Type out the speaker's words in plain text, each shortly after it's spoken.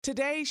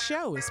Today's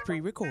show is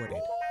pre-recorded.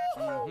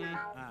 Y'all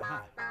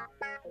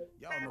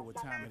know what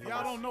time it is.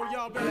 Y'all don't know,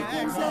 y'all better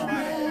ask somebody.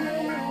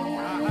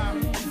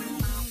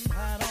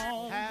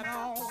 Hat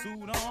on,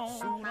 suit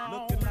on,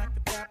 looking like a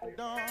dapper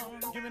dawn,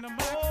 giving a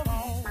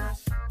microphone,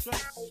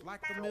 dressed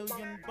like $1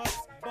 million,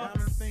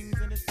 diamond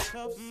things in its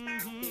cuffs.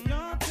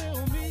 Y'all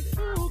tell me,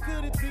 who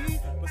could it be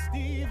but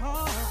Steve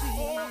Harvey?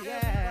 Oh,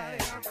 yeah.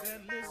 Everybody out there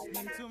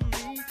listening to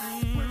me,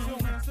 put your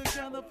hands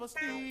together for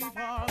Steve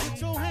Harvey. Put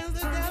your hands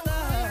together.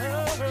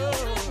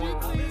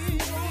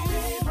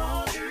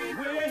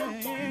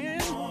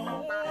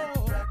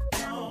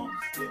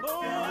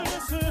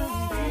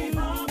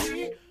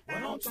 Why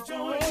don't you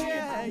join me?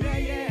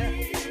 Yeah.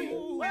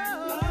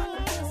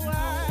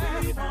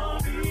 Steve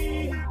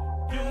Harvey,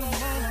 get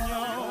on,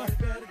 y'all.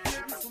 Better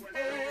give me some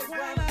eggs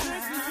while I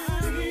listen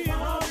to Steve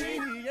Harvey.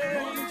 Yeah,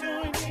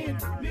 join in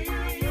with me.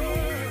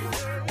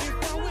 If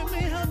you're with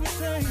me, help me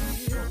say,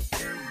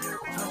 turn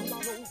your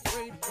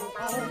radio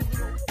on.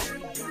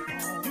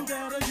 You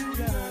gotta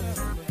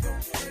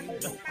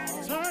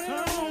turn it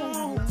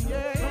on.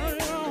 Yeah, turn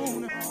it on.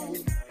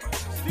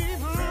 Steve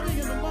Harvey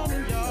in the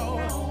morning, y'all.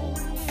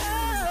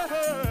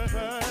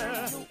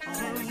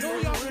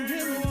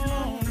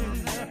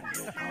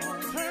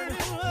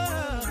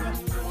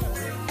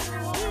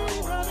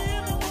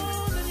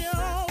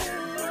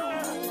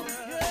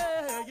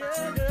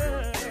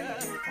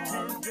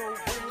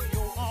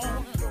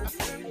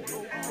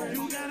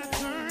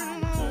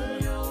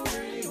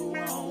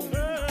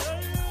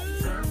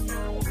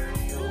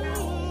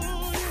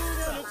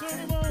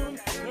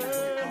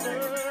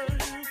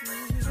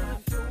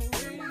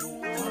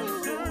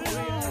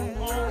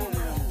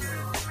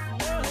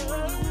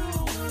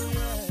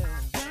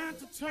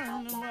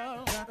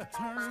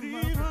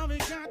 Steve Harvey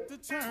got to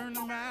turn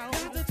them out.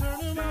 Got to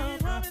turn them out.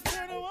 Steve Harvey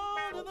turn them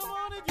on to the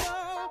morning,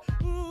 y'all.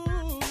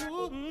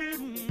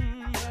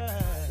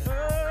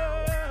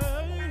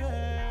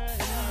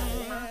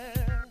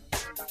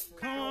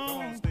 Come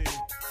on, Steve.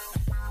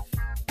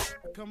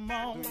 Come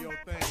on. Do your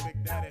thing,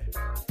 Big Daddy.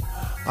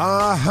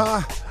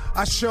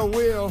 I sure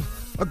will.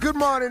 Good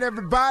morning,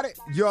 everybody.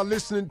 You're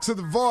listening to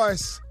The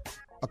Voice.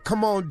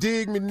 Come on,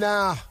 dig me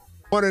now.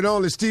 One and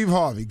only Steve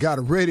Harvey got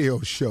a radio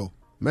show.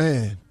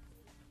 Man.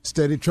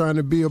 Steady trying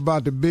to be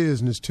about the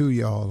business too,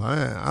 y'all.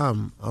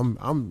 I'm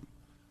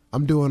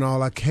doing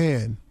all I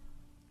can.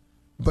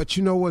 But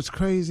you know what's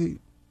crazy?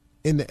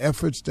 In the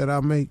efforts that I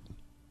make,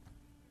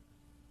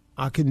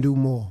 I can do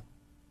more.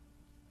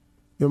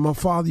 You know, my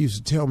father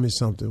used to tell me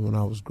something when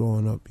I was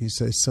growing up. He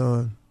said,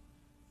 son,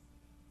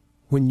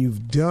 when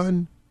you've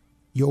done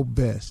your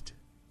best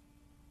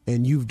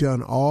and you've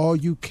done all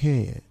you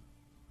can,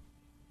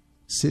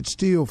 sit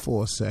still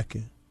for a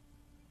second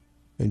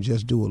and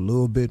just do a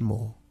little bit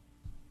more.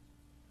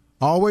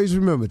 Always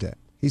remember that.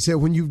 He said,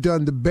 when you've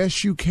done the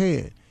best you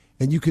can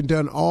and you can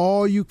done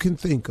all you can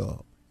think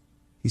of,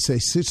 he said,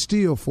 sit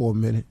still for a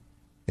minute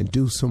and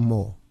do some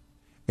more.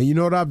 And you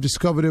know what I've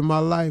discovered in my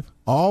life?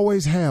 I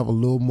always have a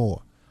little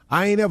more.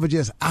 I ain't ever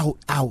just out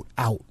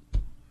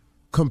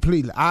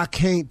completely. I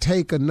can't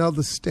take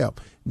another step.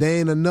 There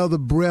ain't another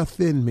breath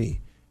in me.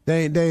 There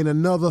ain't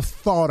another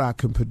thought I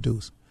can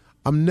produce.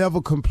 I'm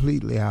never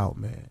completely out,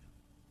 man.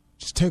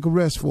 Just take a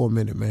rest for a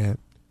minute, man.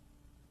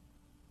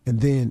 And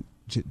then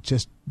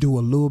just do a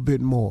little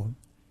bit more.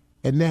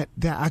 And that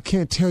I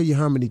can't tell you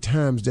how many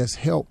times that's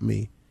helped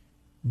me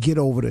get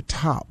over the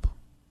top.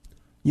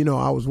 You know,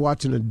 I was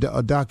watching a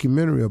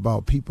documentary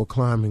about people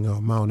climbing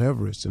Mount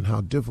Everest and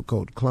how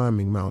difficult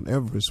climbing Mount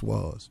Everest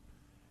was,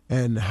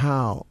 and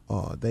how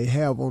they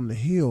have on the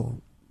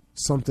hill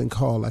something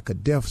called like a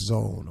death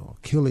zone or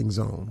killing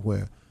zone,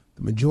 where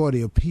the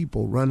majority of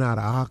people run out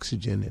of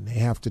oxygen and they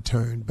have to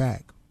turn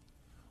back.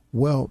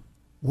 Well,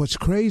 what's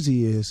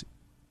crazy is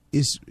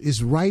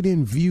it's right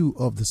in view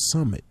of the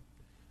summit.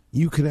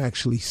 You can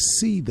actually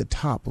see the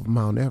top of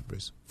Mount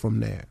Everest from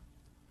there.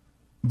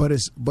 But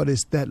it's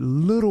that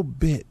little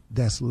bit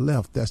that's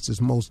left that's just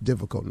most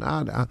difficult.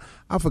 Now,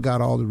 I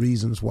forgot all the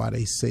reasons why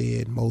they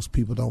said most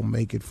people don't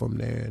make it from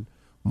there and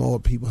more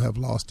people have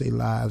lost their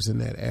lives in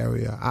that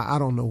area. I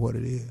don't know what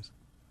it is.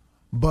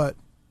 But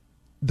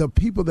the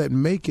people that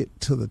make it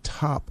to the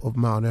top of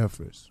Mount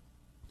Everest,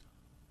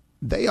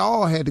 they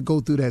all had to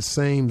go through that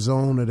same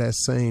zone or that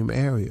same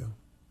area.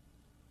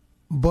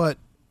 But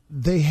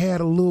they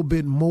had a little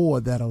bit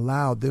more that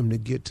allowed them to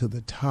get to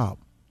the top.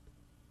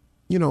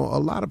 You know,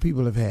 a lot of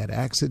people have had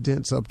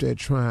accidents up there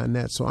trying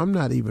that, so I'm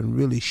not even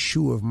really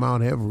sure if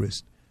Mount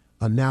Everest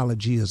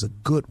analogy is a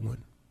good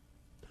one.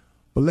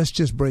 But let's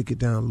just break it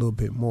down a little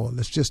bit more.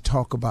 Let's just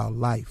talk about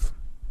life.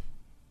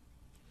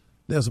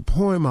 There's a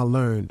poem I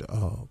learned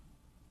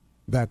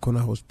back when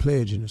I was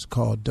pledging. It's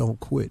called Don't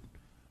Quit.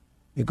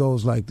 It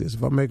goes like this.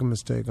 If I make a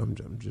mistake, I'm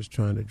just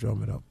trying to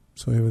drum it up.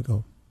 So here we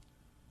go.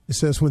 It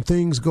says, when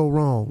things go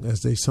wrong, as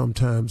they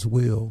sometimes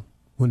will,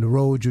 when the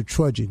road you're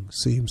trudging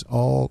seems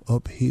all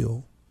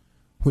uphill,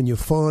 when your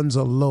funds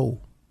are low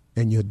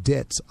and your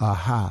debts are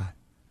high,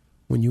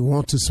 when you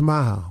want to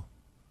smile,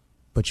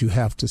 but you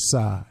have to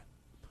sigh,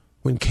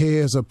 when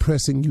cares are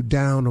pressing you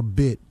down a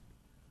bit,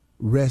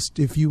 Rest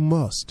if you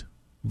must,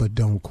 but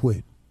don't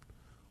quit.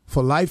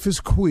 For life is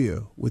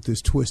queer with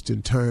its twists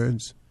and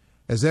turns,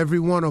 as every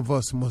one of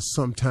us must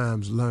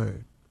sometimes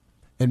learn.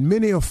 And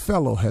many a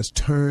fellow has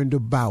turned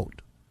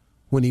about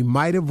when he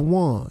might have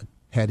won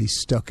had he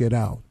stuck it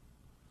out.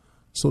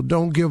 So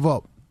don't give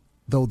up,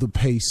 though the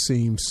pace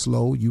seems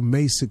slow. You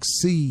may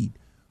succeed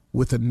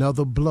with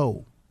another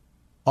blow.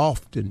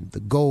 Often the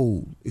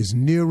goal is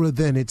nearer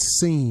than it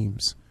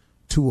seems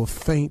to a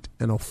faint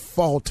and a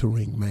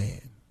faltering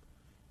man.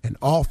 And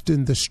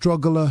often the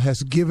struggler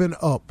has given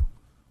up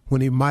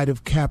when he might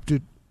have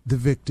captured the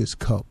victor's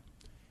cup.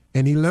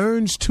 And he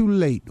learns too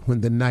late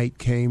when the night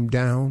came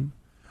down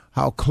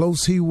how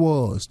close he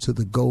was to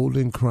the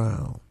golden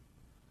crown.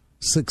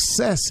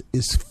 Success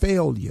is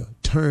failure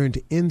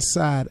turned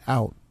inside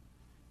out.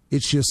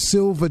 It's your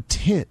silver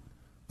tint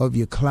of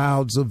your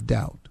clouds of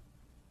doubt.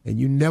 And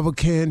you never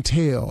can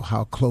tell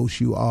how close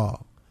you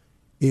are.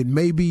 It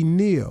may be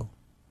near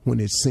when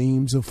it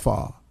seems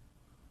afar.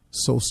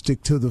 So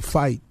stick to the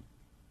fight.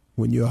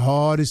 When your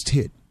hardest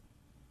hit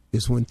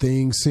is when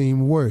things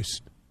seem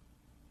worst,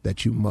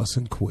 that you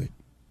mustn't quit.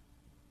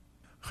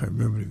 I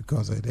remember it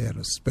because they had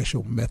a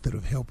special method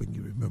of helping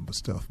you remember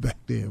stuff back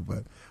then,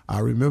 but I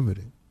remembered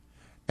it.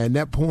 And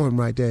that poem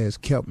right there has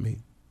kept me.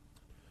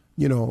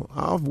 You know,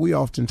 we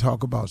often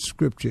talk about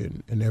scripture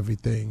and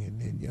everything,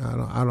 and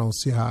I don't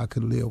see how I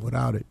could live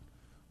without it.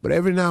 But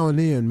every now and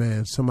then,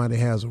 man, somebody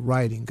has a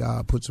writing.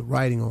 God puts a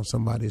writing on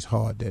somebody's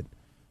heart that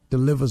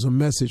delivers a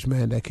message,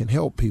 man, that can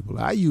help people.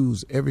 I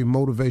use every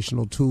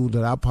motivational tool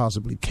that I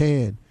possibly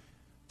can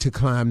to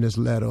climb this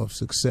ladder of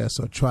success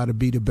or try to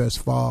be the best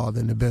father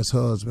and the best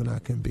husband I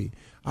can be.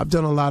 I've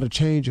done a lot of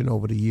changing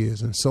over the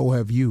years, and so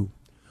have you.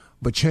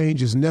 But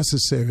change is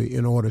necessary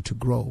in order to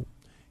grow.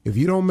 If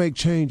you don't make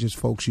changes,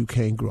 folks, you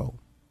can't grow.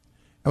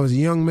 I was a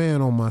young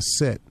man on my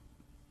set.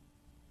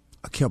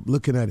 I kept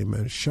looking at him,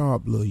 man, a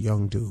sharp little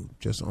young dude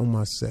just on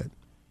my set.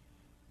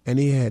 And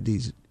he had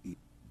these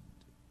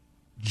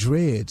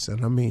dreads,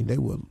 and I mean, they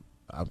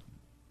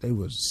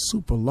were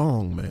super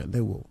long, man.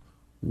 They were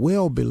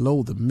well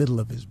below the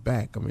middle of his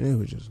back. I mean, they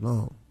were just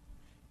long.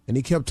 And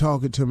he kept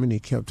talking to me, and he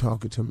kept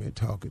talking to me and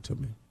talking to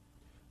me.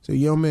 So the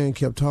young man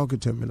kept talking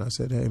to me, and I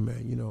said, hey,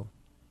 man, you know,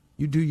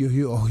 you do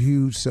your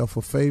huge self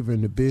a favor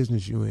in the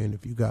business you're in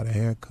if you got a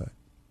haircut.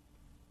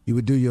 You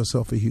would do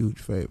yourself a huge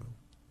favor.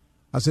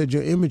 I said,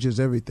 your image is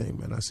everything,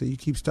 man. I said, you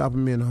keep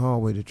stopping me in the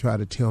hallway to try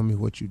to tell me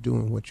what you do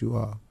and what you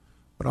are.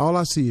 But all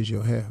I see is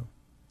your hair.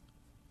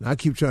 And I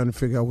keep trying to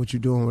figure out what you're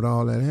doing with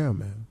all that hair,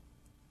 man.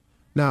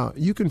 Now,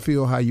 you can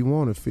feel how you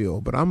want to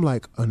feel, but I'm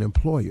like an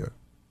employer.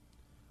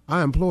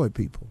 I employ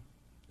people.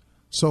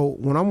 So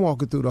when I'm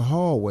walking through the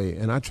hallway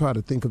and I try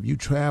to think of you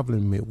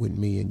traveling with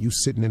me and you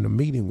sitting in a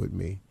meeting with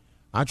me,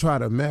 I try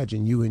to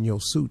imagine you in your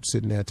suit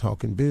sitting there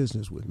talking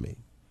business with me.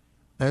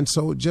 And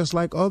so just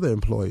like other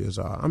employers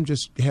are, I'm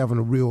just having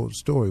a real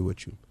story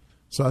with you.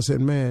 So I said,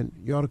 man,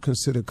 you ought to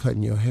consider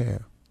cutting your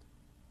hair.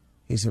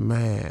 He said,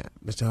 man,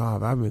 Mr.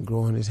 Harvey, I've been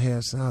growing this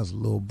hair since I was a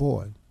little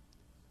boy.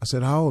 I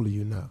said, how old are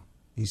you now?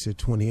 He said,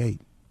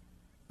 28.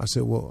 I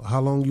said, well,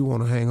 how long you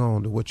want to hang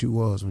on to what you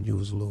was when you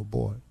was a little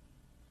boy?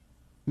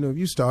 You know, if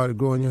you started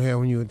growing your hair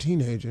when you were a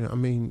teenager, I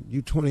mean,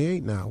 you're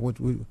 28 now.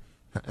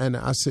 And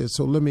I said,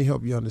 so let me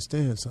help you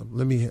understand something.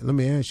 Let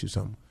me ask you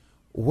something.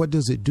 What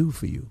does it do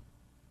for you?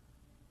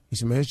 He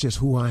said, man, it's just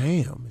who I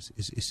am.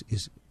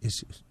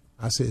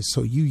 I said,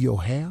 so you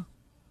your hair?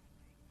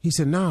 He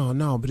said,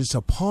 no, but it's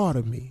a part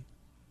of me.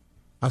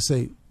 I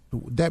say,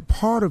 that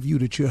part of you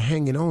that you're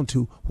hanging on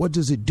to, what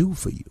does it do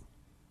for you?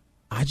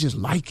 I just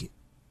like it.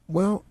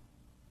 Well,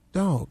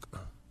 dog,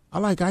 I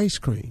like ice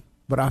cream.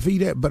 But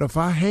if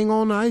I hang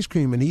on to ice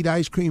cream and eat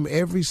ice cream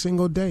every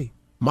single day,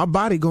 my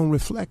body gonna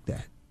reflect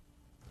that.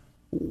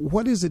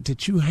 What is it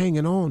that you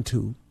hanging on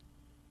to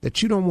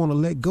that you don't want to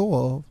let go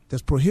of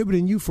that's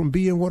prohibiting you from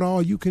being what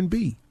all you can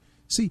be?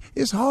 See,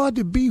 it's hard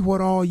to be what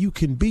all you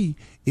can be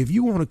if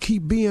you want to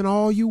keep being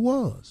all you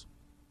was.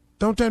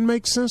 Don't that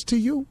make sense to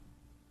you?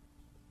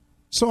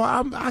 So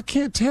I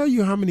can't tell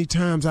you how many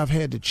times I've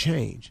had to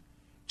change.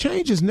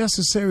 Change is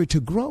necessary to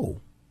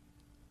grow.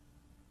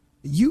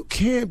 You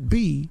can't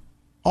be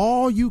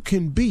all you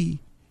can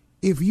be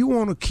if you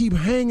want to keep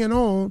hanging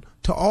on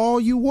to all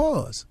you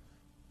was.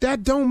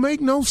 That don't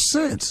make no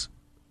sense.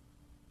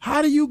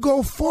 How do you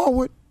go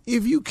forward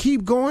if you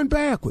keep going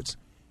backwards?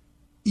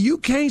 You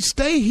can't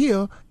stay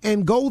here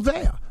and go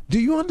there. Do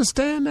you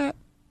understand that?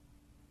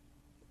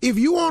 If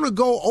you want to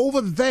go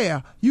over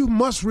there, you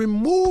must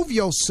remove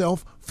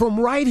yourself from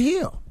right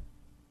here.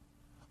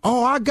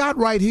 Oh, I got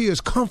right here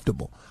is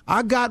comfortable.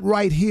 I got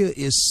right here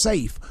is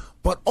safe.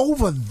 But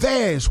over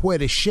there is where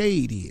the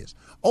shade is.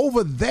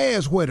 Over there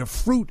is where the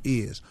fruit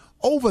is.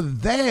 Over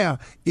there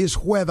is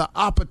where the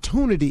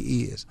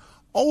opportunity is.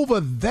 Over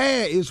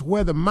there is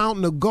where the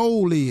mountain of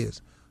gold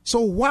is.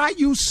 So why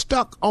you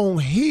stuck on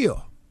here?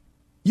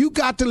 You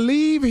got to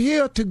leave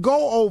here to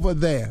go over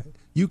there.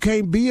 You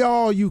can't be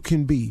all you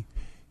can be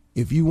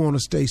if you want to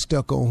stay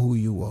stuck on who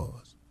you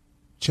was.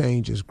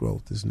 Change is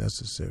growth is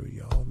necessary,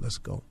 y'all. Let's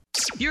go.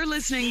 You're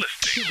listening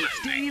to the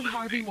Steve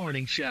Harvey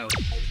Morning Show.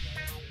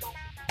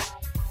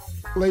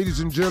 Ladies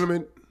and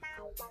gentlemen,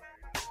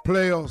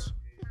 players,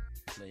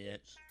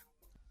 Players.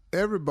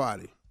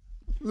 everybody,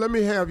 let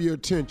me have your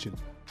attention.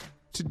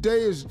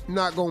 Today is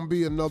not going to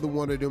be another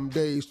one of them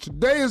days.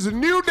 Today is a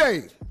new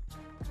day.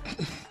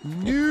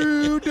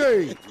 New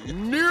day.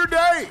 New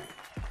day.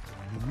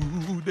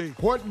 New day.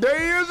 What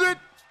day is it?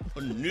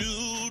 A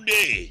new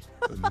day.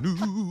 A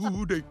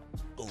new day.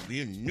 Gonna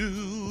be a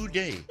new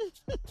day.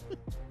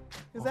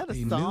 Is that a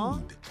A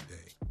song? new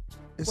day.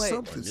 It's Wait.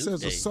 something. It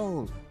says a day.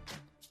 song.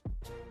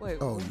 Wait.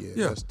 Oh, yeah,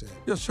 Yeah. that's that.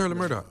 Yeah, Shirley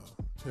Murdoch.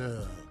 Yeah.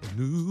 A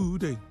new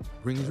day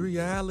brings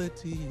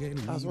reality. And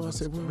I was going to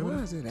say, well, Remember why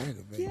that? is it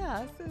aggravating? Yeah,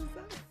 I said, is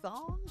that a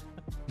song?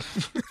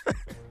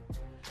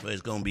 But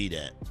it's gonna be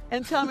that.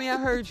 And tell me, I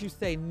heard you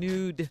say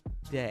nude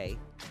day.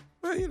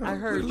 Well, you know, I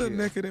heard put a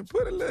little you.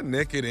 put a little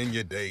naked in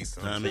your day,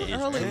 son. Tommy, it's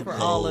early too for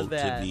cold all of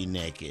that. to be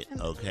naked,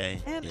 okay?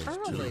 And it's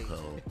early. too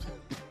cold.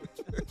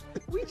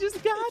 We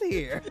just got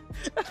here.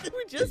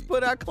 We just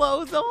put our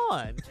clothes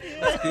on.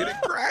 Get it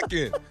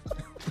cracking.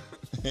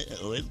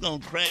 Oh, it's gonna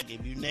crack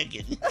if you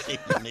naked. If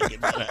you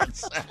naked right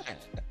outside.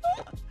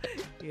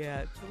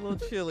 Yeah, it's a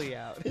little chilly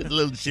out. It's a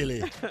little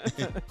chilly.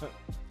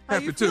 How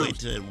Happy you too. feel? Wait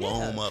till it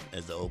warm up,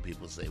 as the old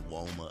people say,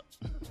 warm up.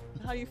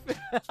 How you feel?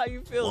 How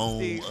you feel, Warm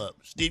Steve? up.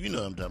 Steve, you know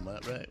what I'm talking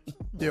about, right?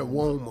 Yeah,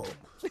 warm up.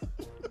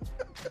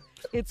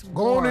 It's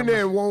Go warm. on in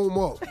there and warm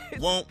up.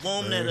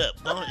 Warm that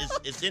up.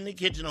 It's in the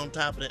kitchen on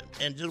top of it,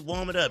 and just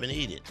warm it up and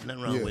eat it.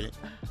 Nothing wrong Yeah. with it.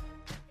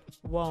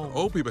 Warm.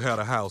 Old people had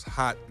a house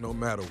hot no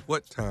matter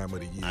what time of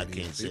the year. I it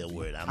can't is. say a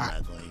word. I'm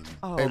not going to even.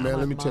 Oh, Hey, man, my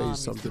let me tell mom you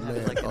used to something, have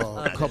man. like an A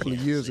oven. couple of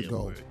can't years say a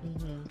ago,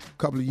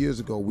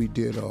 word. we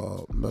did,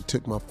 I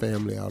took my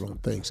family out on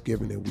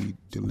Thanksgiving and we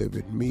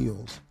delivered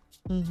meals,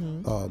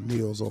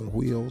 meals on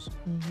wheels,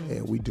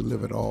 and we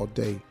delivered all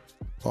day,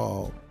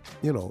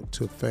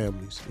 to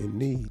families in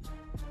need.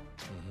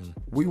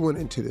 We went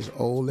into this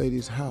old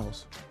lady's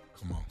house.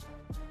 Come on.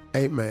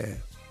 Hey,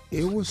 man,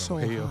 it was so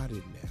hell. hot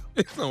in there.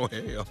 It's on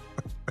hell.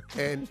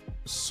 And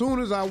soon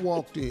as I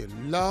walked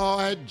in,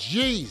 Lord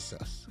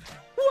Jesus,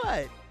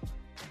 What?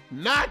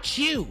 not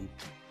you.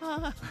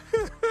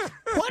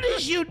 What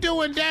is you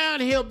doing down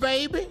here,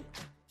 baby?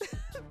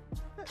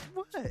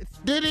 What?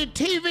 Did the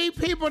TV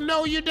people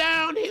know you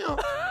down here?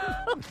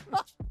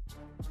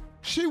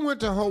 She went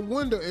to her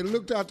window and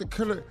looked out the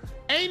corner.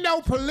 Ain't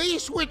no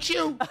police with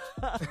you?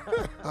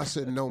 I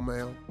said, no,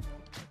 ma'am.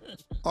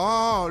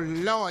 Oh,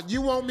 Lord,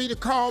 you want me to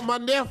call my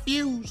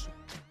nephews?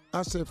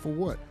 I said, for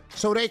what?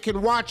 So they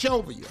can watch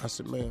over you. I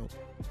said, ma'am,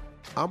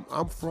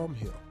 I'm from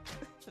here.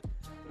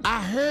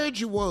 I heard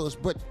you was,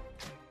 but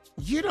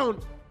you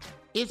don't,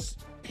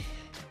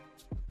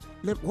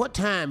 what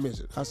time is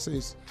it? I said,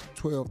 it's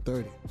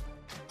 12:30.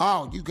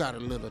 Oh, you got a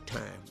little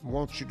time.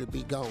 Want you to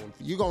be gone.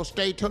 You gonna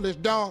stay till it's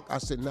dark? I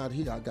said, not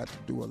here. I got to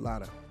do a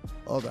lot of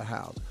other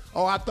houses.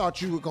 Oh, I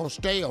thought you were gonna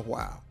stay a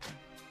while.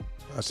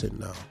 I said,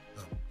 no,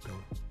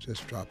 don't.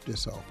 Just drop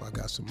this off. I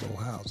got some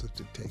more houses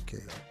to take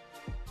care of.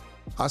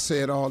 I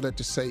said all that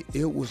to say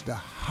it was the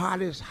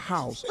hottest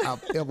house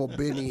I've ever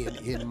been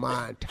in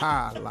my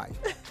entire life.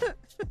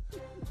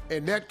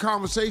 And that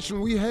conversation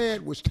we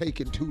had was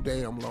taking too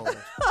damn long.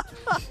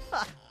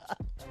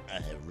 I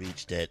have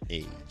reached that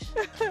age.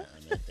 I'm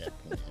at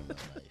that point in my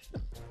life.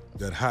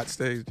 That hot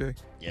stage, Jay?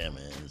 Yeah,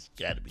 man, it's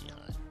got to be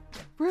hot.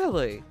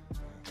 Really?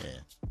 Yeah,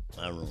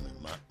 my room,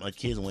 my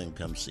kids won't even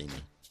come see me.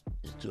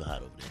 It's too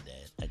hot over there,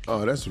 Dad. I can't.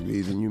 Oh, that's the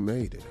reason you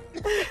made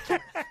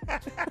it.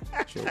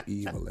 Your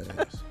evil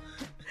ass.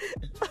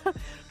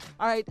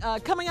 All right,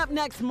 coming up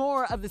next,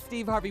 more of the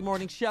Steve Harvey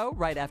Morning Show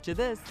right after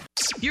this.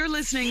 You're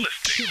listening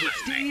to the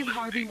Steve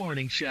Harvey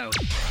Morning Show.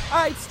 All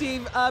right,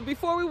 Steve,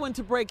 before we went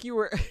to break, we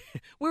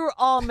were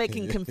all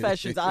making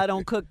confessions. I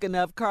don't cook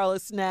enough. Carla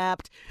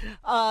snapped.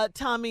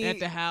 Tommy. At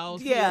the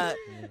house. Yeah.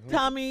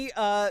 Tommy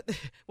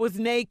was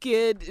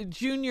naked.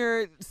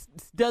 Junior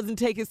doesn't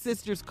take his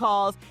sister's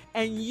calls.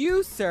 And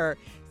you, sir,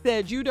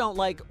 said you don't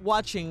like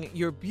watching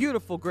your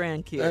beautiful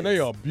grandkids. And they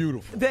are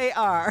beautiful. They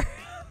are.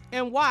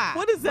 And why?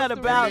 What is that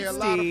about, They're a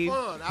lot of Steve?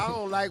 fun. I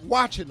don't like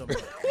watching them.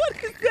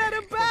 What is that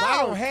about?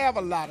 I don't have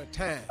a lot of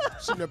time.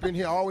 Sitting up in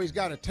here, I always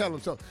got to tell them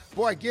something.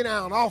 Boy, get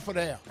down off of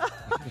there.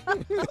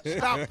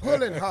 Stop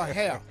pulling her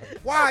hair.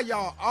 Why are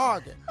y'all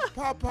arguing?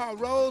 Papa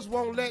Rose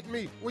won't let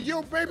me. Well,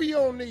 you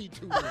don't need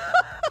to.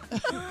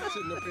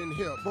 Sitting up in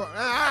here. Boy,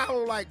 I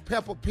don't like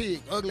Peppa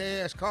Pig, ugly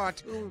ass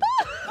cartoon.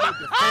 With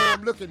the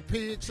farm looking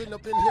pig sitting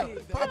up in here.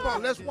 Papa,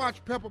 let's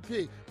watch Peppa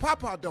Pig.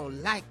 Papa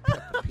don't like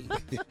Peppa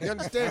Pig. You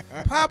understand?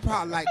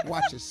 Papa like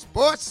watching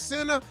Sports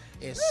Center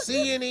and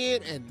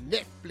CNN and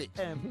Netflix.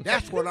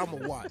 That's what I'm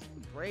going to watch.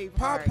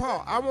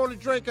 Papa, I want a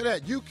drink of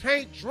that. You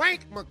can't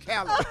drink,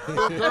 McCallum,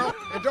 little girl,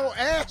 and don't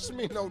ask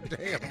me no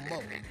damn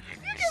more.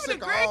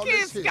 Sick of all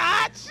this here.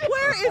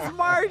 Where is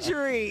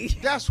Marjorie?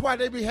 That's why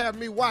they be having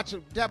me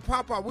watching that.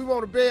 Papa, we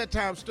want a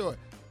bedtime story.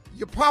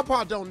 Your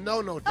papa don't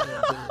know no damn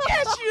thing.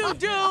 Yes, you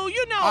do.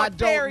 You know I a don't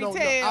fairy know.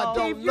 tale. I don't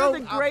Steve, know. you're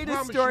the I greatest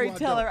promise you I don't.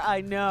 storyteller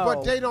I know.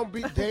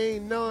 But they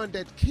ain't none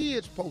that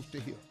kids supposed to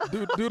hear.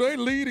 Do they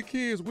leave the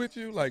kids with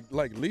you? Like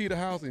leave the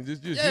house and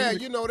just Yeah, use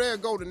it? you know, they'll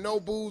go to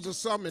Nobu's or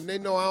something, and they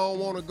know I don't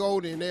want to go,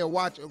 then they'll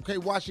watch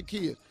the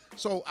kids.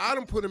 So I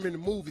done put them in the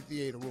movie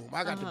theater room.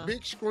 I got the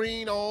big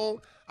screen on.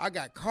 I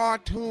got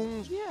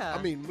cartoons. Yeah.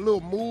 I mean,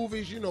 little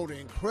movies, you know, The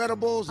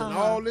Incredibles and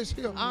all this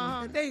here.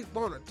 And they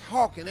want to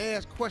talk and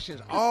ask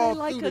questions all they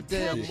like through the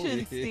damn attention,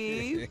 movie.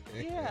 Steve.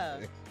 Yeah.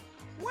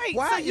 Wait,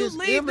 Why so you is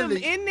leave them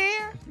Emily- in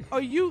there,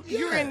 or you're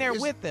Yeah, in there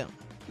it's- with them?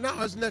 No,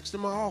 it's next to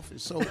my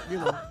office, so, you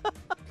know.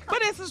 But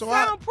it's a So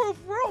I- soundproof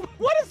room.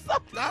 What is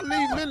up? I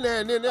leave them in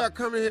there, and then they'll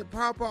come in here,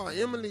 Papa,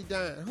 Emily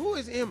dying. Who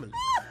is Emily?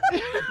 You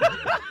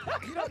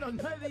don't know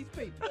none of these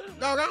people.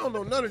 Dog, I don't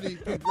know none of these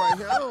people right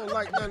here. I don't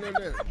like none of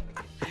them.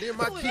 Then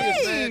my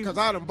kids mad because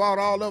I done bought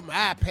all of them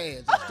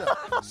iPads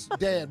and stuff.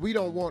 Dad, we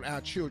don't want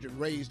our children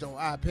raised on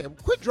iPad.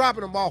 Quit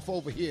dropping them off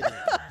over here.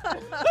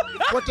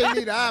 What they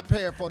need an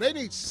iPad for? They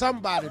need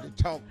somebody to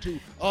talk to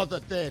other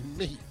than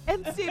me.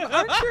 And Steve,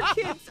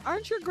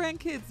 aren't your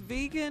grandkids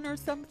vegan or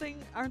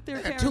something? Aren't their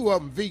And parents? two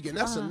of them vegan.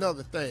 That's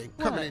another thing.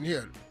 What? Coming in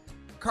here.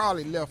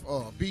 Carly left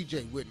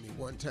BJ with me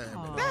one time.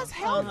 And, That's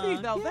healthy,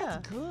 though. Yeah.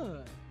 That's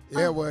good.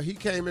 yeah, well, he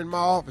came in my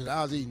office.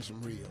 I was eating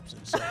some ribs.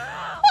 And so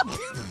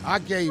I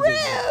gave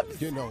him,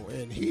 you know,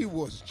 and he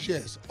was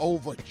just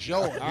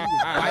overjoyed. He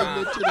was biting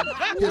into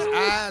the, his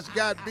eyes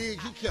got big.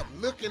 He kept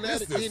looking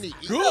at it. Then he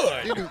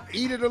good. Then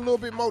he eat it a little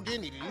bit more.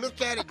 Then he look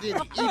at it. Then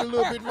he eat a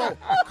little bit more.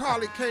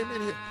 Carly came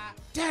in here.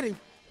 Daddy,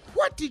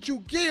 what did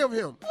you give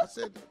him? I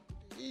said,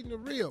 eating the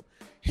rib.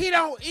 He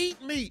don't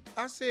eat meat.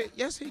 I said,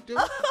 yes, he do.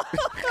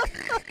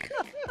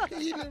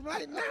 He eating it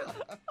right now.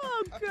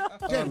 Oh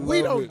God. Dad,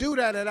 we don't do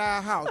that at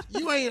our house.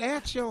 You ain't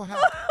at your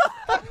house.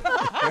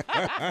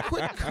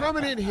 Quit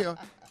coming in here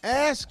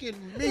asking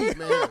me,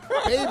 man,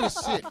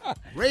 babysit,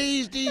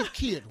 raise these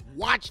kids,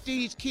 watch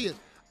these kids.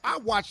 I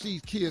watch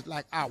these kids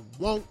like I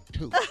want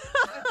to.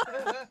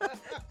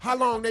 How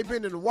long they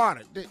been in the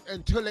water?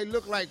 Until they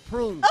look like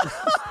prunes.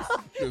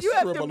 You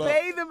have to shrivel up.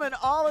 bathe them and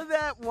all of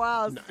that.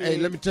 Wow, Steve. Hey,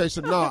 let me tell you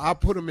something. No, I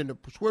put them in the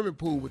swimming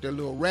pool with their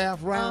little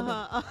raft around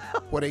them,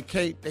 where they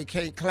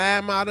can't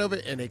climb out of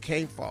it and they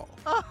can't fall.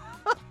 All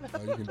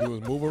you can do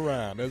is move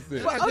around. That's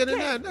it. So I get in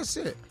Okay. there and that's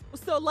it.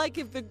 So, like,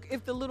 if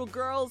the little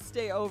girls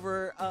stay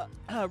over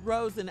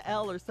Rose and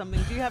Elle or something,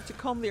 do you have to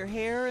comb their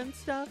hair and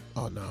stuff?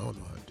 Oh no, I don't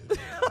know how to do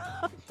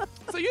that.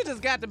 So you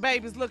just got the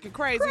babies looking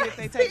crazy if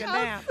they take a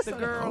nap. The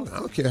girls. I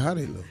don't care how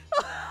they look.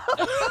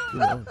 You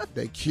know,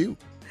 they cute.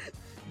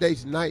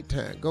 It's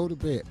nighttime. Go to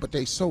bed. But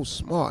they so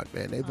smart,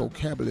 man. Their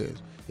vocabulary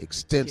is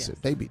extensive.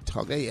 They be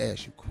talking. They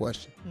ask you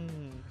questions.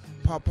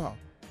 Papa.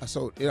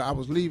 So I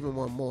was leaving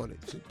one morning.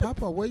 I said,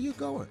 Papa, where you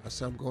going? I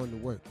said, I'm going to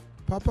work.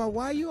 Papa,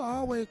 why you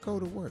always go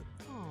to work?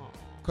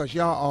 Because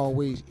y'all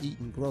always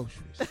eating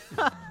groceries.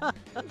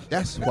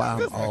 That's why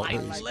I'm always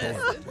going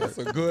to work. That's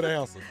a good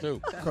answer,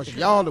 too. Because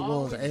y'all the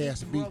ones that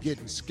asked to be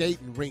getting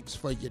skating rinks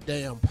for your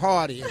damn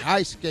party and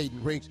ice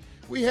skating rinks.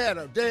 We had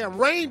a damn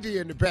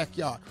reindeer in the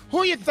backyard.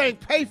 Who you think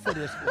paid for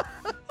this one?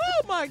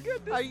 Oh my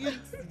goodness! Are you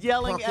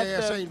yelling Punk at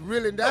ass the? ain't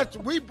really.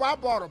 I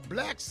bought a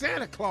black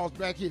Santa Claus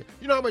back here.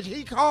 You know how much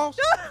he cost?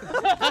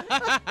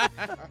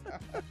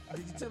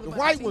 The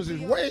white ones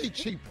is way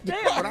cheaper.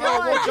 Damn But I don't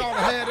want right. y'all to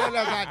have that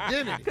as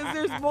identity. Because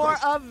there's more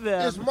of them.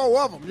 There's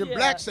more of them. The Yeah.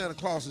 black Santa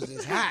Clauses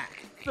is high.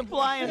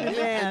 Supply and And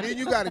demand. then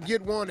you got to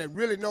get one that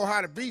really know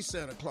how to be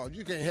Santa Claus.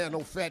 You can't have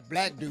no fat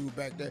black dude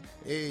back there.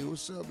 Hey,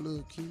 what's up,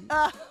 little kid?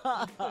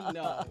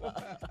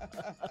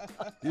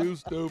 You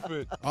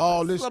stupid.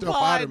 All this stuff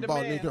Supply I and done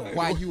bought. demand.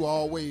 Why you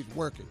always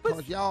working?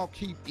 Because y'all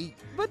keep eating.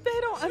 But they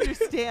don't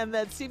understand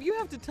that, Steve. You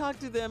have to talk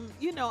to them,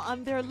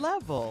 on their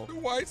level. The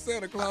white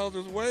Santa Claus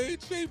is way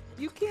cheap.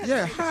 You can't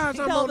Yeah, how's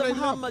I'm tell on them their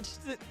how level? much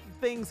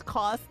things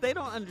cost. They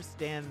don't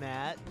understand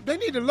that. They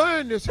need to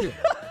learn this here.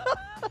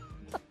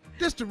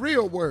 This the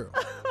real world.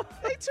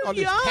 They too All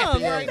this young.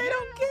 happy Right? They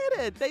don't get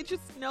it. They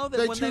just know that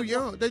They when too they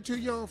young. They too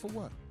young for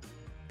what?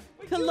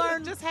 to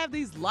learn. Just have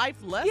these life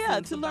lessons. Yeah,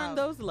 to learn about-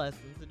 those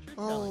lessons that you're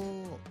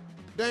telling. Oh,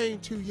 they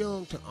ain't too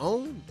young to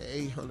own the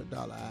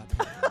 $800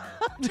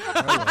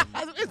 iPad.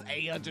 It's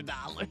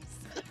 $800.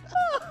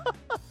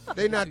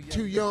 They not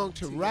too young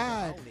to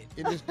ride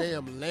in this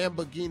damn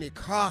Lamborghini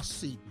car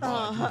seat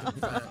model.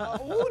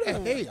 Who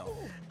the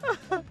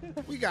hell?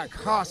 We got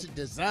car seat,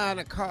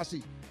 designer car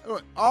seat.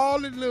 All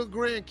the little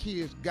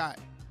grandkids got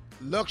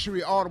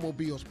luxury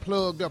automobiles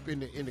plugged up in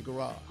the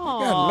garage.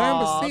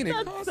 Aw, Lamborghini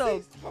that's car so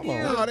seats? Come cute,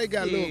 on. No, they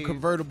got little Steve.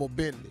 convertible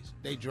Bentleys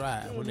they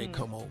drive when they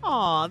come over.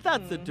 Aw,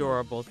 that's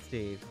adorable,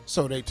 Steve.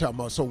 So they talking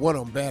about, so one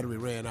of them battery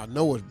ran out.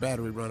 Noah's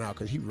battery run out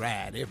because he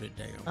ride every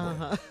damn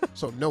way.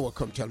 So Noah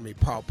come telling me,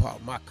 Paw,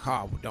 my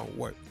car don't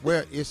work.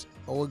 Well,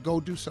 go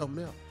do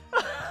something else.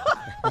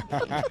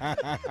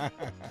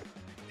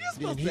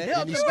 Then he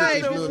help stick somebody.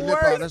 his The little lip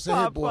out. I worst said,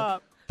 hey, boy,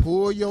 Pop-Pop.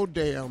 pull your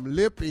damn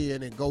lip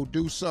in and go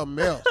do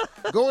something else.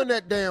 Go in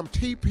that damn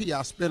TP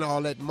I spent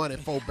all that money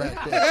for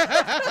back there.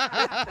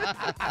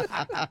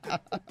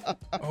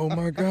 Oh,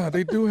 my God.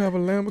 They do have a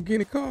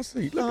Lamborghini car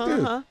seat. Look at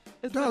this.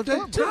 It's No,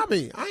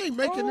 Tommy, I ain't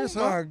making this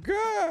Oh, up. my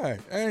God.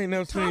 I ain't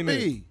never seen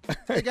Tommy, this.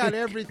 they got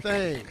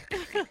everything.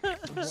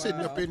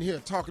 Sitting up in here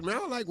talking to me. I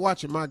don't like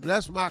watching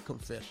that's my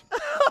confession.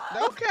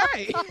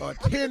 Okay. A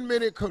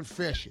 10-minute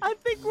confession. I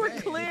think we're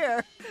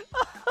clear.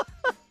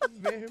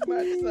 Very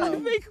much I so.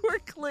 think we're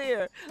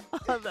clear.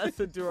 Oh, that's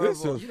adorable.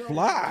 This is I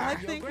fly.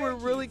 think we're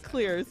really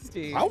clear,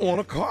 Steve. I want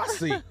a car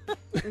seat.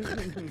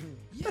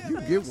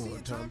 You get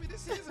one, Tommy.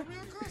 This is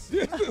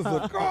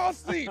a car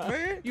seat,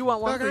 man. You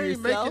want one Like, for I ain't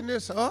yourself? making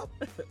this up.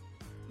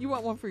 You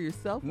want one for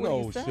yourself? What do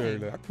No, you say?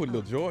 Shirley. I put a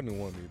little Jordan in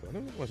one of these, though.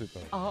 Let me watch it,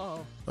 though.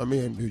 Oh. I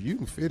mean, you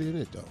can fit in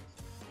it, though.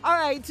 All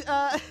right.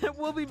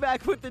 We'll be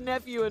back with the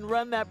nephew and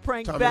run that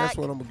prank Tommy, back that's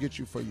what I'm going to get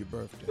you for your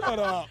birthday. Shut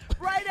up.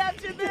 right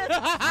after this.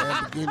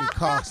 Lamborghini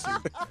car seat.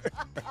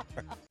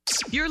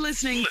 You're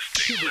listening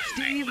to the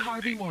Steve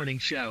Harvey Morning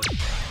Show.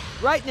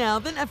 Right now,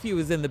 the nephew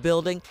is in the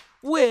building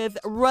with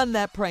Run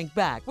That Prank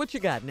Back. What you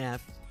got,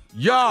 Neff?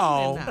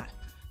 Y'all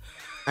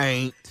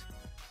ain't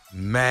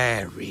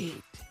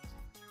married.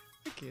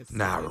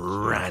 Now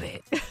run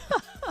it.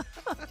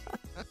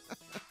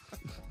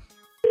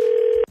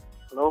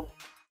 Hello?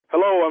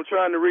 Hello, I'm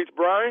trying to reach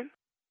Brian.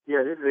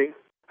 Yeah, this is he.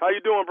 How you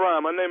doing,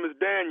 Brian? My name is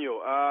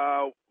Daniel.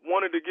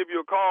 Wanted to give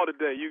you a call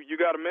today. You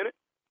got a minute?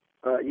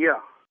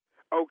 Yeah.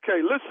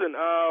 Okay, listen,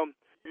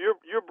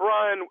 you're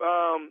Brian,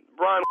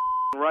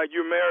 right?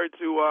 You're married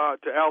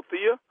to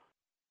Althea?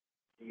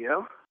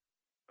 Yeah.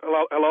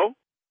 Hello?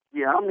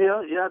 Yeah, I'm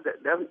here. Yeah,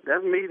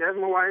 that's me. That's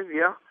my wife.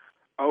 Yeah.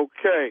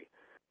 Okay.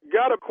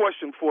 Got a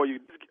question for you.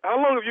 How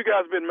long have you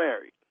guys been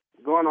married?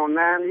 Going on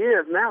 9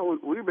 years now.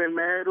 We've been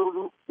married.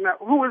 Now,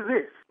 who is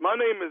this? My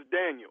name is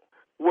Daniel.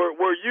 Were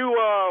you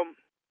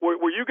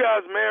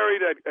guys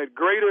married at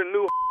Greater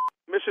New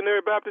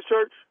Missionary Baptist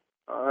Church?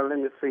 Let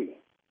me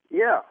see.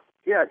 Yeah.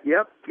 Yep.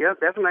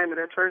 That's the name of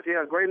that church.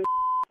 Yeah, great.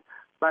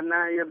 About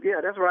 9 years.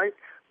 Yeah, that's right.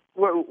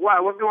 Why?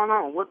 What's going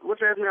on? What you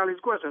asking me all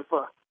these questions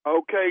for?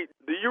 Okay.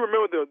 Do you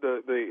remember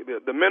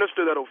the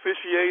minister that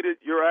officiated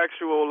your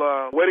actual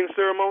wedding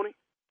ceremony?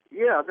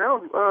 Yeah, that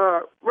was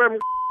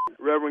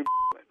Reverend.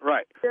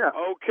 Right. Yeah.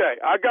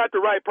 Okay. I got the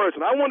right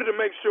person. I wanted to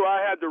make sure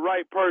I had the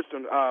right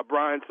person,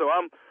 Brian. So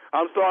I'm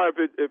sorry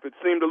if it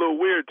seemed a little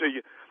weird to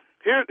you.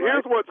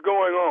 Here's what's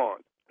going on.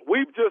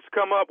 We've just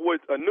come up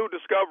with a new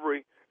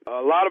discovery.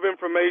 A lot of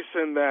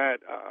information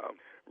that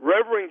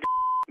Reverend,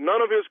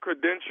 none of his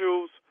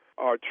credentials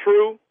are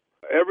true.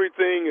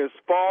 Everything is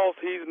false.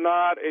 He's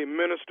not a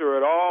minister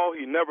at all.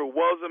 He never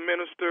was a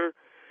minister.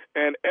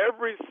 And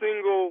every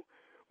single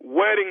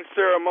wedding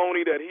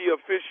ceremony that he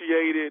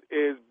officiated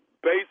is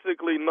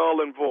basically null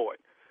and void.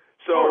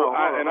 So,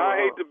 I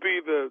hate to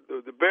be the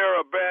bearer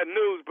of bad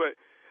news, but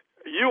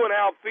you and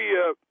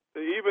Althea,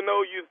 even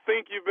though you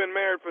think you've been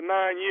married for 9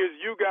 years,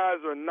 you guys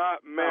are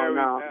not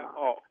married at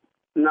all.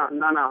 No,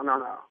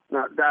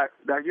 Doc,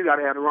 you got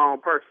to have the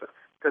wrong person.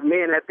 Because me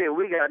and Althea,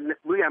 we got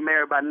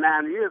married about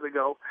 9 years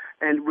ago,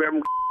 and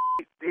Reverend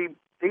he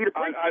the preacher.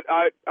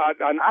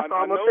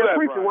 I know that,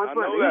 Brian. I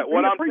know that.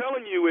 What I'm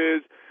telling you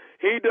is,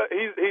 he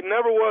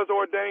never was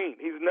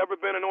ordained. He's never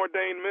been an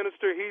ordained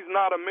minister. He's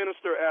not a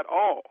minister at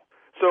all.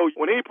 So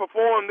when he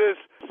performed this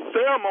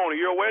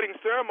ceremony, your wedding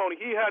ceremony,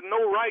 he had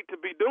no right to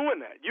be doing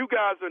that. You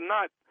guys are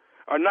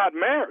not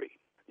married.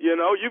 You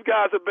know, you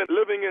guys have been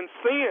living in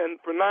sin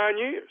for 9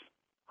 years.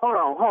 Hold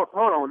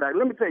on, Doc.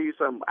 Let me tell you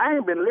something. I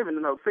ain't been living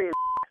in no sin.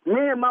 Me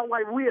and my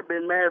wife, we have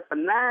been married for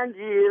 9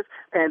 years,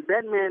 and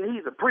that man,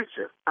 he's a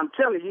preacher. I'm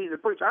telling you, he's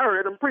a preacher. I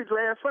heard him preach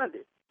last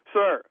Sunday.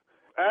 Sir,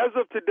 as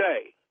of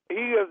today,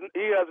 he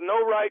has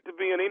no right to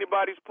be in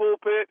anybody's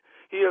pulpit.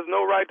 He has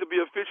no right to be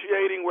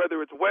officiating,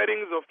 whether it's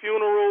weddings or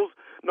funerals,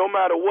 no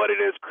matter what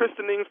it is,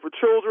 christenings for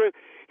children.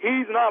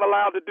 He's not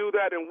allowed to do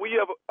that, and we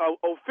have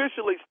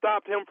officially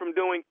stopped him from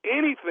doing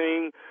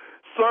anything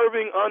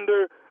serving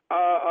under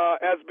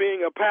as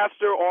being a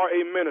pastor or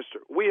a minister.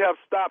 We have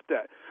stopped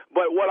that.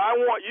 But what I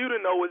want you to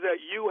know is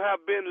that you have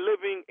been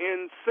living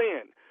in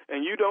sin,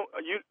 and we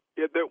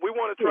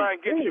want to try and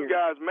get you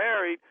guys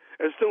married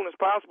as soon as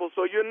possible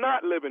so you're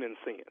not living in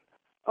sin.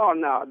 Oh,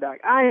 no,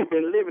 Doc. I ain't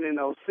been living in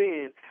no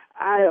sin.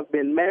 I have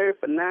been married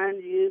for 9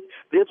 years.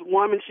 This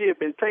woman, she has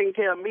been taking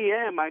care of me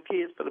and my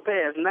kids for the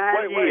past 9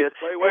 years.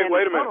 Wait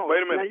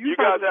a minute. You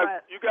guys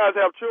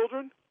have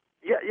children?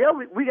 Yeah,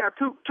 we got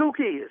two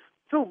kids.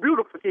 Two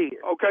beautiful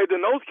kids. Okay,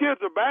 then those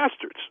kids are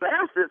bastards.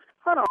 Bastards?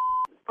 Hold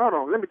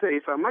on. Let me tell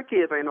you something. My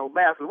kids ain't no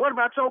bastards. What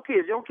about your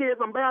kids? Your kids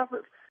are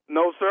bastards?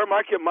 No, sir.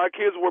 My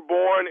kids were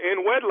born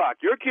in wedlock.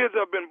 Your kids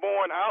have been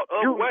born out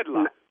of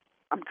wedlock.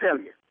 I'm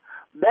telling you,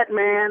 that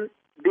man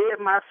did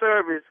my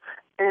service,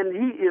 and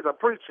he is a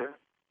preacher.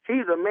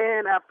 He's a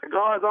man after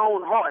God's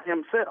own heart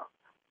himself.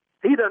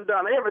 He done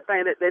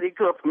everything that he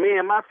could for me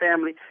and my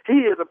family.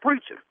 He is a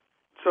preacher.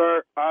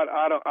 Sir,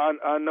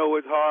 I know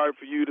it's hard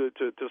for you to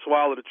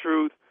swallow the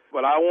truth,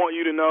 but I want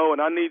you to know,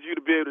 and I need you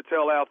to be able to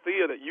tell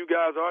Althea that you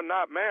guys are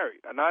not married,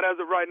 not as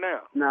of right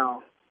now.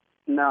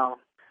 No.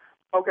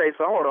 Okay,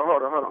 so hold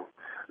on.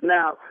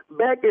 Now,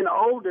 back in the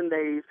olden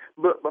days,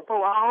 but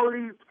before all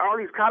these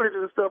colleges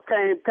and stuff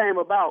came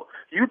about,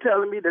 you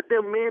telling me that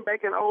them men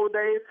back in the old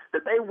days,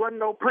 that they wasn't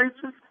no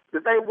preachers,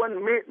 that they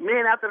wasn't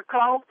men after the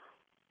cloth?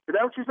 Is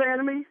that what you're saying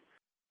to me?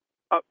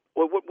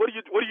 Well, what are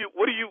you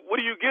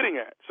getting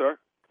at, sir?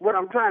 What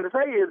I'm trying to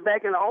say is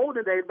back in the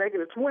olden days, back in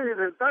the 20s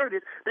and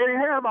 30s, they didn't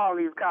have all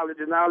these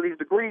colleges and all these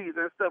degrees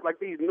and stuff like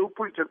these new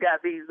preachers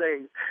got these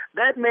days.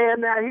 That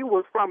man now, he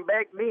was from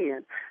back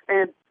then,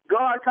 and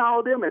God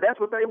called them, and that's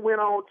what they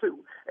went on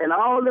to. And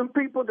all them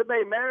people that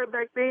they married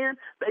back then,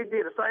 they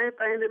did the same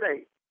thing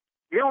today.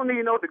 You don't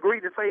need no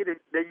degree to say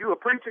that you're a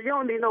preacher. You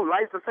don't need no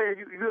license saying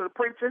you're a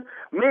preacher.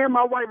 Me and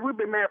my wife, we've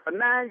been married for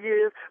 9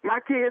 years.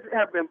 My kids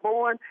have been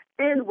born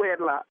in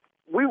wedlock.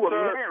 We were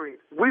married.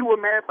 We were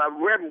married by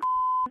Reverend.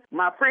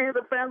 My friends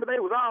and family, they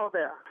was all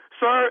there.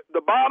 Sir,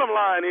 the bottom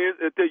line is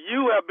that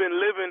you have been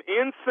living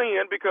in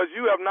sin because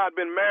you have not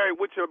been married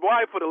with your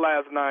wife for the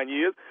last 9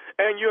 years,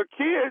 and your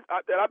kids,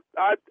 I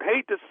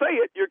hate to say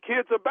it, your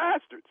kids are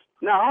bastards.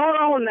 Now, hold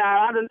on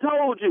now. I done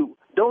told you.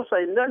 Don't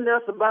say nothing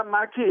else about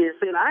my kids.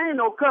 See, I ain't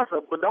no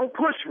cusser, but don't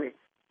push me.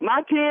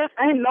 My kids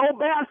ain't no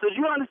bastards.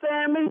 You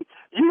understand me?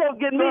 You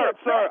don't get me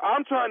upset. Sir,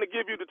 I'm trying to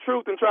give you the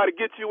truth and try to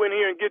get you in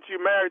here and get you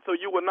married so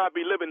you will not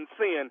be living in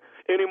sin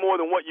any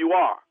more than what you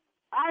are.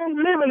 I ain't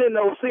living in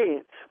no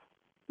sin.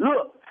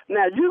 Look,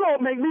 now you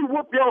gonna make me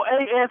whoop your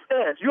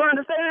ASS. You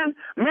understand?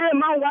 Me and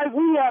my wife,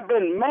 we have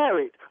been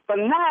married for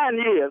 9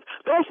 years.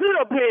 Don't sit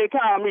up here and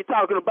call me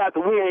talking about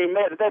that we ain't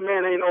married. That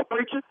man ain't no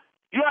preacher.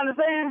 You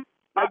understand?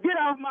 Now get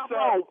off my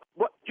phone.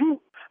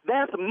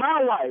 That's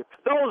my wife.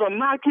 Those are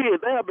my kids.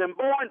 They have been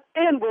born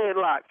in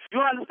wedlock. You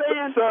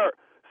understand? Sir,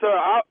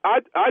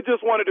 I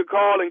just wanted to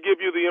call and give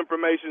you the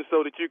information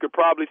so that you could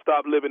probably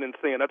stop living in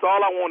sin. That's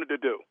all I wanted to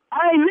do.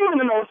 I ain't living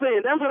in no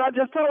sin. That's what I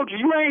just told you.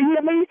 You ain't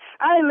hear me?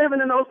 I ain't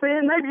living in no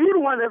sin. Maybe you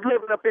the one that's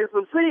living up in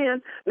some sin.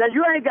 Now,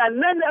 you ain't got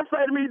nothing to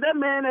say to me. That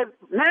man that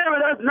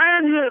married us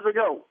 9 years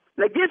ago.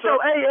 Now, get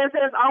your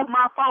ASS off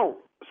my phone.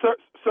 Sir,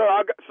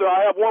 I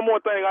have one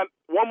more thing.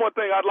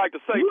 I'd like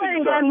to say to you, sir.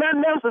 You ain't got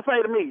nothing else to say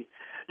to me.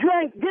 You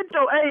ain't get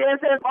your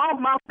ASS off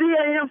my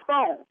DAM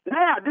phone.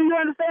 Now, do you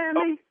understand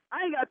me?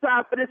 I ain't got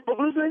time for this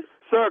publicity.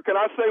 Sir, can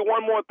I say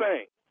one more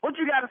thing? What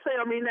you got to say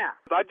to me now?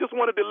 I just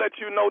wanted to let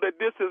you know that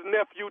this is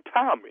nephew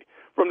Tommy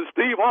from the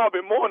Steve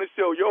Harvey Morning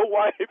Show. Your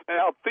wife,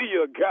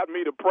 Althea, got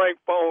me to prank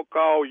phone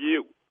call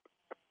you.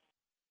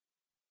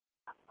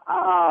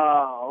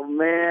 Oh,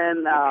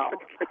 man, no.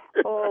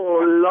 Oh,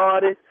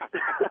 Lordy.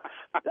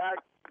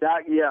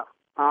 Doc, yeah.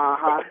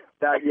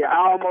 Doc, yeah, I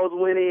almost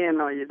went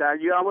in on you, Doc.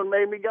 You almost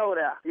made me go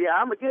there. Yeah,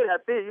 I'm a good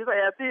Althea. You say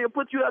Althea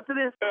put you up to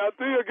this?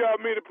 Althea got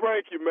me to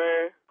prank you,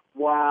 man.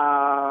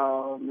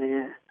 Wow,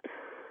 man.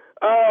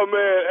 Oh,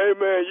 man. Hey,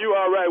 man, you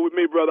all right with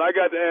me, brother? I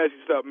got to ask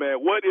you something, man.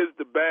 What is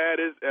the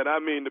baddest, and I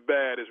mean the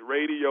baddest,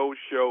 radio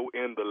show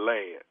in the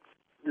land?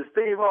 The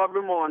Steve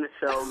Harvey Morning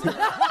Show.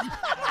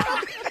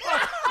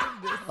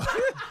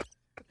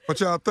 What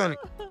y'all think?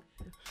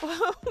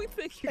 We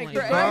think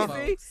you're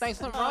crazy. Think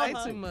something wrong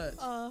too much.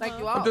 Thank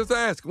you all. I'm just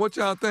asking, what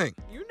y'all think?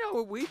 You know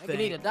what we think. You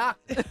need a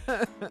doctor.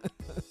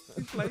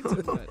 You play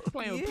too much.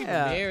 Playing with people's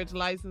marriage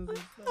license and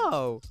stuff.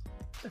 Oh,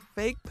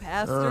 fake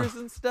pastors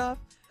and stuff.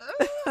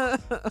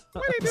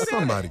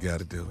 Somebody got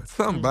to do it.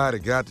 Somebody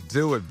got to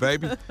do it,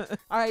 baby. All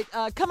right,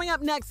 coming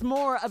up next,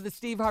 more of the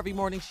Steve Harvey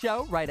Morning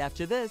Show right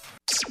after this.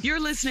 You're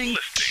listening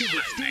to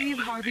the Steve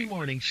Harvey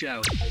Morning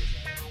Show.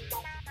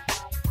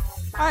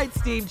 All right,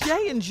 Steve,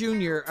 Jay and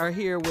Junior are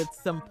here with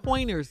some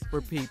pointers for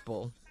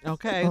people,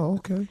 okay? Oh,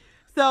 okay.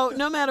 So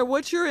no matter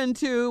what you're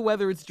into,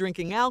 whether it's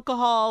drinking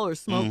alcohol or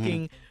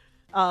smoking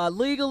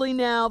legally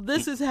now,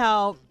 this is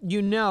how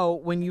you know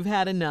when you've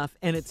had enough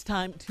and it's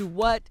time to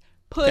what?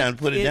 Put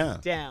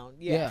it down.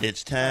 Yeah.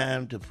 It's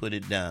time to put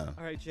it down.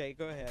 All right, Jay,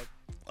 go ahead.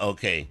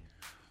 Okay.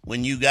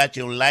 When you got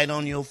your light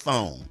on your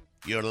phone,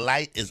 your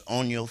light is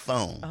on your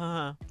phone,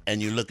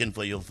 and you're looking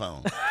for your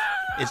phone.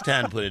 It's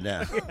time to put it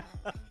down.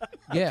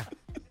 Yeah.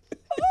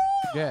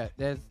 Yeah,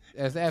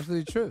 that's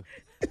absolutely true.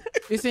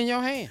 It's in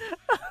your hand.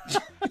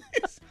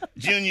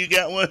 Junior, you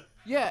got one?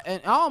 Yeah,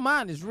 and all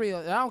mine is real.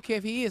 I don't care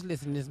if he is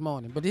listening this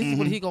morning, but this is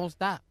what he gonna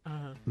stop.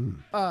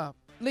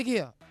 Look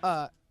here.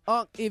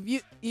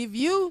 If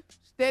you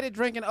steady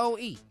drinking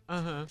OE,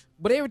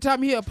 but every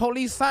time you hear a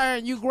police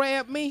siren, you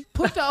grab me,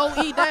 put the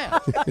OE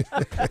down.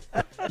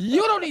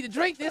 You don't need to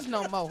drink this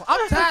no more.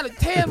 I'm tired of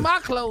tearing my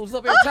clothes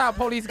up every time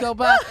police go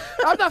by.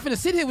 I'm not finna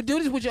sit here and do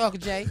this with your Uncle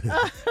Jay. He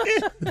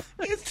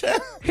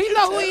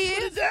know who he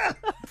is. No,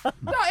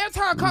 every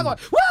time a car going,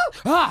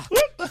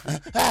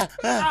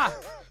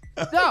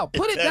 no,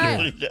 put it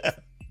down.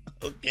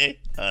 Okay,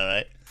 all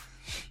right.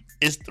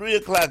 It's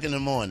 3:00 in the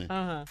morning.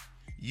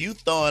 You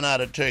throwing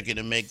out a turkey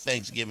to make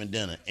Thanksgiving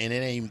dinner, and it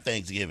ain't even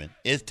Thanksgiving.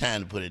 It's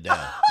time to put it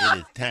down. It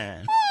is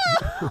time.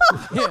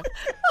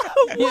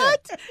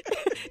 What?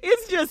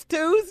 It's just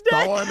Tuesday?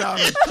 Throwing out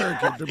a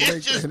turkey to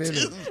make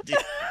Tuesday.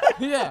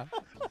 Yeah.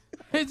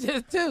 It's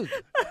just Tuesday.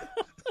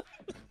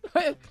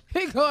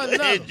 He got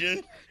another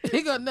one.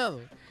 He got another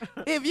one.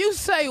 if you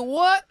say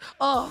what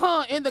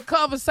in the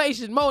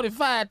conversation more than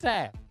 5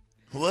 times,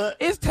 what?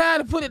 It's time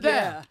to put it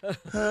down.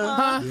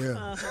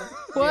 Yeah.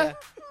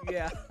 What?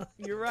 Yeah,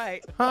 you're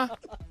right. What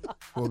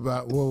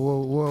about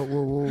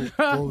whoa?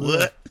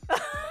 What?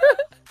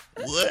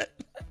 What?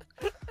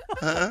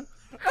 Huh?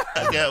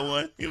 I got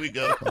one. Here we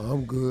go. Oh,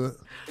 I'm good.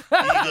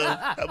 Here you go.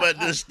 How about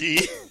this,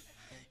 Steve?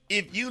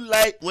 If you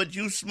like what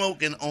you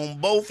smoking on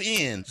both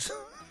ends,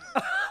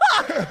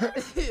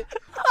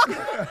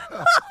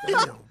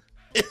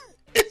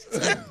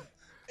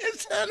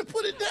 it's time to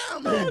put it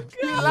down, man.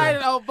 You light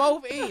it on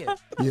both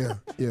ends. Yeah.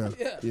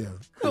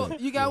 Cool.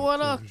 You got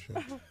one up?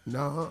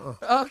 No.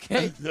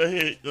 Okay. Go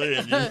ahead,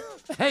 Jimmy.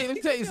 Hey, let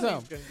me tell you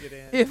something.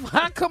 If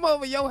I come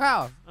over your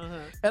house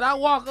and I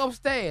walk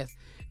upstairs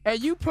and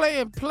you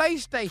playing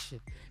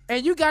PlayStation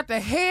and you got the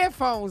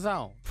headphones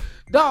on,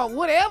 dog,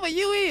 whatever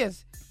you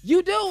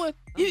doing,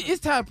 it's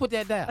time to put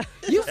that down.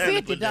 You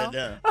 50, dog.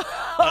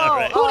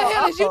 Right. Who the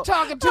hell is you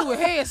talking to with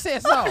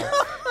headsets on?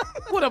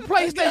 With a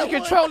PlayStation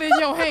controller in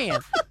your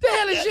hand? The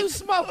hell is you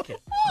smoking?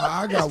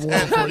 I got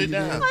one for you.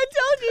 I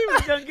told you he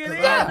was going to get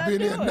in. I've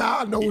been in. Now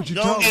I know what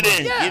you're Don't talking get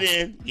in. about.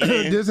 Get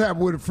in. This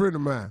happened with a friend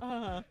of mine.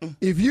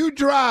 If you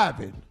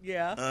driving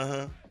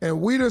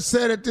and we done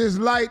sat at this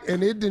light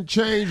and it done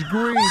changed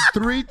green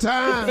 3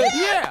 times,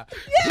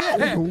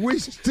 we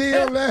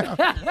still there.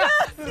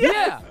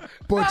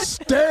 But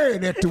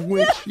staring at the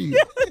windshield.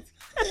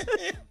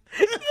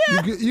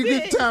 You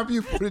get time for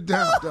you to put it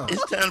down, dog.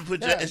 It's time to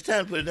put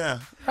it down.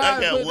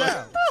 I got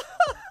one.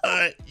 All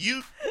right,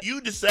 you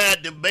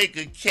decide to bake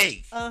a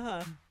cake.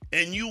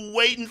 And you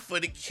waiting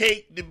for the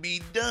cake to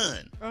be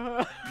done.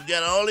 You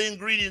got all the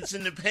ingredients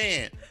in the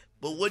pan.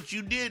 But what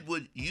you did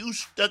was you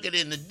stuck it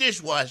in the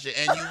dishwasher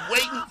and you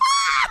waiting.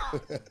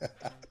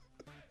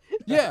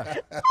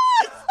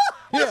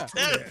 It's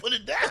time to put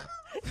it down.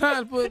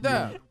 Time to put it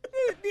down.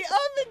 The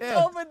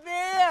oven's over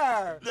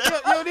there. You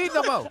don't need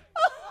no more.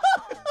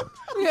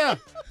 Yeah.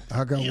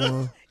 I got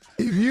one.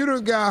 If you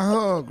done got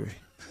hungry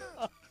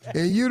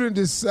and you done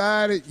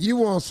decided you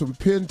want some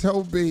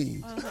pinto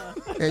beans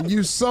and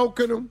you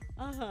soaking them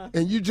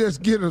and you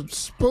just get a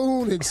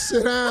spoon and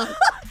sit down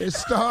and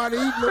start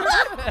eating them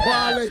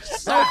while they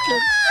soaking.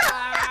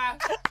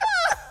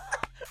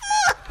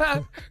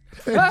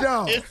 Hey,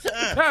 dog.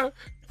 Time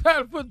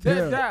to put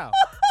that down.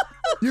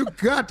 You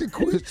got to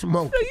quit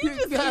smoking. You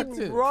just got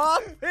to. Raw.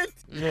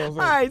 All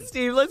right,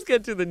 Steve, let's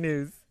get to the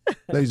news.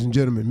 Ladies and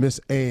gentlemen, Miss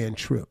Ann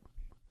Tripp.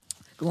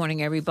 Good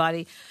morning,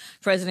 everybody.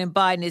 President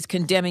Biden is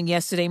condemning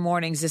yesterday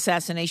morning's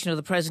assassination of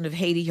the president of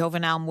Haiti,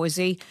 Jovenel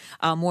Moise.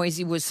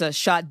 Moise was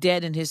shot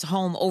dead in his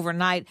home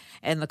overnight,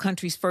 and the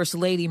country's first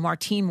lady,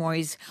 Martine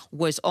Moise,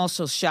 was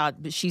also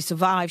shot. But she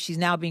survived. She's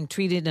now being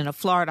treated in a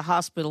Florida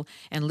hospital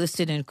and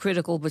listed in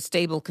critical but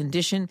stable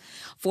condition.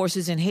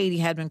 Forces in Haiti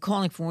had been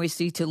calling for Moise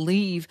to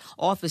leave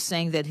office,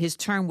 saying that his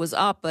term was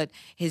up, but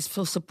his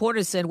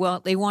supporters said, well,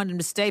 they wanted him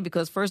to stay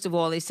because, first of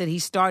all, they said he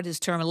started his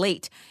term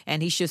late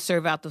and he should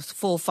serve out the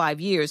full 5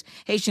 years.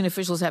 Haitian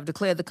officials have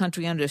declared the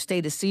country under a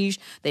state of siege.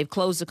 They've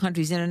closed the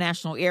country's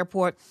international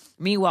airport.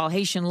 Meanwhile,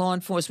 Haitian law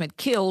enforcement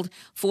killed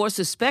 4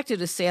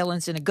 suspected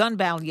assailants in a gun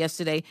battle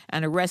yesterday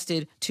and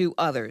arrested 2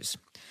 others.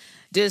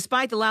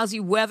 Despite the lousy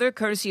weather,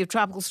 courtesy of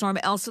Tropical Storm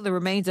Elsa, the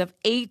remains of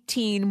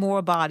 18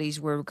 more bodies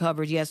were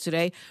recovered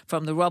yesterday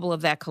from the rubble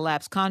of that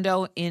collapsed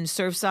condo in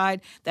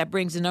Surfside. That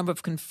brings the number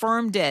of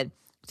confirmed dead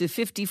to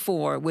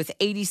 54, with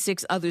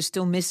 86 others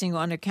still missing or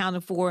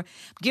unaccounted for.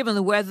 Given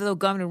the weather, though,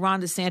 Governor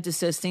Ron DeSantis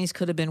says things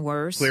could have been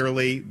worse.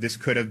 Clearly, this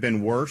could have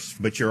been worse,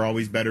 but you're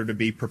always better to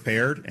be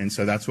prepared. And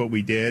so that's what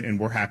we did. And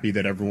we're happy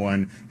that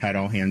everyone had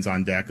all hands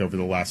on deck over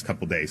the last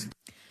couple days.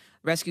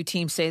 Rescue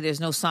teams say there's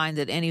no sign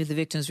that any of the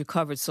victims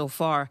recovered so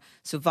far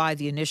survived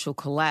the initial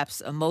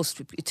collapse.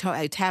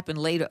 It happened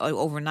later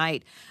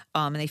overnight,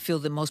 and they feel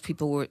that most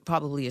people were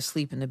probably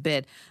asleep in the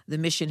bed. The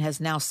mission has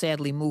now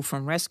sadly moved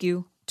from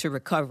rescue to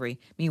recovery.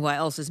 Meanwhile,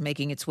 Elsa is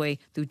making its way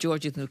through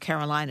Georgia and the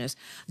Carolinas.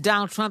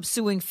 Donald Trump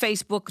suing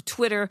Facebook,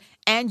 Twitter,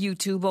 and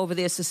YouTube over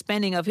their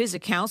suspending of his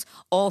accounts.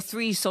 All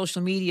 3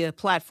 social media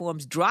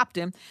platforms dropped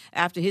him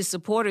after his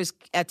supporters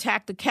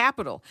attacked the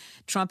Capitol.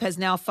 Trump has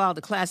now filed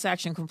a class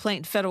action complaint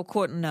in federal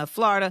court in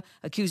Florida,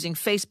 accusing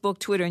Facebook,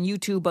 Twitter, and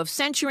YouTube of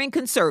censoring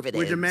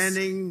conservatives. We're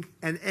demanding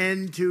an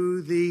end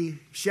to the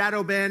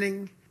shadow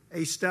banning,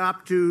 a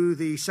stop to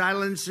the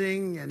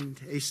silencing,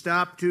 and a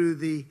stop to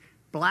the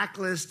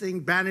blacklisting,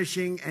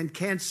 banishing, and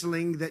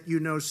canceling that you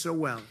know so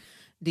well.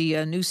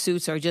 The new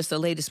suits are just the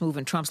latest move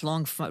in Trump's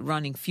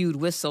long-running feud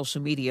with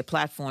social media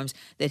platforms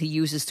that he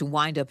uses to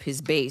wind up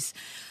his base.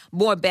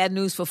 More bad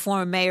news for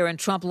former mayor and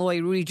Trump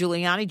lawyer Rudy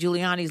Giuliani.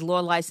 Giuliani's law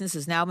license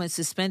has now been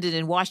suspended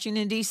in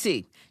Washington,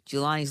 D.C.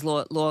 Giuliani's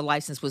law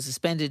license was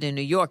suspended in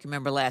New York,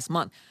 remember, last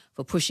month,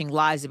 for pushing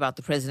lies about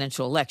the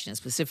presidential election,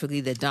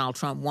 specifically that Donald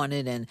Trump won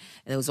it and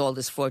there was all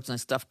this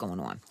fraudulent stuff going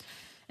on.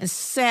 And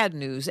sad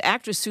news,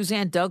 actress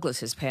Suzanne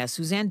Douglas has passed.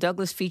 Suzanne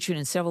Douglas featured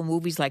in several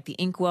movies like The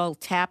Inkwell,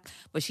 Tap,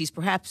 but she's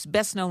perhaps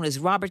best known as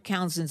Robert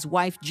Townsend's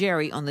wife,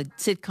 Jerry, on the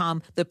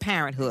sitcom The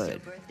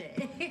Parenthood.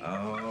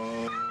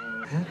 Oh,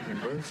 Happy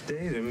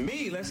birthday to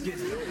me. Let's get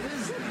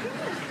busy.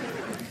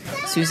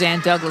 Suzanne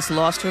Douglas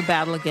lost her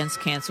battle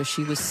against cancer.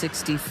 She was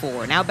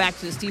 64. Now back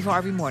to the Steve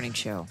Harvey Morning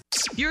Show.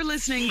 You're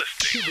listening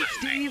to the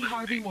Steve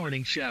Harvey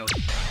Morning Show.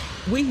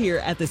 We here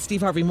at the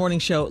Steve Harvey Morning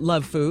Show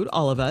love food,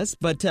 all of us,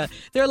 but there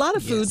are a lot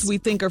of foods we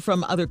think are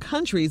from other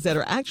countries that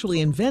are actually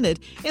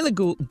invented in the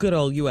good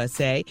old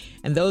USA,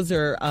 and those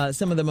are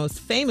some of the most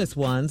famous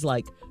ones,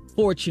 like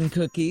fortune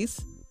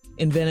cookies,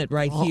 invented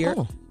right here.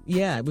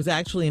 Yeah, it was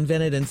actually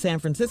invented in San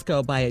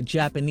Francisco by a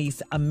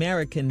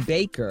Japanese-American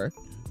baker.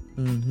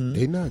 Mm-hmm.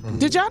 They not good.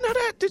 Did y'all know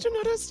that? Did you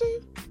know that,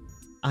 Steve?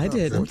 I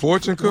did.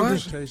 Fortune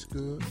cookies? They taste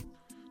good.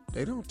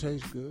 They don't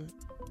taste good.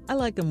 I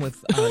like them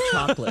with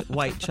chocolate,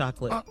 white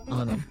chocolate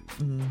on them.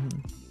 Mm-hmm.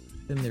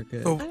 Then they're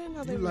good. So, I didn't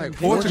know they You were like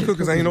fortune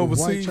cookies ain't with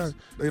white overseas? chocolate.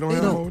 They don't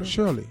have them over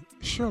there?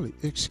 Shirley,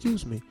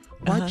 excuse me.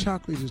 White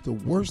chocolate is the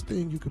worst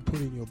thing you can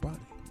put in your body.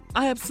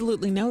 I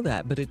absolutely know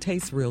that, but it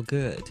tastes real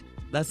good.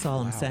 That's all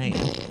I'm saying.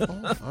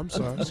 Oh, I'm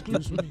sorry.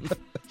 Excuse me.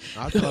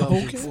 I thought I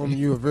was informing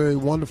you a very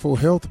wonderful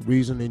health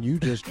reason, and you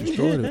just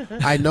destroyed it.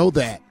 I know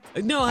that.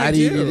 No, I'd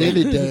eat it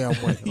any damn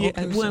way.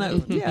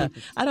 Yeah,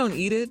 I don't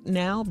eat it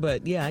now,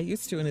 but yeah, I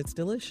used to, and it's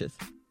delicious.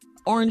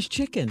 Orange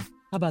chicken.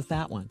 How about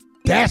that one?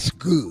 That's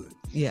good.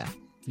 Yeah.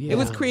 It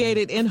was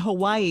created in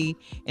Hawaii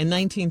in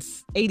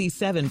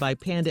 1987 by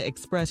Panda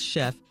Express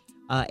chef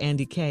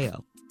Andy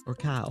Kao.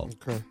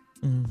 Okay.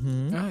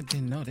 Mm-hmm. I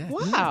didn't know that.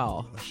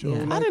 Wow. Sure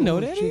I didn't know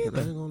that chicken. either.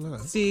 I ain't gonna lie.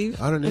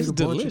 Steve? I done ate It's a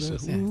bunch delicious.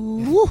 of that.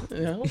 Ooh.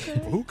 Yeah,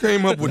 okay. Who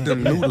came up with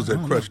them noodles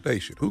at Crush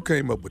Station? Who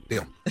came up with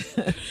them?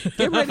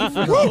 Get ready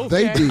for Well,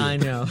 they did. I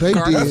know. They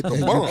Carl, did, that's and the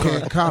you bomb.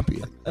 can't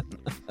copy it.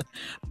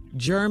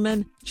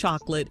 German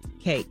chocolate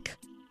cake.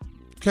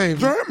 Came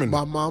German.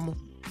 My mama.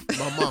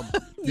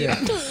 Yeah.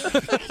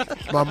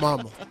 My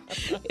mama.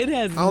 It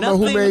has I don't know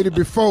who made it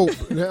before.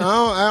 I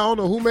don't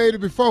know who made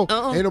it before.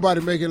 Ain't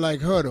nobody make it like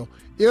her, though.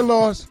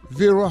 Elos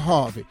Vera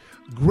Harvey.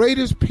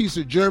 Greatest piece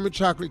of German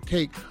chocolate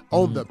cake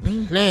on the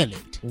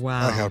planet.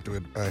 Wow. I have to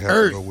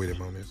go with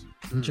him on this.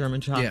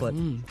 German chocolate.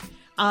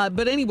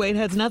 But anyway, it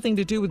has nothing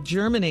to do with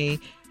Germany.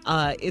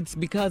 It's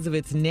because of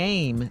its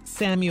name,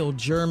 Samuel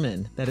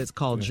German, that it's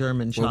called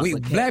German Well,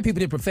 chocolate cake. black people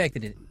that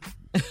perfected it.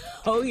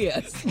 Oh,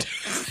 yes.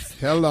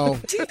 Hello.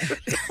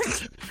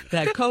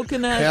 That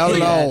coconut.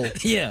 Hello.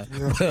 Yeah.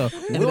 Well,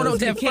 we don't know what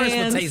that first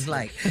one tastes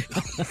like.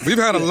 We've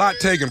had a lot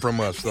taken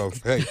from us, so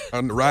hey,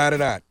 ride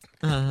it out.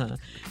 Over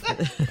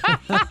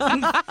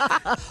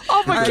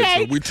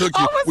Okay, cake. so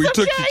we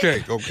took your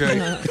cake,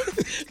 okay?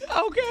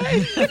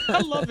 Okay.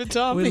 I love it,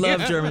 Tommy. We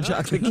love German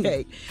chocolate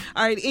cake.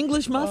 All right,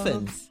 English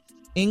muffins.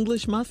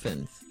 English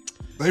muffins.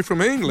 They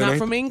from England, Not ain't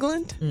from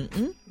England?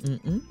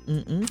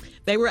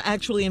 They were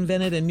actually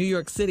invented in New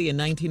York City in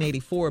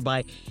 1984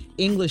 by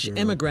English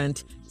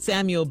immigrant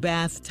Samuel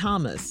Bass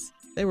Thomas.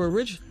 They were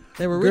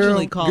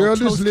originally called Girl,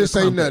 this toaster list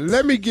ain't nothing. crumpets.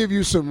 Let me give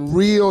you some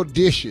real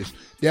dishes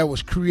that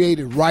was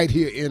created right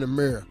here in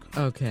America.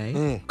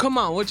 Okay. Come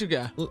on, what you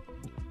got?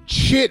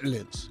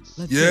 Chitlins.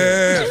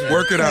 Yes,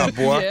 work it out,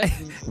 boy. Yeah.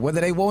 Whether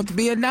they want to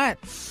be or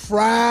not.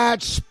 Fried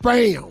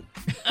spam.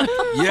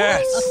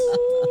 Yes.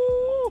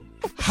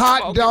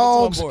 Hot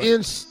dogs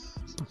in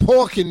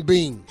pork and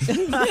beans.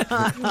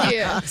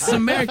 Yeah. It's an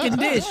American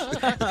dish.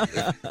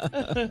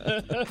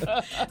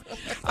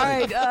 All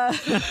right.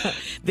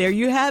 There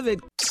you have it.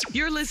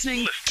 You're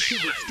listening to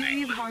the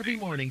Steve Harvey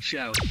Morning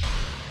Show.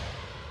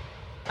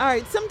 All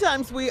right.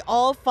 Sometimes we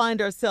all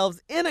find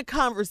ourselves in a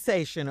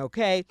conversation,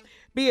 okay?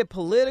 Be it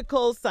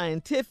political,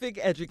 scientific,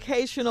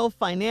 educational,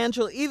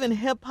 financial, even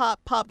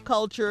hip-hop, pop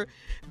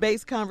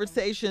culture-based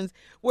conversations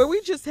where we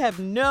just have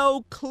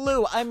no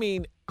clue. I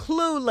mean,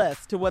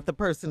 clueless to what the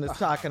person is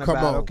talking Come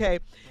about, on. okay?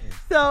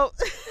 So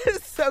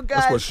guys.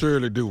 That's what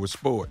Shirley do with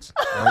sports.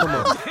 Come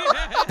on.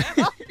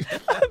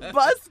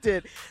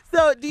 Busted.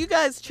 So do you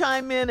guys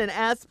chime in and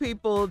ask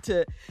people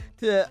to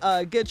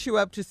get you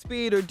up to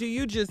speed, or do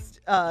you just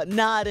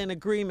nod in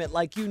agreement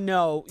like like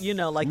No, you're in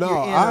on it?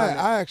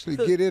 I actually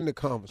get in the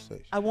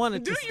conversation. I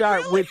wanted to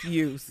start with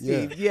you,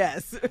 Steve. Yeah.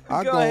 Yes.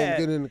 I Go go ahead.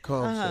 and get in the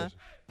conversation.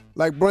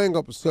 Like bring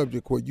up a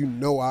subject where you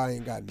know I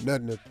ain't got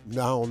nothing, I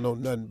don't know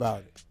nothing about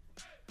it.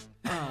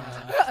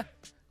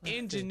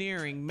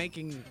 Engineering,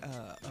 making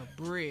a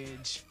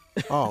bridge.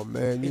 Oh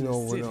man, you In the know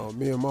when city.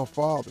 me and my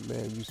father,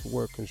 man, used to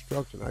work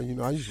construction. I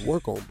used to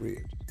work on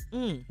bridges.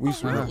 Mm. We used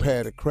to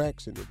repair the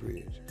cracks in the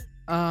bridge.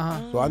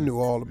 So I knew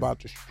all about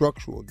the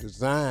structural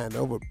design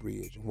of a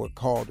bridge and what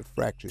called the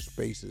fracture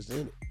spaces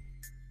in it.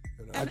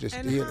 And I just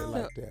did it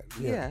like that.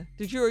 Yeah.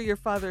 Did you or your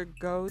father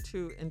go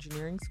to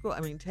engineering school?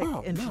 I mean, take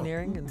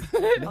engineering and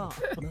No,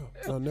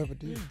 I never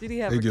did. Did he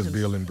have They just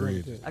building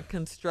bridges. a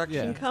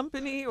construction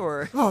company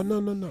or? Oh no.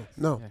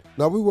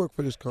 No, we work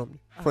for this company,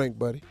 Frank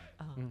Buddy.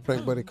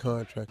 Frank Buddy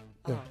Contract.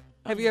 Yeah.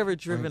 Have you ever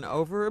driven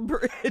over a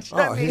bridge?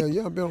 Oh, hell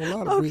yeah, I've been on a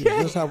lot of bridges.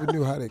 That's how we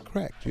knew how they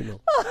cracked, you know.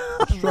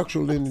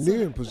 Structural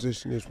engineering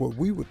position is what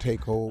we would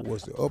take hold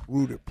was the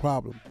uprooted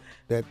problem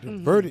that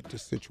diverted the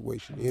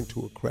situation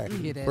into a crack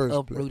in the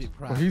first place.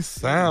 Well, he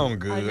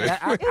sound good.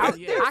 I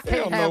can't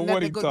don't know have what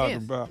nothing he good talking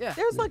against. about. Yeah.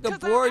 There's like a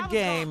board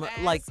game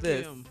like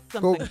this.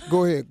 Go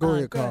ahead,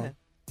 go Carl. ahead.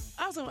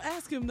 I was gonna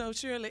ask him though,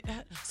 Shirley.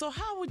 So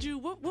how would you?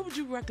 What would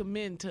you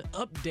recommend to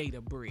update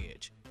a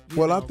bridge?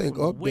 Well, I think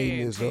updating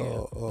is very,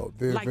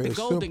 like very the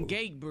Golden simple.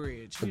 Gate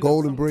Bridge. The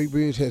Golden Gate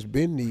Bridge has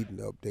been needing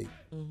update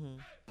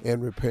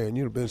and repairing.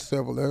 You know, been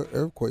several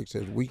earthquakes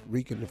that's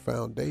weakened the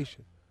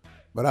foundation.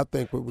 But I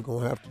think what we're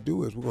going to have to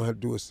do is we're going to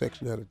have to do a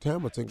section at a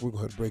time. I think we're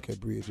going to have to break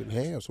that bridge in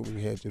half so we can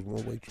have just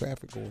one-way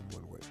traffic going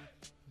one way.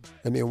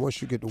 And then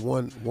once you get the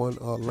one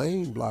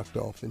lane blocked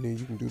off, and then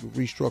you can do the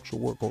restructure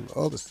work on the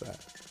other side.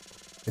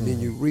 And then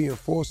you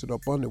reinforce it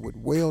up under with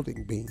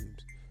welding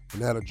beams.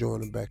 And that'll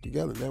join them back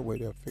together. And that way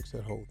they'll fix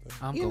that whole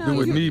thing. We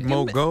would need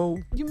more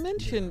gold. You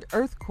mentioned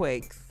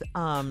earthquakes.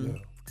 I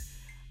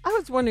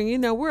was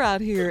wondering, we're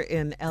out here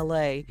in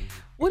L.A.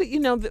 A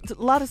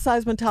lot of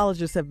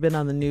seismologists have been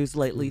on the news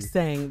lately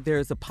saying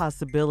there's a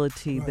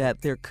possibility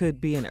that there could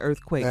be an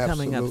earthquake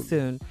coming up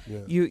soon. Yeah.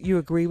 You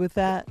agree with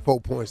that?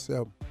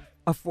 4.7.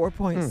 A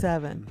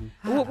 4.7.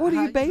 What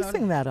are you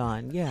basing that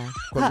on? Yeah.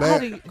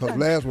 Because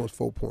last one's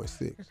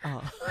 4.6.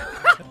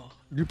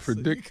 You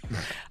predict.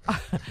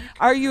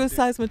 Are you a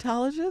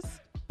seismologist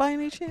by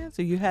any chance?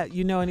 Or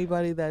you know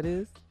anybody that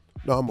is?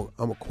 No,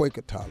 I'm a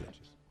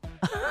Quaketologist.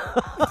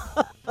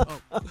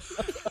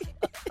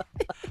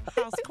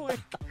 How's Quake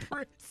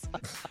Prince?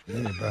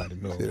 Anybody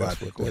know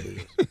about what that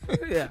is?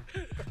 Yeah.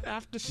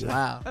 Aftershock.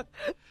 Wow.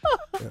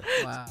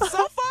 Wow. So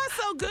far,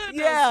 so good.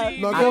 Yeah. Steve.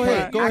 No, go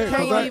ahead. I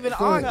can't even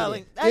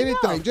argue.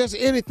 Anything, just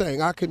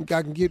anything. I can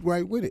get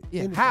right with it.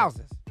 Yeah, Anything.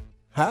 houses.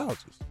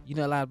 Houses. You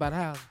know a lot about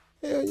houses.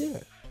 Hell yeah.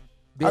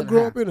 I Building grew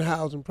house. up in a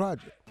housing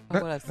project.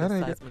 What I said,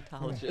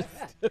 seismologist.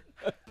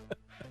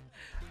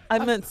 I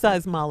meant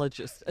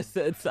seismologist. I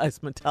said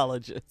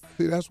seismologist.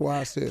 See, that's why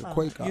I said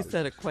quakeologist. You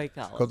said a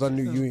quakeologist. Because I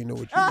knew you ain't know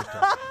what you was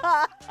talking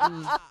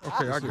about.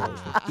 Okay, I got it.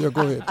 Yeah,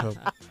 go ahead,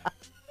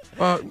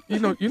 Tom.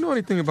 You know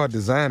anything about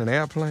designing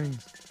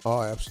airplanes?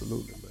 Oh,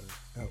 absolutely, man.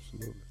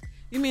 Absolutely.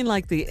 You mean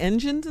like the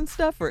engines and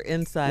stuff, or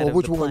inside of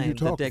which the one plane, you the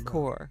talking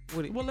decor?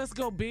 Well, let's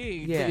go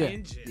big. Yeah. The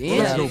engine.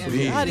 Let's go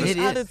big.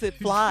 How does it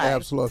fly?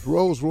 Absolutely.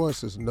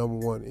 Rolls-Royce is the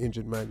number one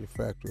engine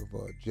manufacturer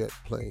of jet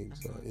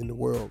planes in the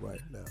world right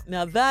now.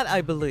 Now that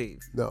I believe.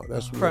 No,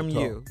 that's real from talk.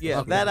 you.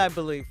 Yeah, that I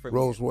believe from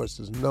Rolls-Royce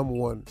is number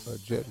one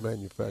jet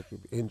manufacturer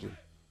of engine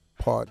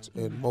parts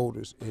and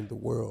motors in the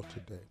world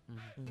today.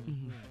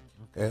 Mm-hmm.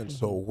 And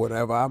so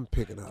whenever I'm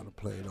picking out a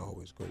plane, I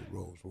always go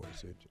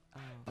Rolls-Royce engine.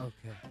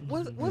 Okay.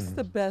 What's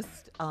the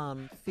best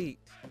feat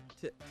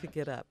to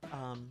get up?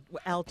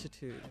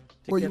 Altitude.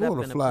 Well, you want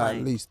want to fly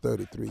at least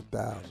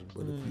 33,000,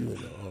 but if you're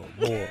in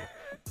a more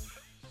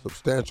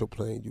substantial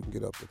plane, you can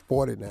get up to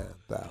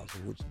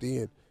 49,000, which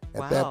then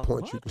at that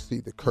point you can see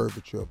the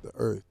curvature of the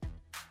Earth.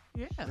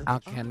 Yeah. I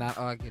cannot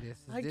argue this.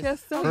 I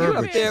guess so.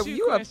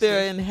 You up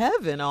there in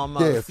heaven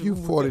almost. Yeah, if you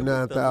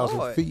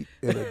 49,000 feet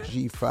in a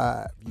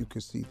G5, you can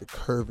see the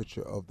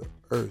curvature of the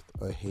Earth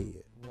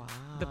ahead. Wow.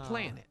 The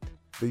planet.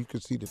 So you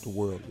can see that the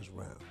world is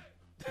round.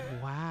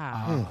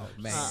 Wow.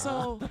 Oh, man.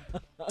 So,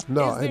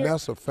 No, and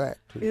that's a fact,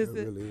 too. Is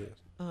it really is.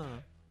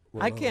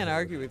 I can't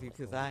argue with you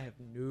because I have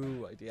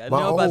no idea. I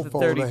My know about old the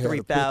phone, I had a picture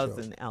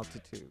 33,000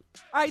 altitude.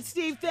 All right,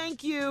 Steve,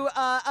 thank you.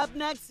 Up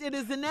next, it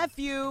is the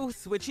nephew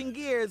switching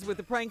gears with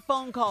a prank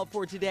phone call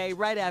for today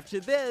right after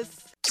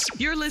this.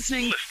 You're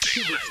listening to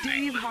the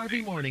Steve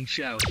Harvey Morning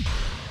Show.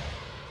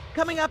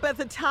 Coming up at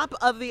the top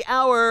of the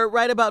hour,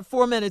 right about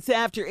 4 minutes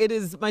after, it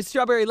is my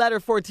strawberry letter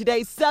for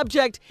today's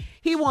subject.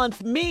 He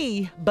wants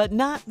me, but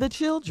not the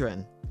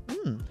children.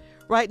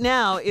 Right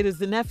now, it is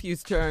the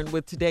nephew's turn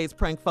with today's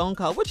prank phone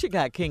call. What you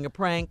got, King of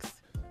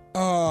Pranks?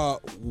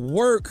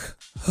 Work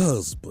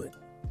husband.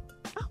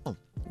 Oh.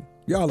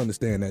 Y'all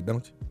understand that,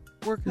 don't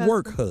you?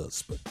 Work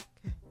husband.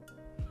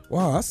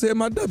 Wow, I said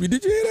my W.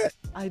 Did you hear that?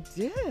 I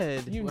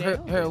did. You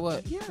Heard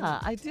what? Yeah,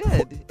 I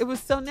did. It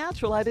was so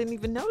natural, I didn't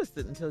even notice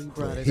it until you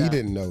brought it He up.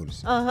 didn't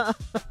notice.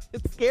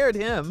 It scared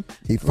him.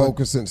 He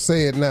focusing.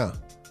 Say it now.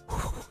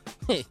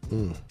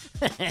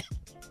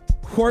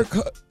 Work.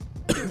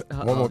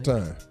 One more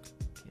time.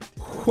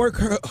 Work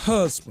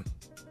husband.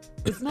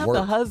 It's not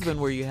the husband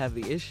where you have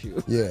the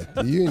issue. Yeah,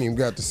 you ain't even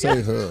got to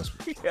say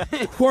husband.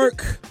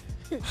 Work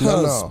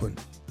husband.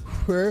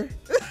 Where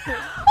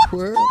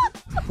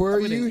are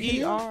you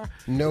here?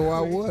 No,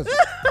 I wasn't.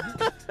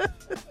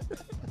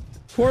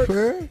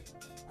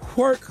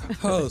 Work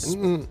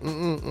husband.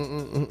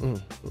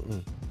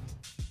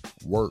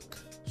 Work.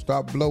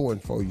 Stop blowing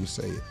before you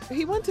say it.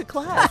 He went to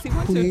class. He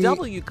went to a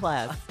W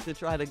class to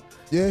try to.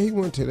 Yeah, he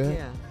went to that.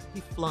 Yeah,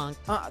 he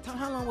flunked.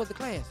 How long was the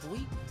class? A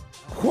week?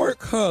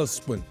 Work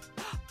husband.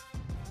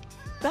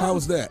 How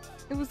was that?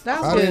 It was I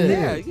almost didn't hear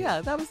there. it. Yeah,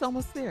 that was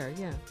almost there.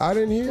 Yeah. I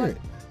didn't hear it.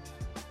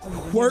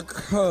 Work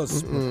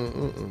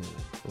husband.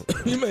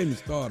 You made me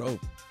start over.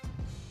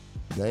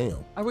 Damn.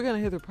 Are we gonna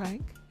hear the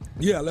prank?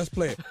 Yeah, let's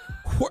play it.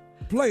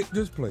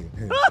 Just play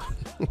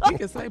it. He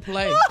can say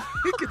play.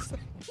 He can say,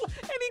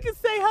 and he can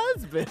say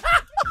husband.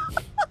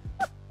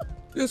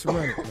 Just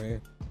run it,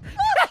 man.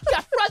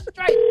 Got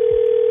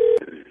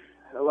frustrated.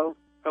 Hello?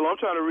 Hello, I'm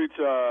trying to reach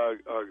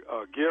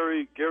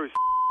Gary.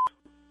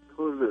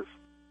 Who is this?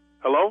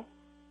 Hello?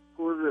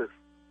 Who is this?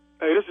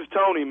 Hey, this is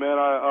Tony, man.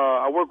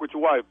 I work with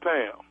your wife,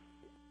 Pam.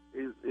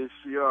 Is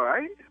she all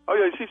right? Oh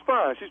yeah, she's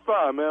fine. She's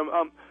fine, man.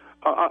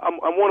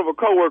 I'm one of her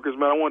coworkers,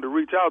 man. I wanted to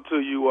reach out to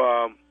you.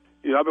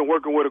 You know, I've been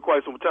working with her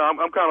quite some time.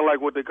 I'm kind of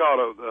like what they call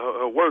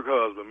her work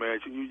husband,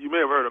 man. You may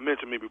have heard her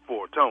mention me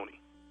before, Tony.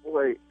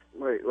 Wait.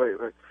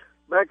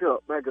 Back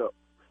up.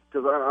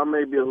 Because I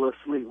may be a little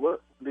asleep.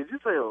 What? Did you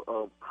say a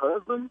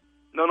husband?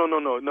 No,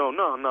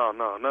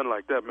 nothing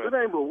like that, man.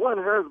 There ain't but one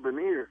husband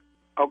here.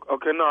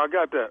 Okay, no, I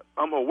got that.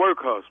 I'm her work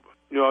husband.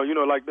 You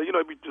know, like, be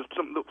just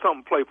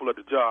something playful at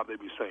the job, they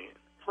be saying.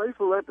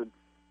 Playful at the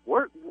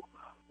work?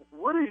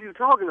 What are you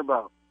talking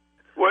about?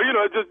 Well,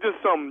 just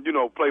something,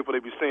 playful they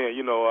be saying,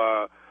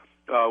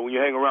 when you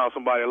hang around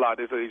somebody a lot,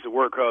 they say he's your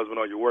work husband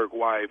or your work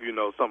wife,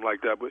 something like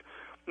that. But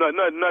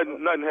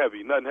nothing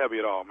heavy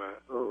at all, man.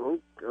 Oh,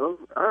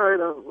 all right.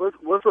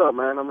 What's up,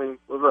 man? I mean,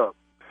 what's up?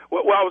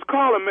 Well, I was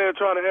calling, man,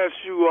 trying to ask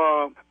you,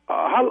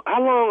 how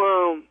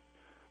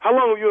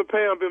long have you and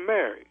Pam been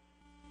married?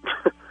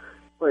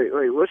 Wait,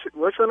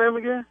 what's your name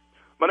again?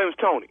 My name is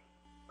Tony.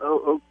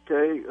 Oh,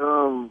 okay.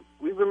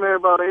 We've been married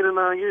about 8 or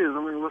 9 years. I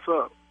mean, what's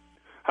up?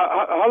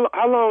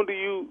 How long do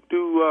you if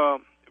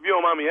you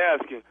don't mind me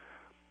asking,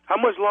 how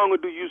much longer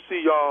do you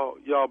see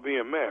y'all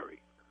being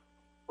married?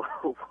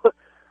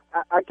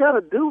 I kind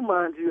of do,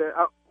 mind you.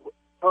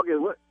 Okay,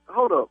 what?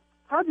 Hold up.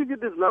 How'd you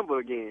get this number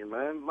again,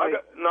 man? I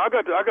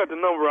got the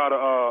number out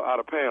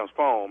of Pam's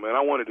phone, man.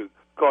 I wanted to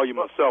call you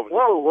myself.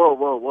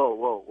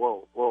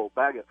 Whoa!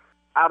 Back up.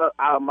 Out of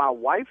my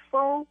wife's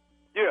phone?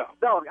 Yeah.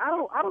 Dog,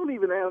 I don't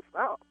even answer.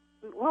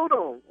 Hold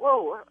on.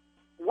 Whoa.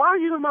 Why are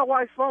you in my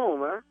wife's phone,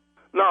 man?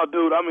 No,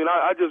 dude. I mean,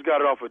 I just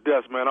got it off her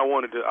desk, man. I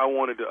wanted to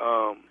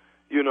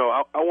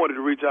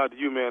reach out to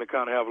you, man, and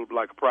kind of have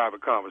like a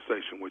private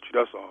conversation with you.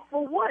 That's all.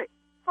 For what?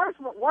 First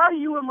of all, why are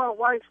you in my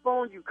wife's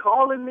phone? You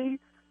calling me,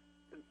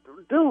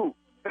 dude?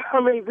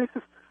 I mean, this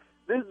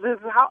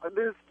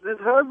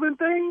husband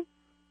thing.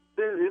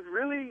 It's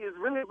really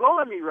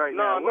blowing me right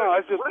now. No,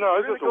 it's just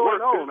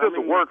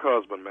a work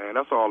husband, man.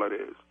 That's all it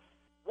is.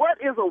 What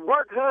is a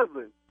work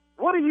husband?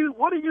 What are you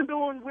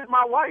doing with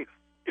my wife?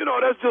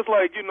 That's just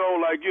like,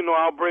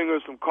 I'll bring her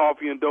some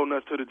coffee and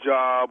donuts to the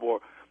job, or,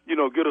 get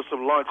her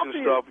some lunch and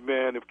stuff,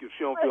 man, if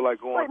she don't feel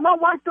like going. Wait, my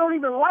wife don't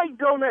even like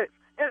donuts,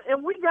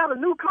 and we got a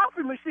new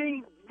coffee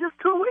machine just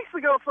 2 weeks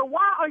ago, so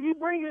why are you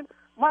bringing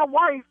my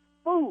wife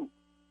food?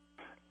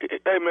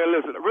 Hey, man,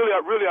 listen, really,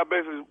 I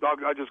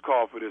just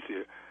called for this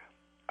here.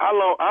 How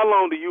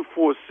long do you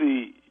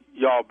foresee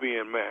y'all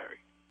being married?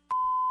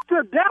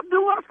 To death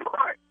do us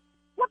part.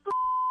 What the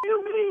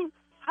you mean?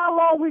 How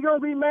long we gonna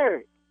be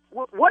married?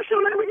 What's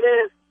your name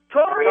again?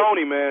 Tori?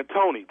 Tony, man.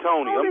 Tony.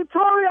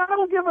 Tori, I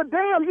don't give a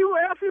damn. You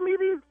asking me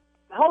these?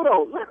 Hold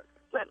on.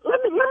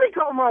 Let me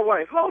call my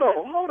wife. Hold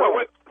on.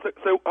 Wait.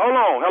 Say, hold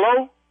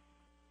on.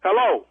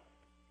 Hello.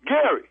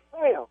 Gary.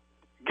 Pam.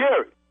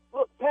 Gary.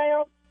 Look,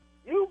 Pam,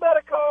 you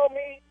better call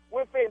me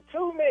within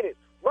 2 minutes.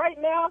 Right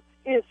now,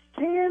 it's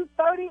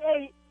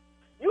 10:38.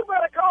 You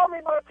better call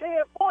me by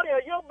 10:40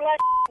 or your black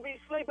be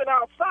sleeping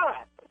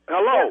outside.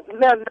 Hello.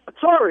 Now,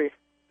 Tori.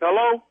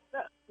 Hello.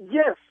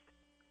 Yes.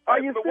 Are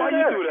you still there? Why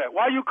you do that?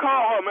 Why you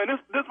call her, man? This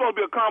supposed to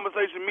be a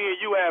conversation me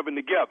and you having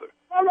together.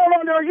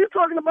 No. You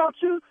talking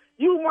about you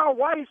my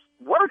wife's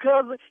work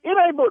husband. It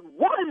ain't but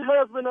one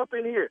husband up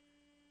in here.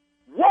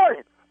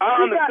 One.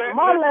 I understand. Got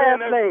my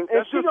last name,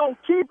 and she gonna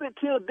keep it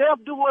till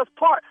death do us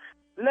part.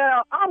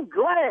 Now, I'm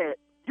glad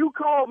you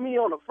called me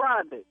on a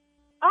Friday.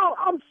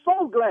 I'm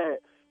so glad,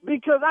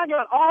 because I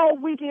got all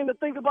weekend to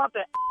think about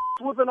the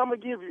whooping I'm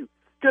going to give you.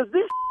 Because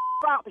this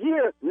stop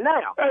here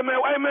now. Hey, man,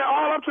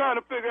 all I'm trying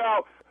to figure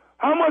out,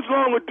 how much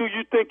longer do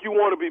you think you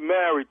want to be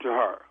married to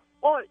her?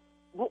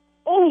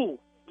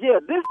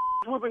 This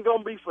whooping going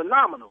to be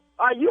phenomenal.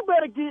 You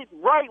better get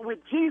right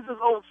with Jesus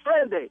on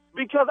Sunday,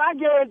 because I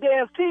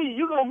guarantee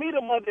you're going to meet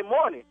him Monday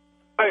morning.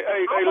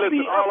 Hey,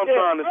 listen, all I'm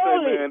trying to say,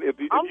 man,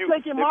 I'm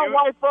taking my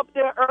wife up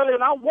there early,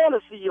 and I want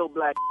to see your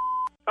black.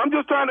 I'm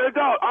just trying to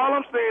adult. All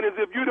I'm saying is,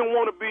 if you didn't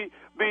want to be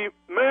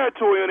married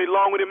to her any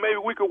longer, then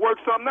maybe we could work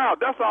something out.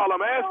 That's all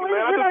I'm asking,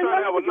 man. I'm just trying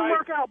to have a nice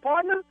work out,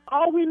 partner.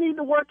 All we need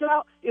to work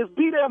out is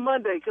be there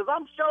Monday, because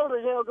I'm sure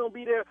the hell gonna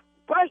be there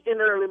bright and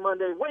early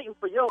Monday, waiting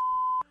for your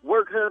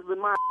work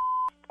husband.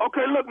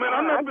 Okay, look, man,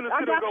 I'm not gonna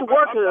sit and go.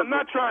 I'm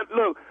not trying.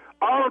 Look,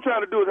 all I'm trying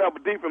to do is have a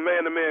deeper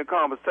man-to-man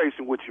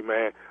conversation with you,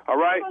 man. All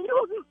right?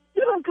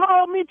 You done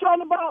called me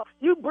talking about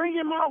you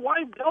bringing my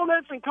wife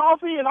donuts and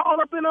coffee and all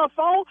up in her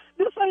phone.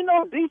 This ain't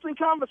no decent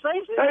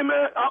conversation. Hey,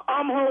 man,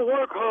 I'm her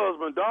work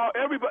husband, dog.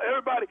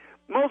 Everybody,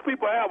 most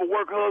people have a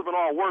work husband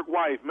or a work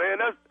wife, man.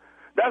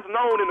 That's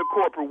known in the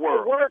corporate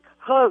world. A work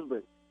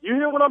husband. You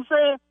hear what I'm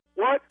saying?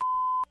 What?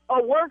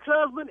 A work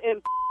husband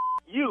and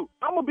you.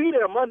 I'm going to be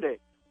there Monday,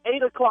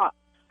 8 o'clock.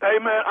 Hey,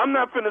 man, I'm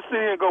not finna see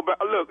and go back.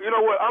 Look, you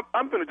know what?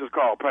 I'm finna just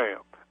call Pam.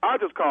 I'll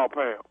just call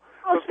Pam.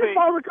 Oh, she's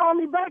supposed to call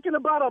me back in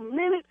about a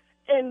minute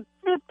and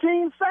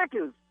 15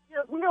 seconds.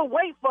 Yeah, we're going to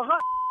wait for her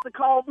to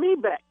call me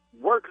back.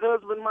 Work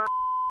husband, my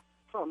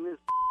from this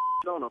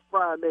on a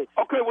Friday.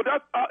 Okay, well,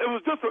 it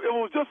was just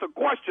a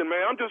question,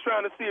 man. I'm just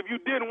trying to see if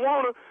you didn't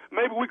want to,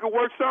 maybe we could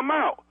work something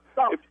out.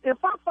 So, if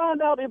I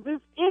find out if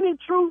there's any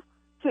truth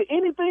to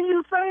anything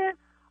you're saying,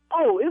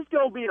 it's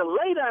going to be a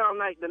lay down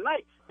night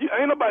tonight. Yeah,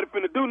 ain't nobody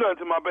finna do nothing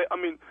to my baby.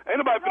 Ain't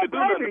nobody finna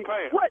do nothing to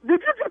Pam. What? Did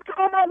you just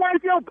call my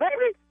wife your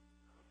baby?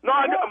 No,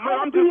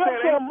 I'm just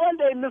saying. On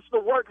Monday, Mr.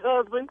 Work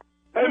Husband.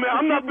 Hey, man,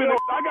 I'm not finna.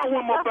 I got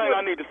one more thing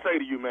I need to say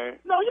to you, man.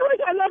 No, you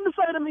ain't got nothing to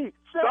say to me.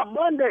 Except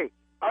Monday.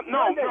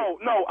 No.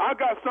 I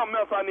got something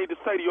else I need to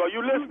say to you. Are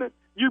you listening?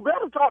 You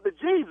better talk to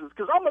Jesus,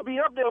 because I'm going to be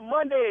up there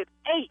Monday at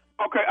 8.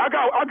 Okay, I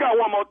got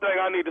one more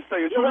thing I need to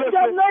say. Is you ain't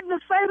listening? got nothing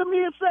to say to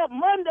me except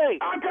Monday.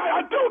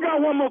 I do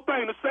got one more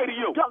thing to say to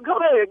you. Go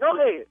ahead.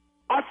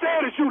 I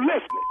said, is you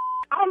listening?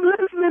 I'm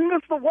listening,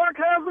 Mr. Work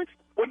Husband.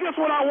 Well, this is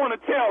what I want to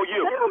tell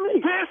you. Tell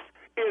me. This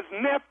is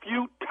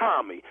Nephew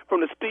Tommy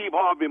from the Steve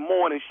Harvey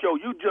Morning Show.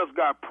 You just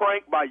got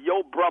pranked by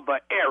your brother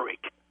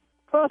Eric.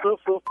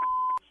 Well,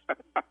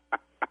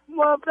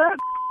 that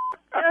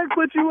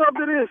put you up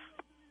to this.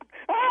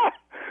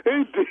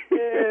 He did.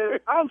 Yeah,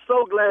 I'm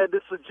so glad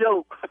this is a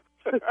joke.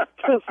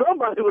 Because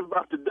somebody was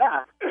about to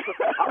die.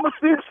 I'm going to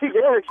still see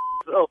Eric.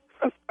 So.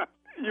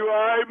 You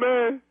all right,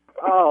 man?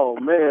 Oh,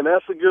 man,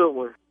 that's a good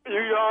one.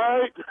 You all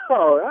right?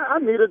 Oh, I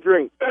need a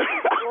drink.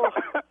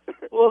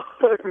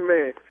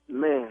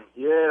 Man,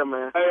 yeah,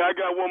 man. Hey, I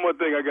got one more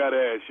thing I got to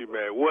ask you,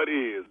 man. What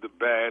is the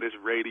baddest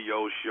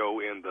radio show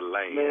in the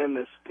land? Man,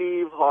 the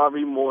Steve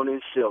Harvey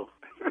Morning Show.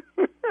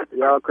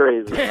 Y'all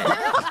crazy. All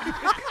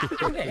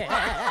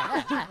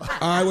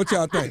right, what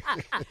y'all think?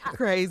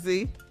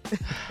 Crazy.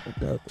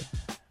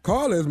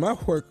 Carla is my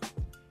work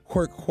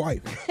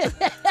wife.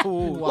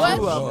 Ooh, what?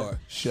 Lord.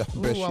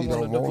 Bet she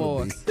don't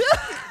want to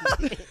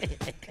be.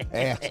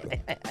 Ask her.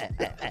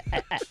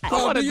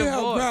 Carla, do you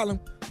have a problem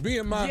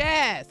being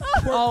my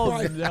work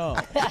wife? No.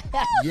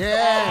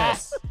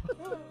 Yes.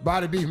 About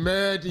to be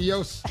married to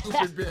your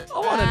stupid bitch. I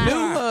want a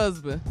new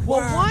husband.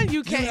 Well, one,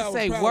 you can't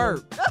say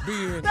work.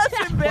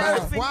 That's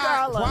embarrassing,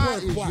 Carla. Why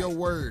is your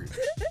word?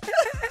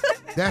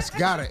 That's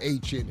got an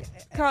H in it.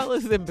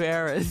 Carla's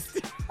embarrassed.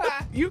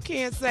 You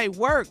can't say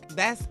work.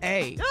 That's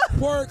A.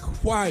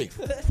 Work wife.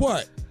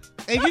 What?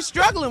 And you're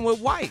struggling with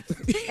wife.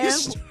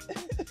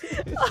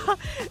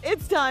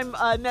 It's time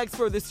next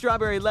for the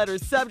Strawberry Letter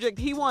subject.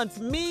 He wants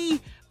me,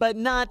 but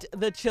not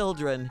the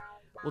children.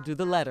 We'll do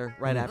the letter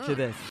right after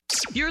this.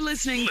 You're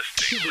listening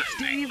to the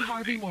Steve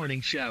Harvey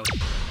Morning Show.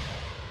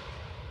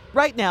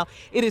 Right now,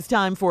 it is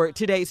time for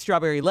today's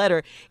Strawberry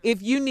Letter.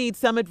 If you need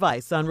some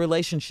advice on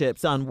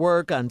relationships, on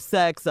work, on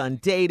sex, on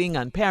dating,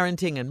 on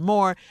parenting, and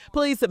more,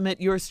 please submit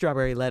your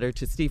Strawberry Letter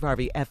to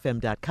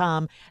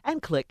steveharveyfm.com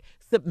and click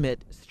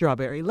Submit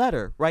Strawberry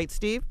Letter. Right,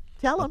 Steve?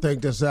 Tell them. I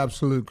think that's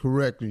absolutely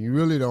correct. And you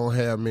really don't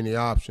have many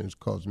options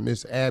because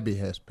Miss Abby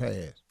has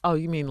passed. Oh,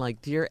 you mean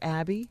like Dear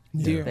Abby?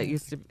 Yeah. That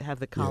used to have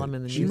the column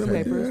in the she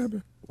newspapers?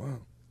 passed.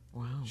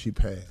 Wow. She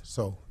passed.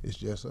 So it's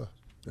just a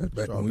That's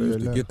back when we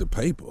used to get the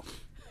paper.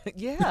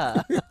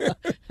 Yeah.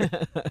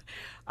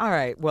 All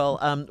right.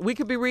 Well, we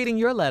could be reading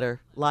your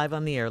letter live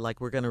on the air like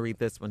we're going to read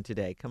this one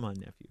today. Come on,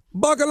 nephew.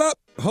 Buckle up.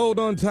 Hold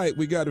on tight.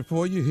 We got it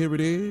for you. Here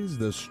it is,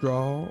 the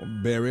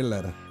Strawberry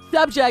Letter.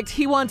 Subject,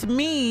 he wants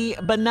me,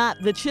 but not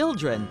the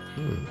children.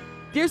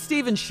 Dear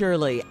Stephen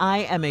Shirley, I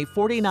am a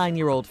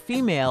 49-year-old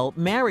female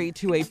married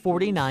to a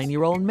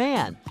 49-year-old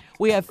man.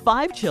 We have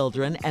 5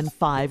 children and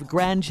 5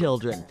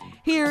 grandchildren.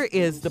 Here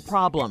is the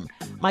problem.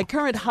 My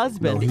current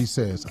husband... No, he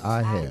says,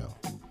 I have.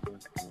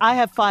 I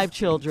have 5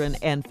 children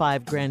and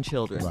 5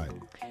 grandchildren. Right.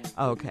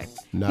 Okay.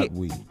 Not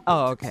we.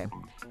 Oh, okay.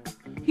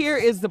 Here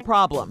is the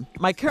problem.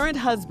 My current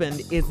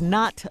husband is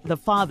not the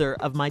father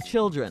of my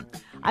children.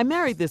 I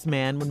married this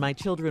man when my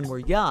children were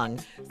young,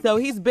 so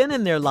he's been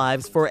in their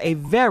lives for a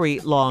very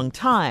long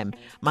time.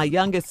 My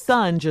youngest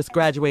son just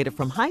graduated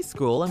from high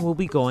school and will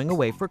be going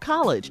away for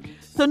college.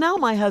 So now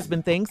my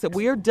husband thinks that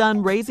we are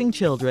done raising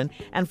children,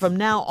 and from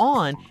now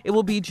on, it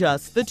will be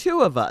just the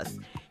 2 of us.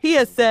 He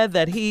has said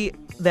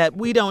that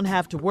we don't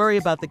have to worry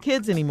about the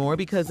kids anymore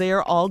because they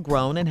are all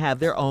grown and have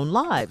their own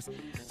lives.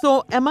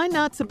 So am I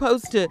not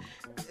supposed to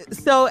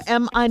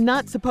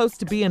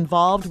be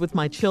involved with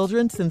my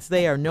children since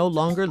they are no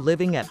longer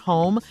living at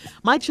home?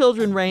 My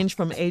children range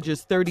from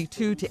ages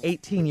 32 to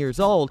 18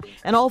 years old,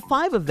 and all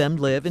 5 of them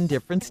live in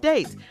different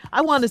states. I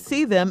want to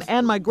see them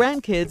and my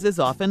grandkids as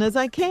often as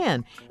I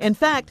can. In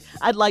fact,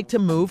 I'd like to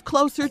move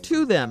closer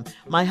to them.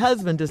 My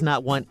husband does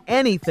not want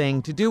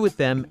anything to do with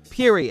them,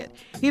 period.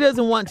 He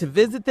doesn't want to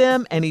visit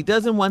them, and he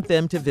doesn't want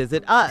them to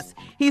visit us.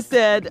 He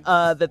said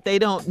that they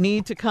don't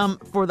need to come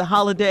for the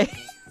holidays.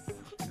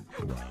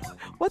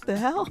 What the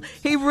hell?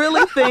 He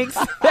really thinks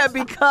that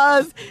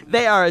because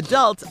they are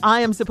adults,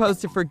 I am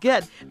supposed to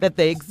forget that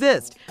they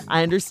exist.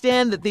 I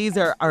understand that these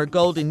are our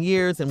golden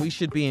years and we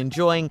should be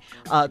enjoying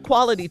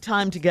quality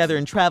time together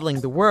and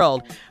traveling the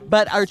world,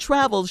 but our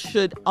travels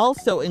should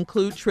also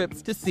include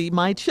trips to see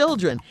my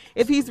children.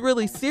 If he's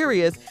really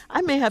serious,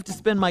 I may have to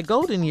spend my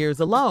golden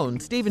years alone.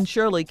 Stephen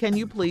Shirley, can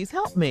you please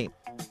help me?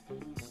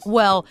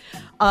 Well,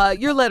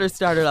 your letter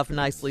started off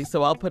nicely,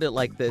 so I'll put it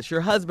like this. Your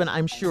husband,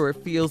 I'm sure,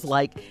 feels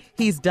like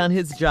he's done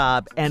his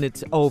job and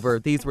it's over.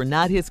 These were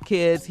not his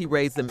kids. He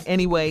raised them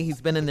anyway. He's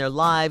been in their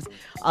lives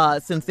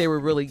since they were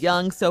really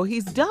young, so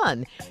he's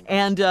done.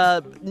 And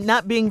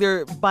not being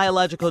their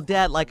biological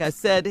dad, like I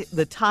said,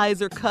 the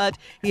ties are cut.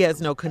 He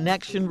has no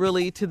connection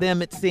really to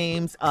them, it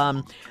seems.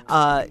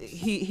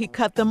 He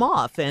cut them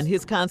off, and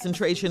his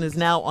concentration is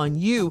now on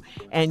you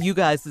and you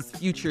guys'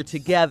 future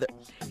together.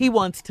 He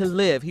wants to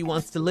live. He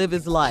wants to live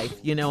his life,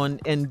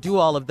 and do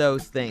all of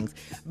those things.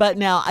 But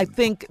now I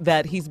think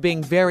that he's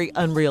being very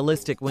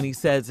unrealistic when he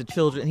says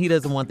he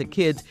doesn't want the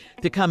kids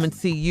to come and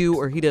see you,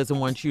 or he doesn't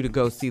want you to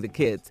go see the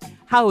kids.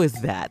 How is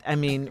that? I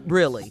mean,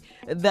 really,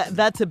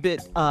 that's a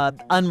bit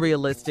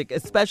unrealistic,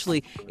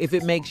 especially if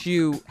it makes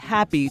you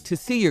happy to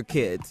see your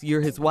kids.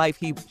 You're his wife.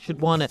 He should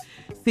want to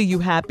see you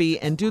happy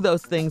and do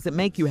those things that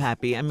make you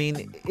happy. I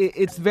mean,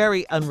 it's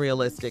very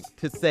unrealistic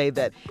to say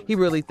that he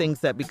really thinks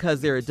that because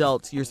they're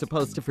adults, you're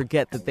supposed to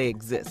forget that they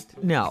exist.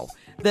 No,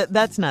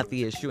 that's not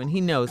the issue, and he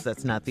knows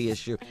that's not the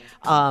issue.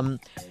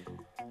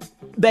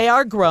 They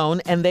are grown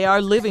and they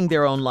are living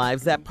their own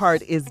lives. That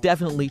part is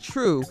definitely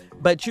true.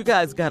 But you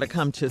guys got to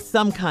come to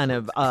some kind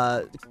of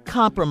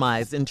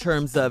compromise in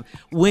terms of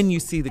when you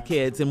see the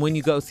kids and when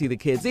you go see the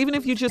kids. Even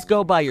if you just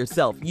go by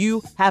yourself,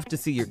 you have to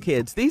see your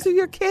kids. These are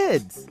your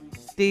kids,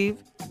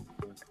 Steve.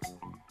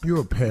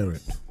 You're a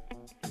parent.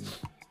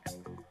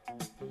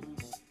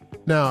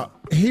 Now,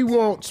 he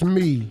wants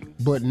me,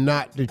 but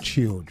not the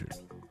children.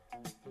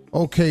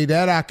 Okay,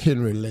 that I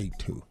can relate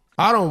to.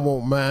 I don't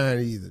want mine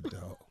either,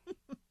 dog.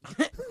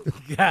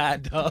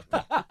 God, dog.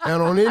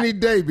 And on any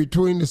day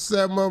between the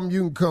 7 of them,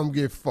 you can come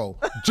get 4.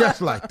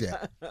 Just like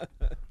that.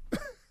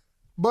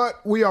 But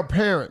we are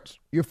parents.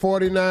 You're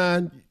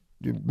 49.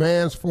 Your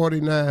man's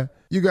 49.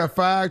 You got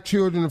 5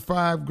 children and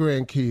 5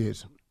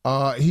 grandkids.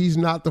 He's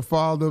not the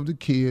father of the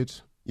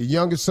kids. Your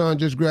youngest son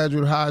just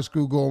graduated high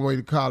school, going away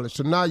to college.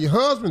 So now your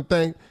husband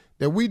thinks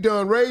that we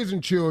done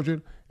raising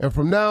children, and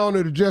from now on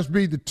it'll just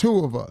be the 2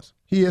 of us.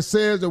 He has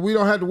says that we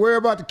don't have to worry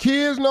about the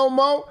kids no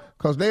more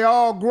because they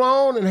all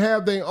grown and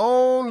have their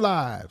own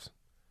lives.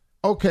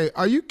 Okay,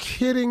 are you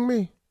kidding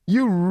me?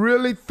 You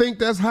really think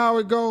that's how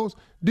it goes?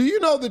 Do you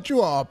know that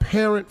you are a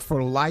parent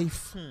for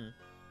life?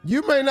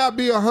 You may not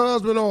be a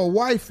husband or a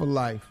wife for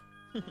life,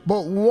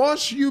 but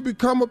once you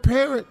become a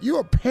parent, you're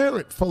a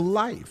parent for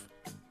life.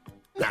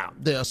 Now,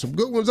 there are some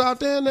good ones out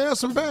there and there are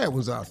some bad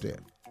ones out there.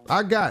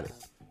 I got it.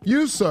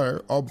 You,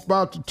 sir, are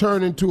about to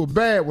turn into a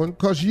bad one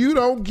because you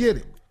don't get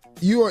it.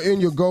 You are in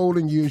your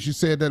golden years. You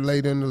said that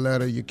later in the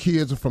letter. Your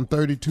kids are from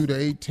 32 to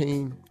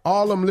 18.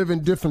 All of them live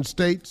in different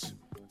states.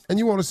 And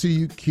you want to see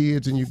your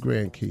kids and your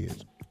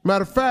grandkids.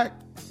 Matter of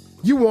fact,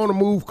 you want to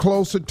move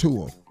closer to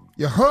them.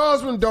 Your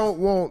husband don't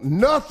want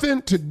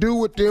nothing to do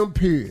with them,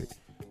 period.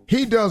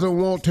 He doesn't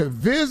want to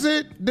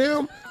visit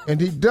them, and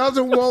he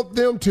doesn't want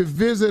them to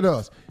visit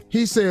us.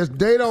 He says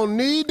they don't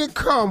need to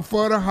come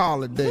for the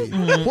holidays.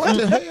 What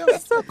the hell?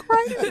 That's so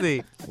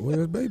crazy.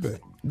 Where's baby?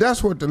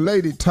 That's what the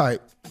lady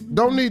type.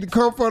 Don't need to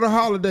come for the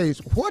holidays.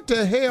 What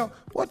the hell?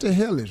 What the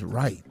hell is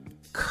right?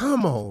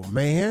 Come on,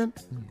 man.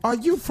 Are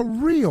you for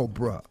real,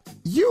 bruh?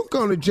 You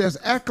gonna just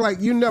act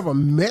like you never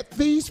met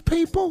these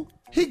people?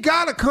 He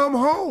gotta come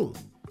home.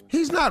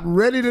 He's not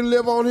ready to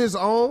live on his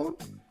own.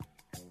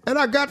 And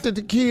I got that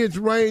the kids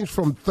range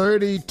from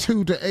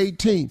 32 to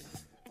 18.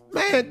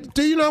 Man,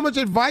 do you know how much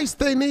advice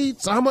they need?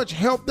 So how much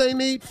help they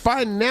need?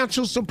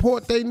 Financial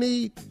support they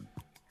need?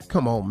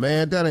 Come on,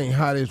 man. That ain't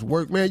how this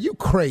work, man. You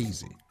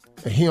crazy.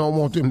 And he don't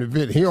want them to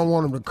visit. He don't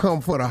want them to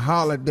come for the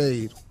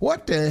holidays.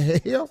 What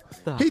the hell?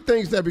 Stop. He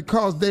thinks that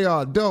because they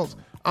are adults,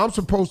 I'm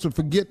supposed to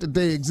forget that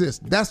they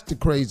exist. That's the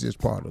craziest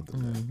part of the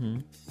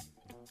thing.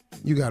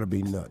 You got to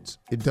be nuts.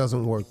 It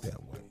doesn't work that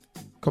way.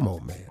 Come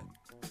on, man.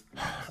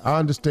 I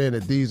understand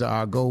that these are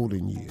our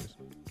golden years.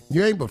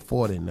 You ain't but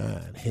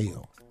 49.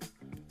 Hell.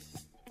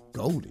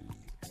 Golden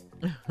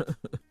years.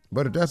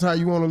 But if that's how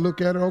you want to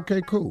look at it,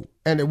 okay, cool.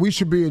 And that we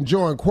should be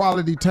enjoying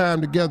quality time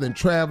together and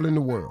traveling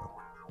the world.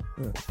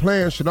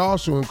 Plans should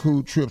also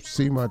include trips to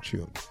see my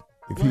children.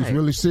 If he's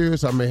really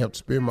serious, I may have to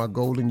spend my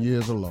golden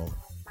years alone.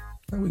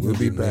 We'll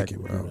be back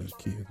with all these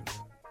kids.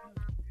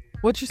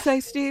 What'd you say,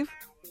 Steve?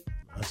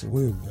 I said,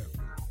 we'll be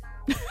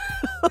back.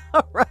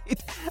 All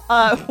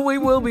right. We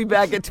will be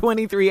back at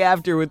 23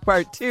 after with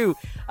part 2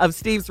 of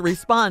Steve's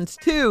response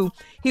to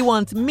he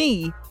wants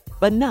me,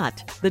 but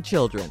not the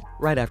children,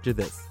 right after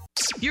this.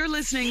 You're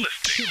listening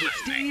to the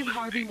Steve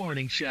Harvey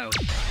Morning Show.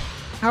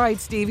 All right,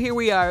 Steve, here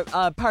we are,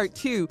 part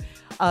 2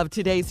 of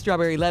today's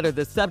Strawberry Letter.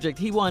 The subject,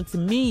 he wants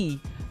me,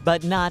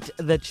 but not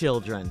the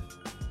children.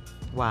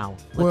 Wow.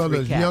 Well, the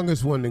recap.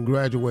 youngest one that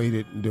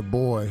graduated, the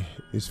boy,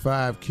 is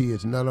 5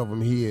 kids, none of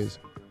them his.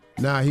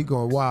 Now he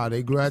going, wow,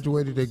 they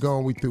graduated, they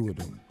gone, we through with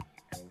them.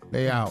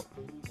 They out.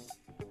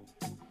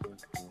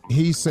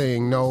 He's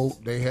saying no,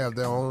 they have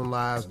their own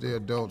lives, they're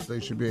adults, they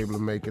should be able to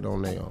make it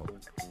on their own.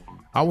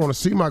 I want to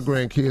see my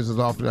grandkids as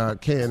often as I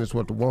can, is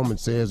what the woman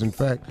says. In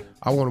fact,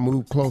 I want to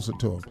move closer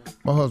to them.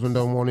 My husband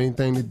don't want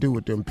anything to do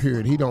with them,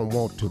 period. He don't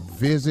want to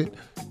visit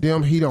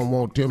them. He don't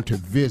want them to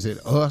visit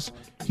us.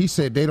 He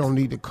said they don't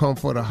need to come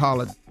for the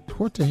holiday.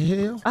 What the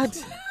hell?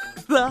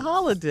 The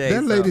holidays.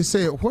 That lady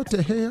said, what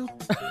the hell?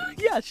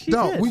 Yeah, she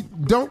No, did. we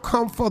don't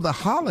come for the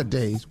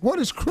holidays. What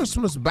is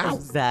Christmas about?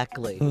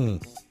 Exactly.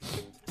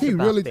 He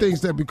really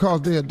thinks that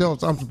because they're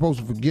adults, I'm supposed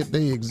to forget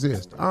they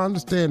exist. I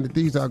understand that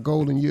these are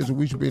golden years and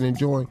we should be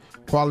enjoying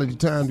quality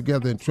time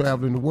together and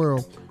traveling the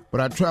world,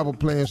 but I travel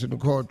plans and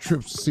record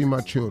trips to see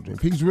my children.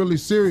 If he's really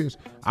serious,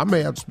 I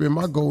may have to spend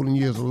my golden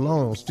years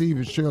alone. Steve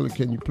and Shirley,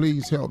 can you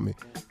please help me?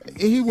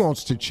 He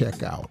wants to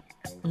check out.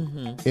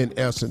 In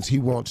essence, he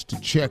wants to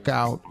check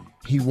out.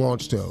 He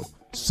wants to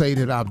say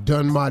that I've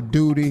done my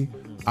duty.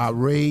 I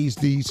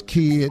raised these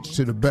kids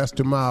to the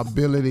best of my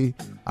ability.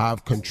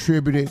 I've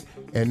contributed,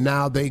 and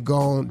now they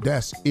gone.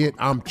 That's it.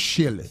 I'm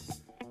chilling.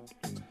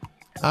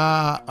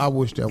 I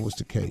wish that was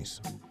the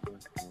case.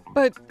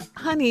 But,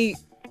 honey,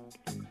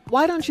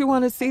 why don't you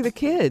want to see the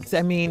kids?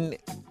 I mean,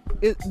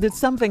 did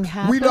something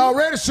happen? We'd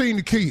already seen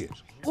the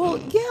kids. Well,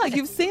 yeah,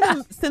 you've seen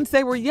them since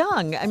they were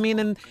young. I mean,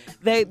 and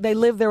they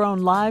live their own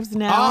lives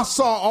now. I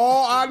saw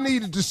all I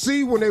needed to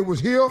see when they was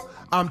here.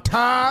 I'm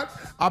tired.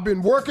 I've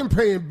been working,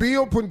 paying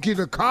bills, putting kids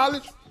to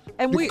college.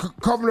 And we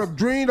covering up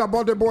dreams. I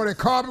bought that boy that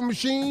carpet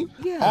machine.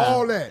 Yeah.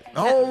 All that.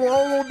 I don't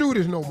want to do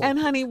this no more. And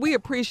honey, we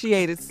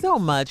appreciate it so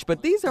much,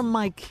 but these are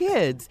my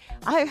kids.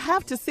 I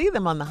have to see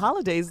them on the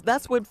holidays.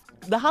 That's what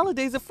the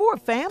holidays are for,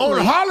 family. On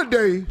the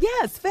holiday?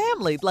 Yes,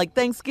 family. Like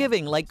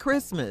Thanksgiving, like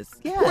Christmas.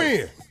 Yes.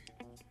 When?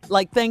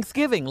 Like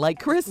Thanksgiving, like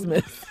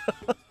Christmas.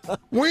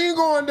 We ain't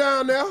going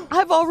down there.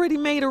 I've already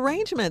made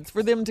arrangements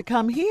for them to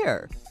come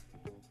here.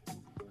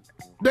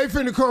 They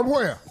finna come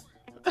where?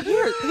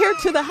 Here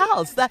to the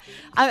house.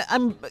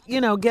 I'm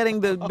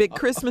getting the big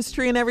Christmas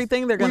tree and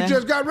everything. They're gonna. We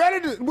just got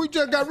rid of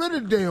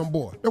the damn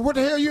boy. And what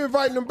the hell you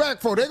inviting them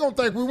back for? They gonna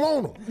think we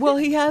want him. Well,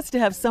 he has to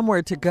have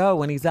somewhere to go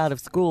when he's out of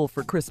school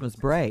for Christmas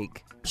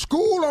break.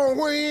 School on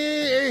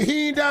where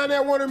he ain't down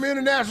there one of them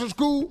international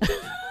school.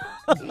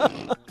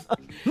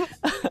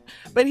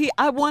 But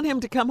I want him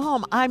to come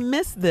home. I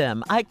miss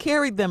them. I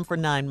carried them for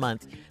 9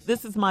 months.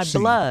 This is my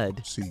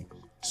blood. See,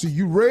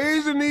 you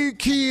raising these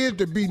kids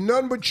to be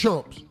nothing but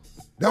chumps.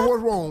 That's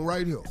what's wrong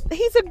right here.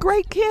 He's a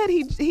great kid.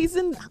 He's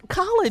in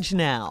college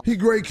now. He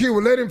great kid.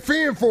 Well, let him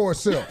fend for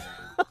himself.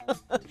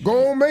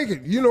 Go on, make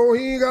it. He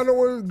ain't got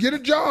nowhere to get a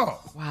job.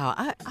 Wow,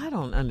 I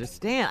don't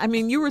understand. I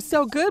mean, you were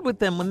so good with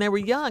them when they were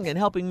young and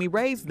helping me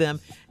raise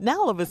them.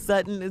 Now all of a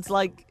sudden, it's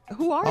like,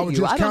 who are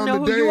you? I don't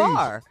know who you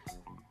are.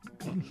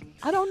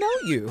 I don't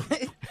know you.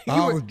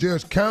 I was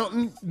just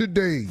counting the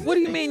days. What do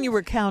you mean you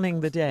were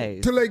counting the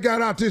days? Till they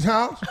got out this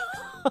house.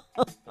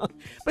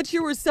 But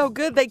you were so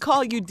good, they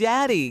call you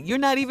daddy. You're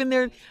not even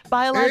their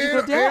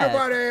biological dad.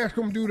 Everybody ask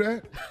them do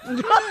that.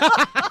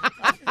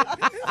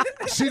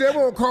 See, they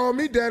won't call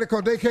me daddy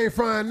because they can't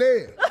find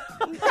theirs.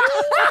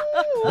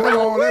 That's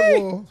all that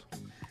was.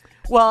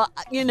 Well,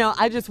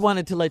 I just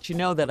wanted to let you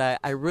know that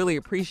I really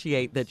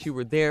appreciate that you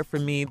were there for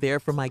me, there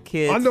for my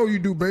kids. I know you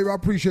do, baby. I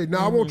appreciate it.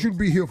 Now, I want you to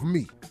be here for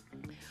me.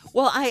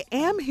 Well, I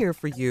am here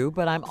for you,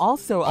 but I'm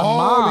also a all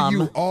mom. All of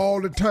you,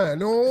 all the time.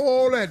 No,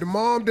 all that. The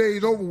mom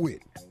days over with.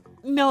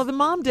 No, the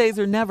mom days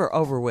are never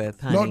over with,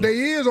 honey. No, they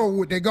is over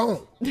with. They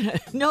gone.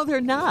 No,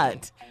 they're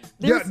not.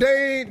 Yeah,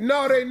 they ain't.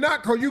 No, they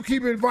not, because you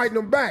keep inviting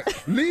them back.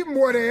 Leave them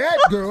where they at,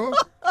 girl.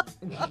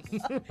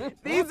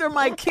 These are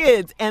my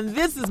kids, and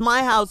this is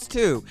my house,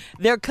 too.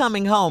 They're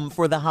coming home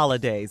for the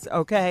holidays,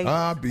 okay?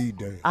 I'll be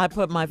damned. I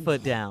put my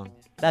foot down.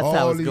 That's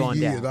how it's going down. All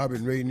these years, I've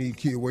been raising these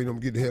kids, waiting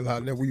them to get the hell out,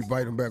 and then we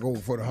invite them back over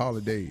for the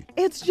holidays.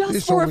 It's just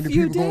There's for so a many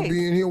few people days. gonna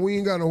be in here. We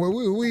ain't got nowhere.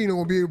 We ain't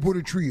gonna be able to put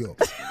a tree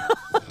up.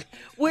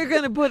 We're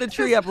going to put a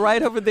tree up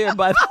right over there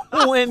by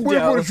the window.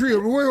 We'll put a tree up.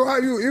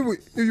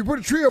 If you put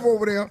a tree up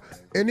over there,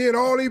 and then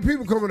all these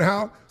people come in the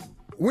house,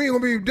 we ain't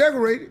gonna be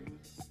decorated.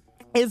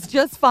 It's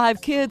just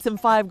 5 kids and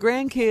 5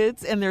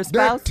 grandkids and their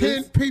spouses.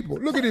 That's 10 people.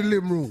 Look at this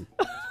living room.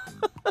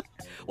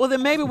 Well,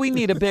 then maybe we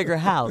need a bigger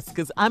house,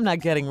 because I'm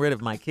not getting rid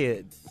of my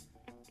kids.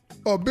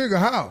 A bigger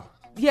house?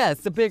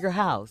 Yes, a bigger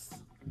house.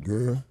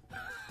 Girl.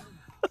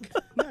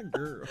 Not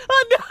girl.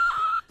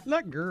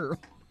 Not girl.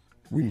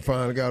 We can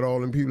finally got all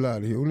them people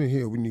out of here. Only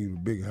here we need a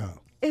bigger house.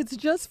 It's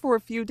just for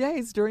a few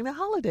days during the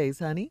holidays,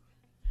 honey.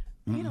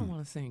 You don't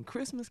want to sing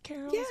Christmas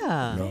carols?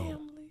 Yeah.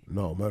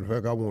 No, matter of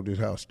fact, I want this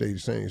house to stay the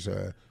same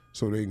size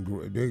so they can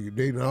grow.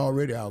 They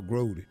already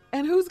outgrowed it.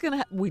 And who's going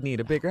to, we need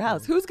a bigger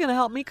house. Who's going to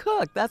help me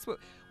cook? That's what,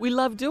 we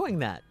love doing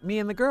that. Me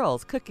and the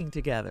girls cooking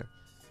together.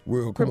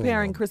 Well,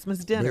 preparing on, Christmas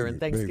dinner baby, and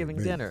Thanksgiving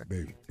baby, dinner.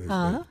 Baby,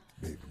 huh?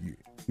 Baby,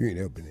 you ain't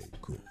ever been able to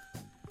cook.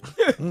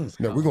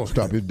 Now, we're going to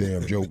stop this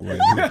damn joke right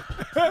here.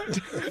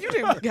 You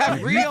didn't got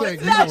real. You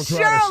think That's you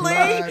gonna try to Shirley.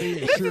 slide in,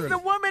 This Shirley, is the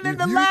woman in if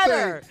the you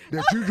letter. think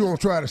that you going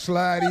to try to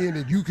slide in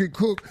and you can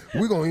cook,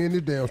 we're going to end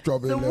this damn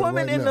strawberry The letter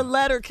woman right in now. the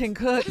letter can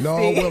cook. No,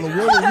 Steve. well, a woman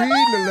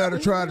reading the letter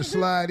tried to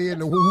slide in,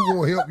 and who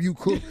going to help you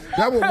cook?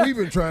 That's what we've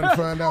been trying to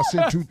find out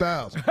since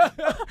 2000. All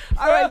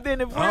right,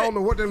 then. If I don't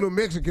know what that little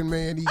Mexican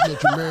man he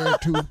that you married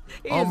to,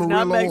 He is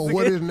not Amarillo, or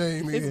what his Mexican.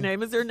 name is. His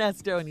name is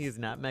Ernesto, and he is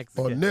not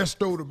Mexican.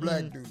 Ernesto, the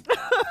black dude.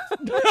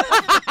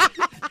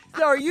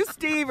 So are you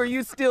Steve or are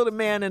you still the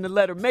man in the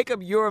letter? Make up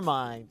your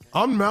mind.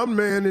 I'm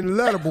man in the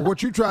letter, but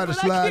what you tried to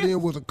slide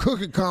in was a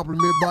cooking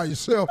compliment by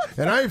yourself,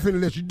 and I ain't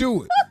finna let you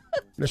do it.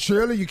 Now,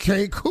 Shirley, you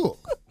can't cook.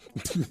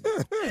 This has You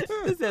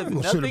gonna sit up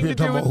nothing here to do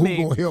talking with about me.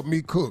 who's gonna help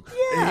me cook?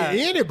 Yeah.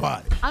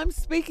 Anybody. I'm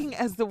speaking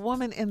as the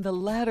woman in the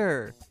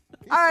letter.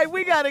 All right,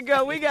 we got to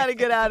go. We got to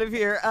get out of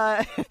here.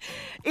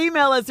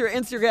 Email us or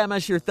Instagram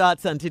us your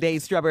thoughts on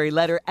today's Strawberry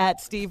Letter at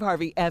Steve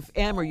Harvey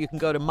FM, or you can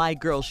go to My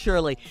Girl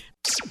Shirley.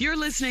 You're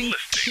listening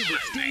to the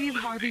Steve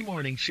Harvey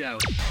Morning Show.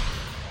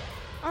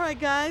 All right,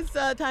 guys,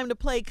 time to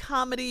play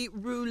Comedy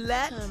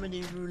Roulette.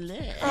 Comedy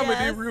roulette.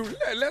 Comedy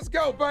roulette. Let's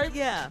go, baby.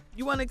 Yeah.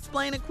 You want to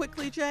explain it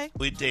quickly, Jay?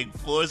 We take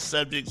 4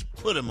 subjects,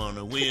 put them on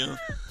the wheel,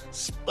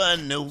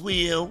 spun the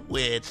wheel,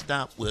 where it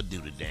stopped, we'll do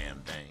the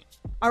damn thing.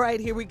 All right,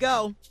 here we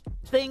go.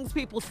 Things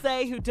people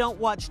say who don't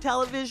watch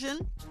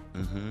television.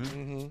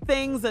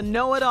 Things a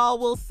know-it-all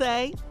will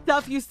say.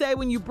 Stuff you say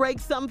when you break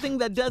something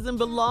that doesn't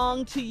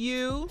belong to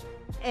you.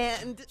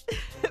 And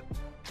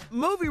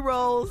movie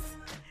roles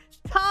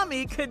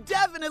Tommy could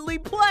definitely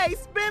play.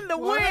 Spin the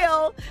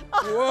wheel.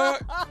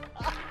 What?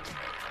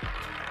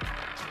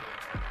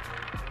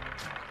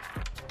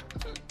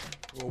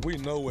 Well, we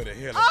know where the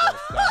hell it's going to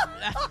stop.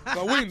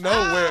 So we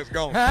know where it's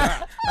going to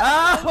stop.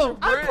 Oh,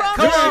 I You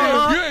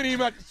promise ain't even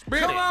have to spin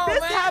Come it. on, this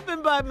man.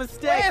 happened by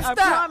mistake. Man, I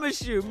stop.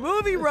 promise you.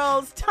 Movie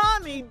roles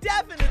Tommy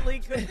definitely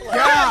could play.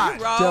 God,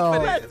 You wrong dog.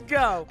 for Let's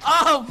go.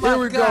 Oh, my Here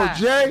we God.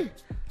 go, Jay.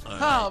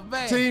 Oh,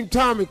 man. Team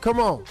Tommy, come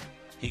on.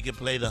 He could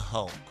play the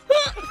Hulk.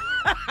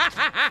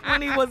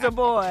 When he was a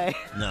boy.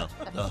 No,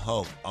 the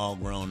Hulk, all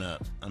grown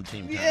up. I'm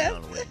Team Tommy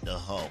all the way. The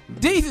Hulk.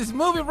 Jesus,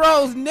 Movie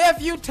Role's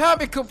nephew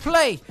Tommy could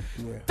play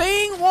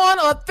Thing 1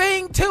 or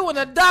Thing 2 in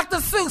a Dr.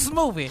 Seuss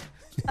movie.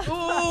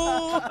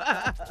 Ooh.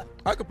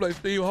 I could play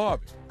Steve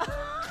Harvey.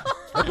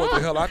 That's what the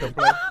hell I can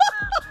play.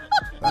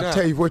 I'll Nah.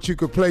 tell you what you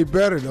could play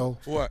better, though.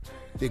 What?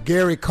 The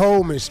Gary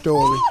Coleman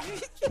story.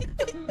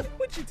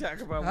 What you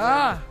talking about?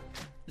 Ah.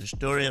 The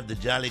story of the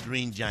Jolly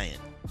Green Giant.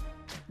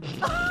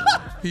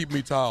 Keep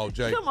me tall,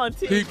 Jay. Come on,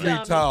 Team Keep me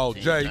Tommy. tall,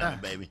 Team Jay. Tommy,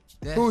 baby.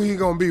 Who he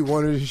gonna be?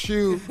 One of his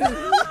shoes? Let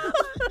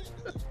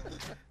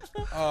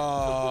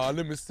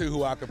me see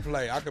who I could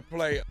play. I could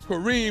play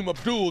Kareem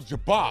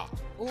Abdul-Jabbar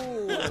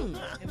Ooh. in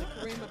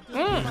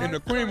the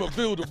Kareem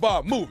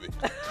Abdul-Jabbar movie.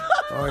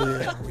 Oh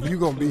yeah, well, you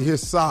gonna be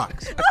his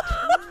socks.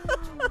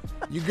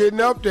 You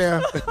getting up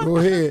there? Go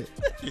ahead.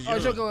 Oh,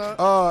 sure, go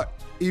on.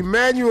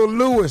 Emmanuel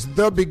Lewis,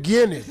 The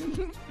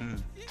Beginning.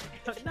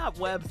 Not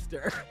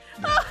Webster.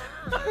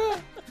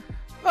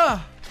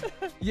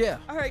 Yeah.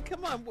 All right,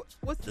 come on.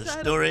 What's the The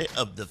title? story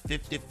of the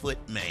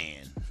 50-foot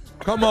man.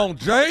 Come on,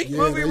 Jay. Yeah,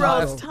 Movie there you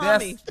roles go.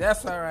 Tommy.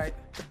 That's all right.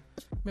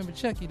 Remember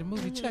Chucky, the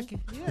movie Chucky?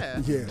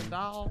 Yeah. Yeah. The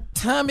doll.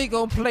 Tommy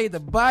gonna play the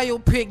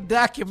biopic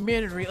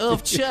documentary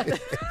of Chucky.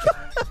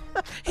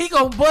 He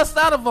gonna bust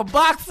out of a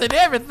box and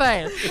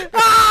everything.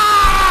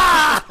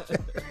 Ah!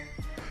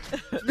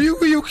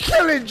 You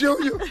killing,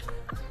 Junior.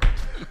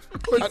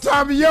 Well,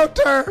 Tommy, your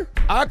turn.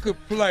 I could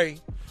play,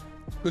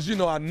 because you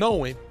know I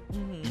know him,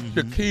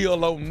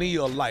 Shaquille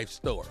O'Neal life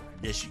story.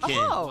 Yes, you can.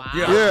 Oh.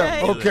 Yeah.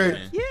 Yeah,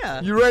 okay.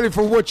 Yeah. You ready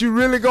for what you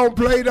really gonna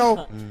play,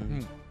 though?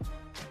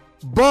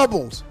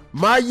 Bubbles,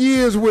 My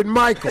Years with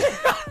Michael.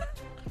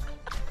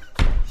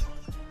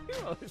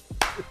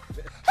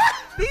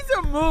 These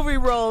are movie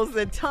roles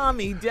that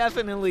Tommy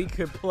definitely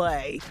could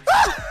play.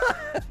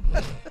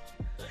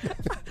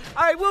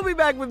 All right, we'll be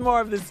back with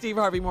more of the Steve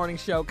Harvey Morning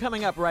Show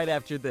coming up right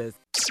after this.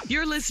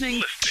 You're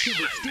listening to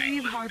the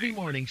Steve Harvey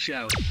Morning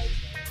Show.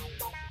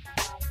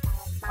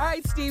 All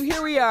right, Steve,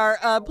 here we are.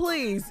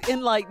 Please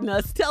enlighten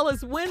us. Tell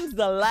us, when's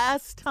the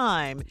last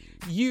time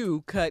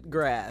you cut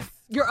grass?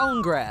 Your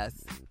own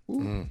grass.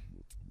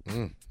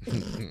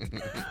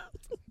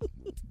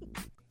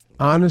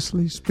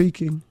 Honestly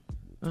speaking,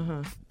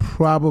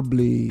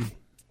 probably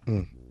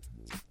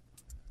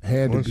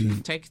had to be.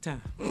 Take your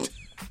time.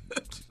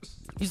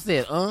 You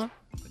said, Oh,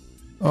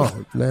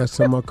 last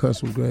time I cut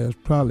some grass,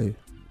 probably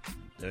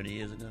 30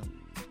 years ago.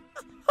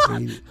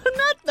 80.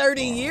 Not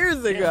 30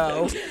 years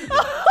ago.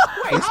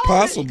 It's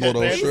possible,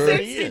 though, He's sure.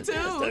 62,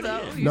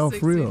 though. No, He's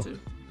for real.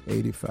 62.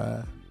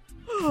 85.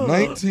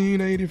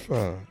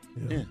 1985.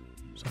 Yeah.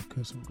 So I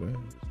cut some grass.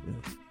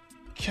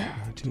 Yeah.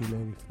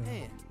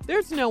 1985.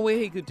 There's no way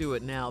he could do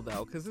it now,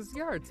 though, because his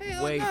yard's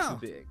Hell way no. too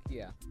big.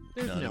 Yeah.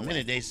 There's No, no the way.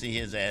 minute they see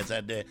his ass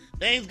out there,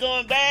 things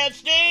going bad,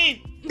 Steve.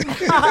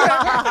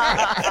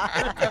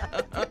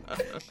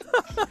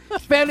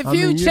 Family I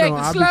Feud mean, check to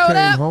I slow it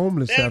became up.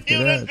 homeless Them after few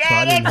that, done so I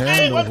dried didn't up, have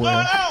Steve. What's nowhere.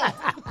 going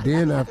on?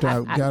 Then after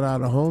I got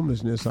out of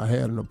homelessness, I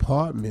had an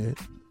apartment.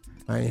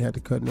 I ain't had to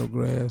cut no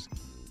grass.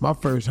 My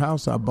first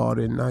house I bought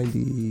in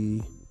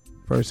 90.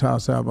 First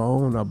house I ever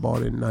owned, I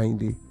bought in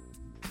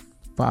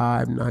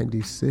 95,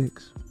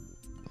 96.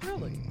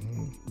 Really?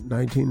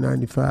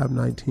 1995,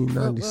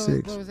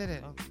 1996. Where was that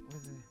at?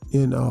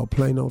 In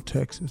Plano,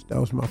 Texas. That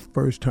was my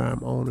first time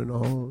owning a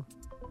home.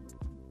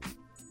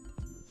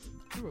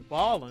 You were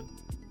balling.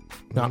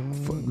 Now,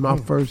 my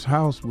first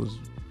house was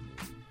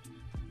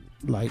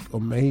like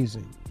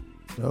amazing.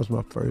 That was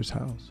my first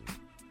house.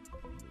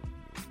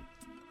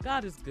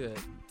 God is good.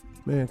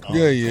 Man, come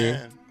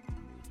Yeah.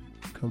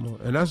 Come on.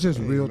 And that's just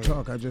real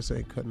talk. I just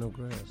ain't cut no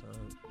grass.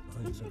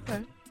 That's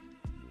okay.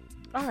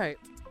 All right.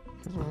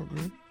 That's all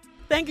good.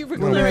 Thank you for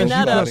Well, clearing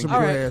man, that you up. cut some All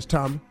grass, right.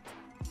 Tommy.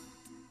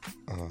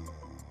 Wow.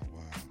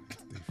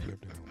 They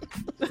flipped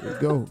it. There you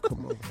go.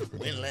 Come on.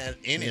 When last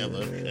any of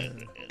us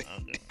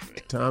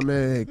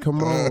Tommy,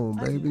 come on,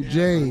 baby.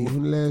 Jay,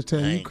 when the last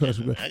time you cut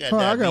some grass? I got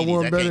I got diabetes.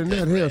 one I better can't than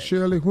cut that. Hell, grass.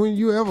 Shirley, when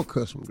you ever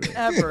cut some grass?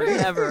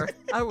 Ever.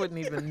 I wouldn't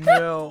even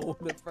know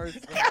the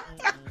first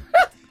one.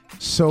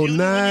 So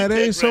now it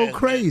ain't so grass,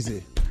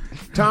 crazy.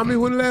 Tommy,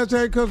 when the last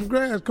time you cut some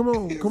grass? Come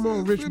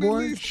on, rich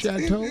boy.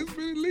 Chateau. It's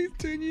been at least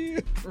 10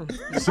 years.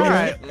 All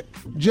right.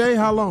 Jay,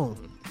 how long?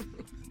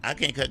 I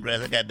can't cut grass.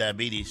 I got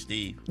diabetes,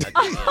 Steve.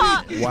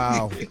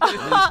 Wow.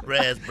 Loose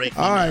grass break.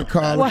 All right,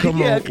 Carla,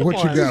 come on.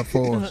 What you got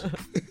for us?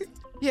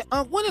 Yeah,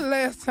 when the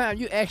last time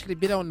you actually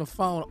been on the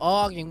phone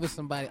arguing with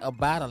somebody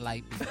about a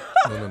light bill?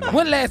 No.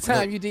 When the last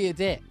time you did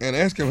that? And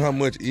ask him how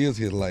much is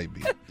his light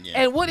bill.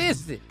 Yeah. And what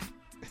is it?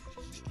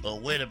 Or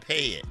where to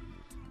pay it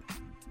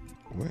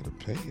Where to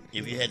pay it?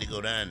 if you had to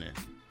go down there.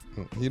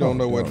 You don't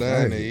know what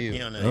down there You is.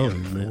 don't I know.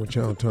 don't even know what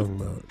y'all talking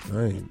about.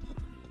 I ain't.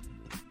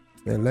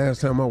 Man,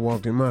 last time I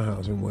walked in my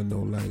house and wasn't no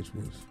lights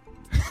was.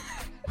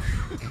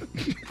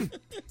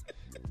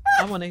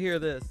 I want to hear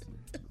this.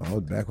 I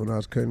was back when I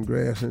was cutting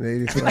grass in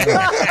 85.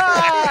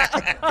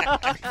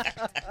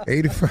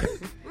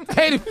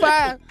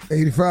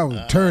 85 was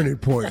a turning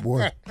point,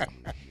 boy.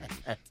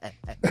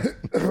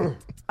 When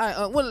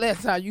the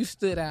last time you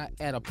stood out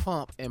at a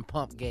pump and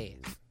pumped gas?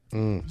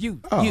 You.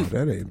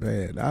 That ain't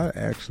bad. I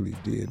actually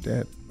did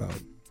that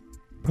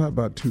probably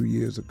about 2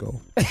 years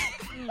ago.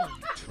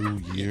 2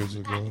 years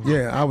ago?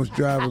 Yeah, I was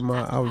driving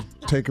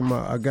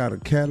I got a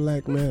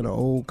Cadillac, man, an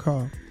old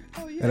car.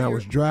 Oh, yeah, And I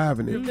was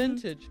driving Your it.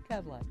 vintage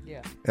Cadillac,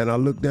 yeah. And I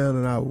looked down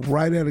and I was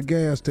right at a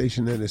gas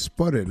station and it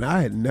sputtered. And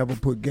I had never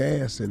put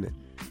gas in it.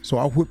 So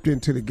I whipped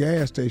into the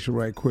gas station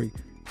right quick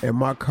and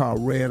my car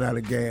ran out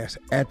of gas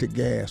at the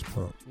gas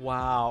pump.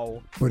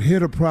 Wow. But here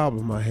the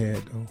problem I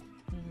had though.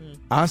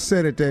 I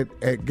sat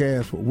at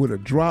gas with a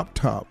drop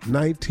top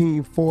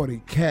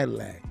 1940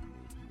 Cadillac.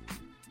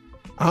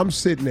 I'm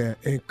sitting there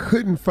and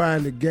couldn't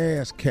find the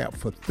gas cap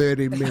for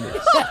 30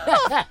 minutes.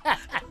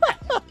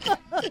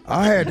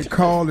 I had to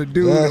call the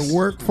dude that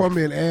worked for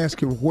me and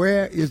ask him,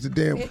 where is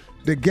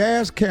the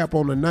gas cap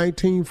on the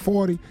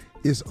 1940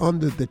 is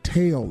under the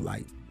tail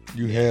light.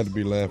 You had to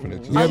be laughing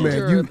at you. Yeah,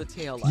 man. the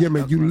tail light. Yeah,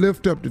 man. You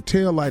lift up the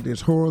tail light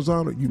that's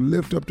horizontal. You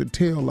lift up the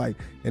tail light,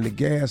 and the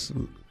gas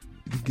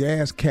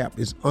cap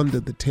is under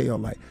the tail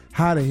light.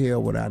 How the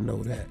hell would I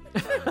know that?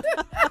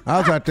 I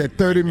was out there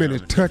 30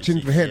 minutes touching,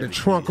 had the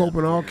trunk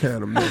open, all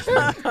kind of mess.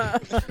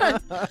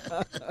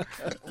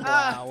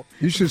 Wow.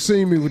 You should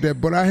see me with that,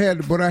 but I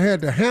had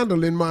the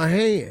handle in my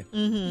hand,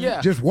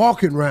 Yeah. just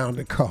walking around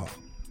the car.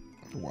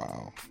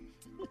 Wow.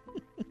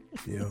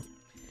 Yeah.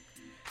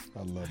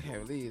 I love I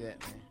can't believe that,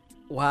 man.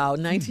 Wow,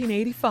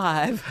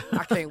 1985.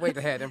 I can't wait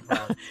to have them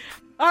problems.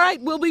 All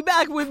right, we'll be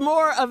back with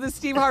more of the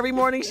Steve Harvey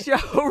Morning Show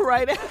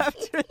right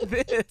after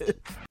this.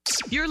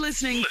 You're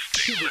listening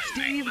to the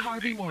Steve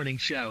Harvey Morning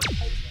Show.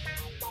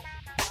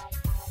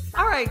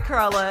 All right,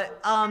 Carla.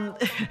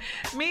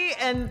 Me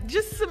and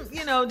just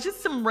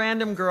some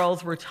random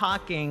girls were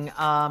talking,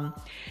 and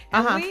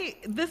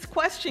this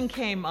question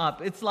came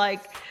up. It's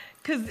like,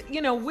 because,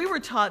 we were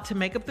taught to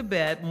make up the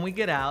bed when we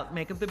get out,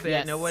 make up the bed.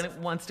 Yes. No one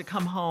wants to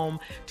come home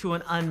to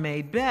an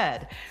unmade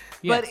bed.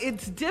 Yes. But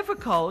it's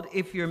difficult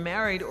if you're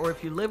married or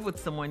if you live with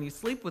someone, you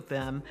sleep with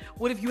them.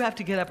 What if you have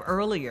to get up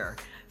earlier?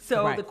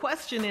 So Right. the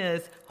question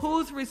is,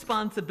 whose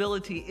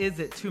responsibility is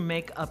it to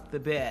make up the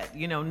bed?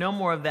 No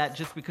more of that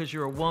just because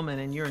you're a woman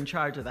and you're in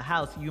charge of the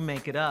house, you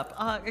make it up.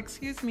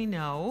 Excuse me,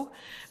 no.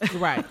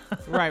 Right.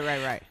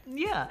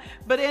 Yeah,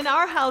 but in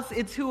our house,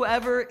 it's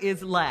whoever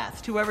is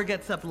last, whoever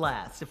gets up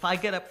last. If I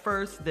get up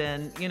first,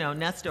 then,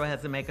 Nestor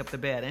has to make up the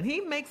bed. And he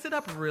makes it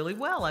up really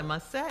well, I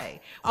must say.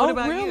 What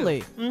about really?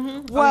 you?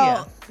 Mm-hmm.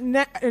 Well,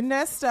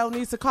 Nesto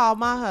needs to call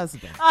my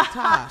husband,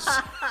 Tosh.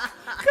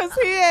 Because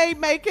he ain't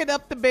making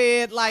up the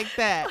bed like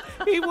that.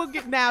 He will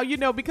get, now,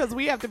 because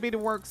we have to be to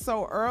work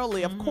so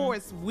early. Of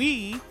course,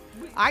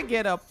 I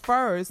get up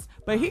first,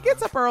 but he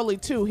gets up early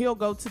too. He'll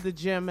go to the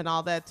gym and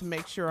all that to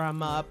make sure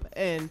I'm up.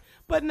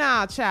 But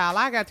nah, child,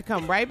 I got to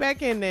come right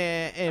back in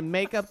there and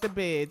make up the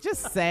bed.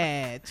 Just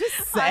sad.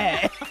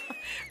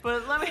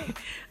 But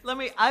let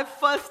me. I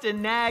fussed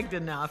and nagged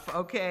enough,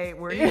 okay,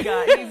 where he's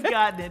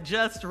gotten it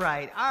just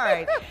right. All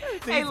right.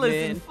 Hey,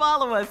 listen,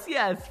 follow us.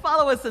 Yes,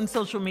 follow us on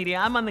social media.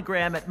 I'm on the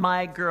gram at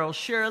My Girl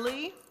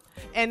Shirley.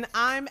 And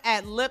I'm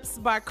at Lips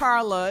by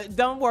Carla.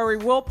 Don't worry,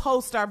 we'll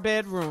post our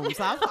bedrooms.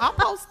 I'll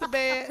post the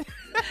bed.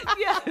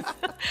 Yes.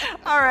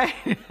 All right.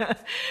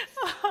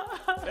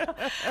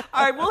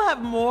 All right, we'll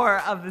have more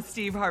of the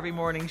Steve Harvey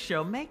Morning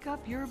Show. Make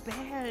up your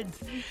beds.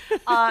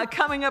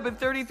 Coming up in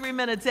 33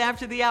 minutes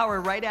after the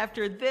hour, right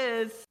after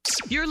this.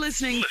 You're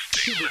listening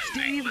to the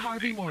Steve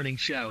Harvey Morning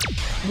Show.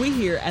 We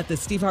here at the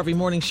Steve Harvey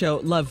Morning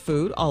Show love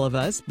food, all of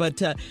us, but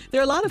there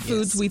are a lot of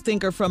foods we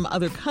think are from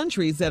other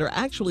countries that are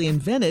actually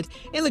invented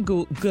in the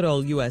good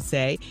old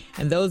USA.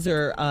 And those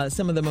are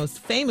some of the most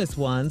famous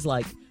ones,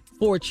 like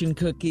fortune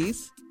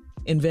cookies,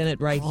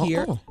 invented right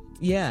here.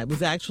 Yeah, it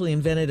was actually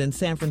invented in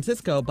San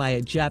Francisco by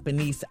a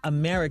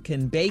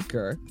Japanese-American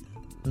baker.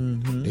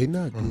 Mm-hmm. They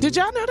not good. Did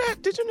y'all know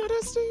that? Did you know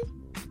that, Steve?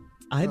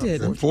 I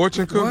did.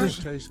 Fortune cookies?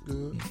 They taste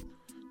good.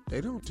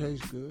 They don't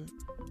taste good.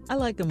 I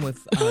like them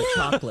with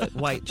chocolate,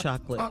 white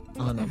chocolate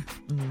on them.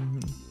 Mm-hmm.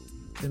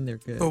 Then they're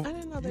good. So, I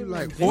didn't know they were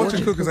like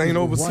fortune cookies ain't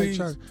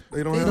overseas.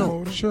 They don't have them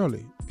over there?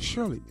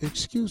 Shirley,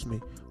 excuse me.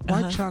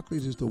 White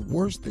chocolate is the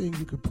worst thing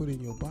you could put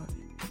in your body.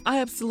 I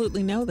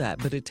absolutely know that,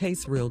 but it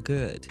tastes real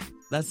good.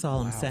 That's all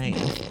I'm saying.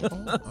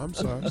 I'm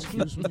sorry.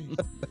 Excuse me.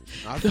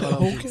 I thought I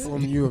was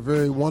informing you a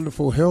very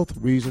wonderful health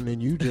reason,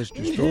 and you just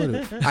destroyed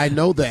it. I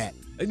know that.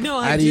 No,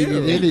 I'd do. eat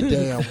it any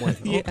damn way.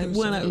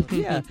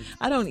 Yeah,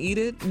 I don't eat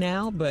it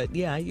now, but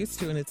yeah, I used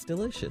to, and it's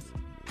delicious.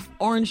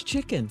 Orange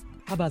chicken.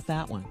 How about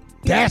that one?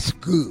 That's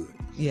good.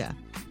 Yeah.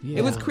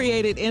 It was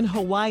created in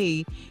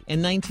Hawaii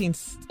in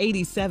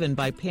 1987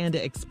 by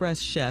Panda Express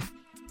chef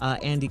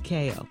Andy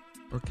Kao.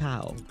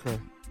 Okay.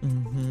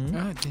 Mm-hmm.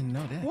 I didn't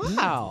know that.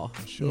 Wow.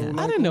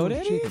 I didn't know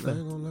that chicken, either. I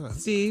ain't gonna lie.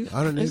 Steve,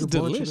 I done ate it's a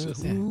bunch delicious. of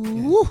that.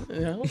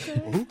 Yeah,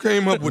 okay. Who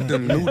came up with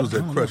them noodles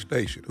at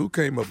Crustacean? Who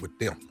came up with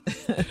them?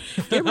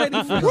 get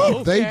ready for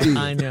it. They did.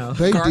 I know.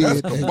 They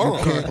did, and you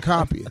bomb. can't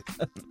copy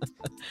it.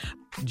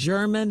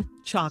 German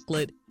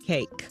chocolate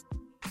cake.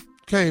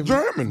 Came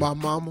German. My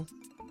mama.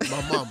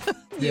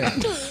 Yeah.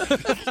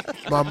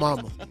 My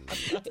mama.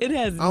 It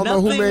has I don't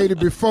know who made it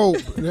before.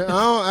 I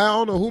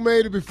don't know who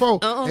made it before.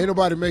 Ain't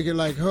nobody make it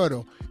like her,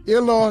 though.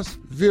 Elos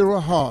Vera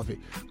Harvey.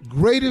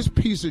 Greatest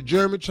piece of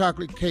German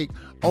chocolate cake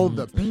on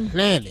the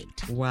planet.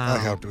 Wow. I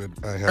have to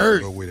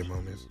go with him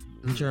on this.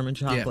 German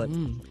chocolate.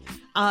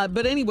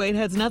 But anyway, it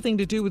has nothing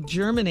to do with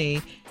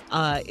Germany.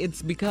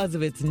 It's because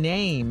of its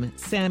name,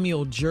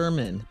 Samuel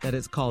German, that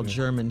it's called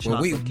German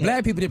chocolate cake.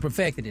 Black people that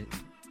perfected it.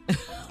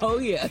 Oh,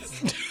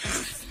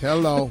 yes.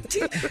 Hello.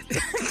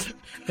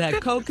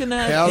 That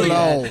coconut.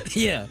 Hello.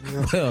 Yeah.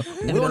 Well,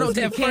 we don't know what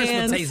that first one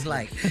cans. tastes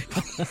like.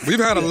 We've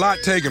had a lot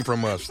taken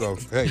from us, so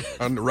hey,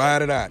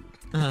 ride it out.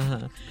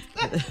 Over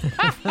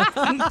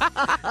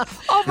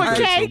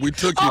cake. So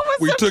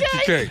we took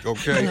your cake,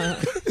 okay?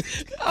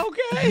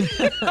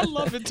 Okay. I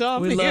love it,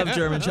 Tommy. We love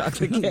German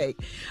chocolate cake.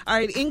 All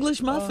right,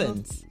 English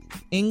muffins.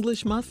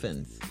 English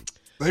muffins.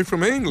 They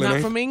from England, Not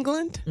ain't from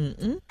England?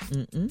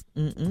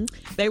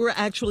 They were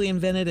actually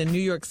invented in New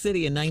York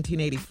City in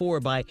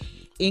 1984 by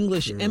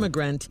English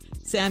immigrant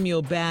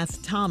Samuel Bass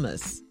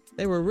Thomas.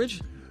 They were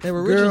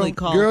originally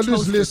called Girl, this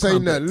toaster list ain't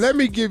crumpets. nothing. Let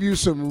me give you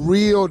some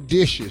real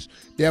dishes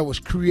that was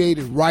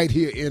created right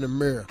here in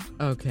America.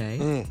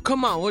 Okay.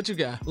 Come on, what you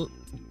got?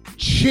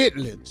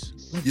 Chitlins.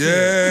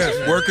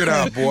 Yes, work it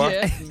out, boy.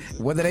 Yeah.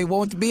 Whether they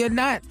want to be or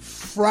not.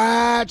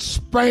 Fried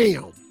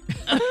Spam.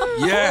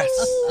 Yes.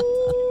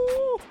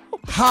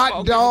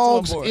 Hot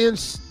dogs in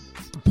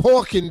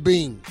pork and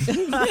beans.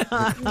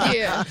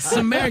 Yeah. It's an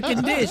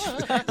American dish.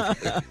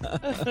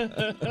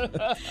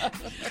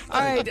 All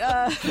right,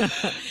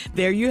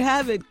 There you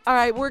have it. all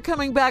right, we're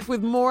coming back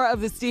with more of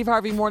the Steve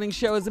Harvey Morning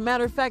Show. As a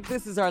matter of fact,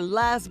 this is our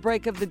last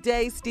break of the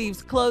day.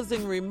 Steve's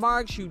closing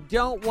remarks. You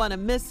don't want to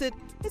miss it.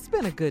 It's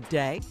been a good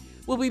day.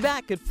 We'll be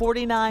back at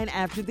 49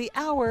 after the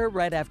hour,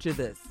 right after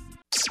this.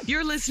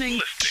 You're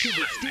listening to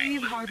the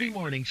Steve Harvey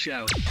Morning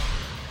Show.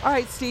 All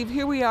right, Steve,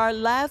 here we are.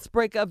 Last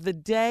break of the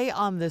day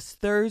on this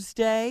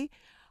Thursday.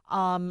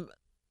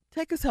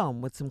 Take us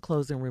home with some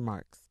closing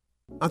remarks.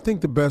 I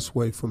think the best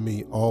way for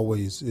me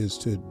always is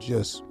to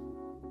just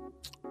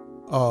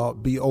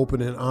be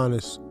open and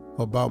honest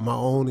about my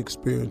own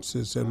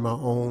experiences and my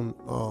own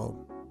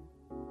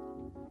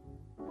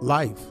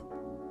life.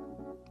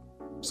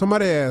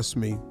 Somebody asked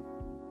me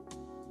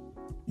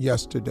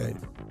yesterday,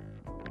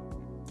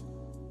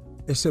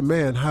 they said,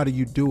 man, how do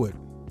you do it?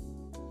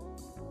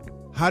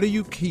 How do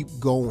you keep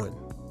going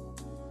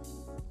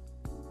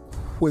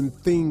when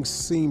things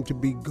seem to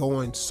be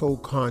going so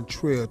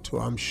contrary to,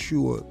 I'm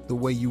sure, the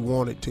way you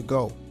want it to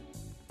go?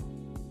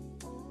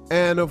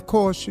 And of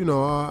course, you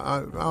know,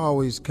 I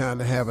always kind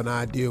of have an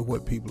idea of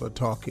what people are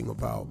talking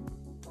about,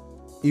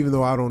 even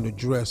though I don't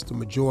address the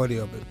majority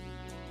of it.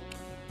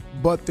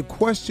 But the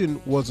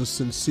question was a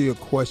sincere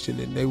question,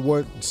 and they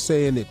weren't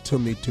saying it to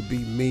me to be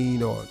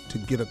mean or to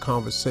get a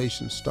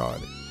conversation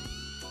started.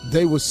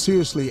 They were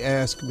seriously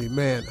asking me,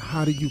 man,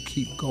 how do you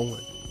keep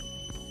going?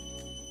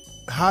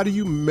 How do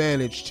you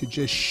manage to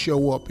just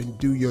show up and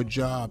do your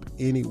job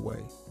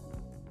anyway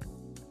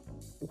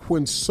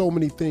when so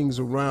many things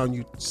around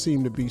you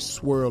seem to be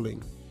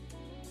swirling?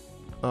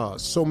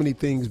 So many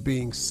things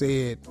being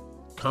said,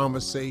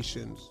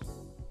 conversations,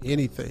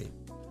 anything.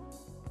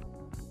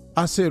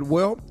 I said,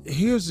 well,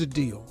 here's the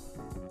deal.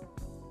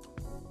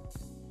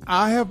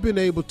 I have been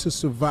able to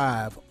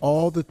survive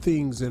all the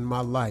things in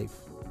my life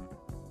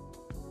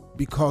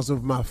because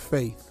of my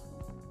faith.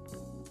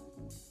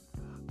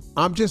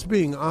 I'm just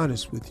being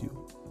honest with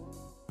you.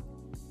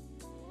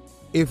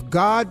 If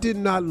God did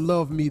not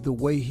love me the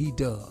way he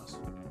does,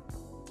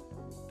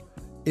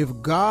 if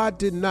God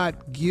did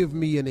not give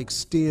me and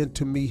extend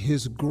to me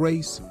his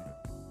grace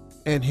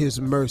and his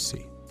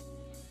mercy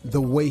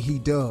the way he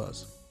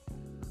does,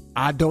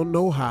 I don't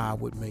know how I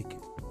would make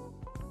it.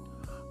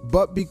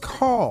 But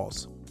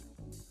because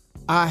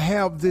I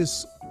have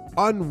this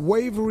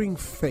unwavering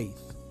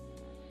faith,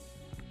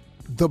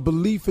 the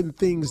belief in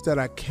things that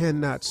I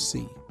cannot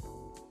see,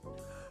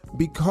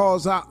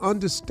 because I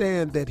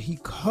understand that he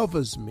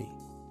covers me.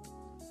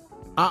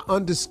 I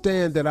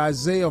understand that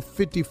Isaiah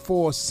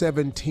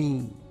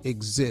 54:17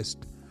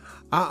 exists.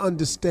 I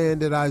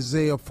understand that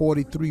Isaiah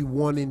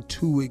 43:1 and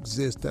 2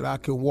 exists, that I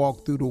can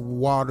walk through the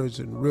waters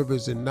and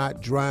rivers and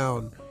not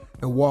drown,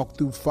 and walk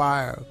through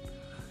fire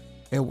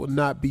and will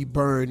not be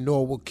burned,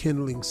 nor will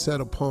kindling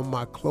set upon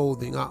my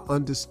clothing. I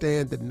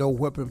understand that no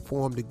weapon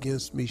formed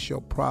against me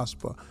shall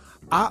prosper.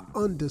 I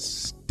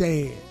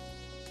understand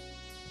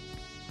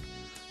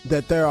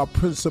that there are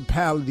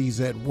principalities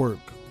at work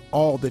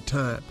all the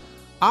time.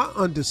 I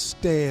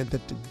understand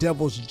that the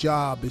devil's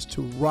job is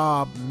to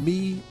rob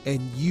me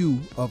and you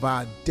of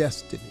our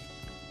destiny.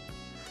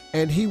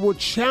 And he will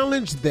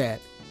challenge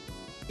that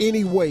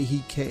any way he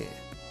can.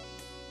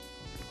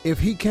 If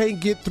he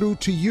can't get through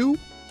to you,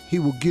 he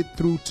will get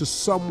through to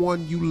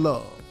someone you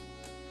love.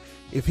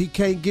 If he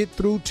can't get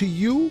through to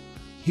you,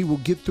 he will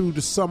get through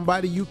to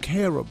somebody you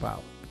care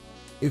about.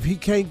 If he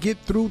can't get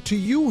through to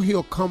you,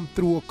 he'll come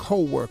through a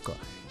coworker.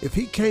 If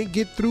he can't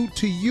get through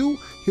to you,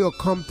 he'll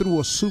come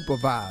through a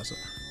supervisor.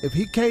 If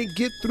he can't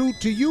get through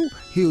to you,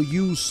 he'll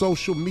use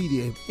social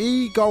media. If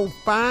he gonna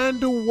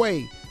find a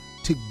way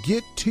to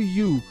get to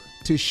you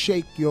to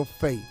shake your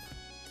faith.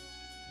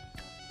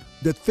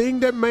 The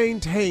thing that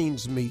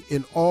maintains me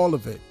in all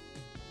of it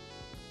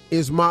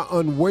is my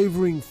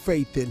unwavering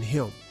faith in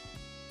him,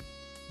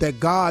 that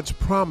God's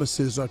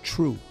promises are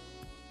true,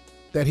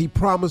 that he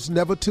promised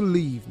never to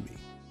leave me,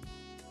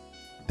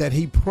 that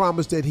he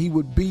promised that he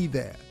would be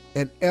there,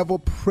 an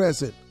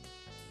ever-present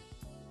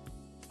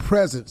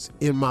presence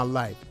in my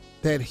life,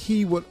 that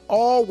he would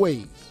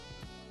always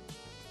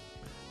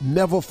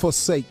never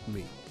forsake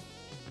me,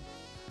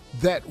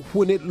 that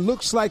when it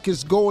looks like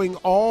it's going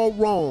all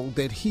wrong,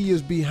 that he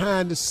is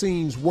behind the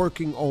scenes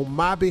working on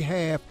my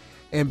behalf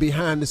and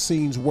behind the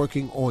scenes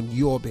working on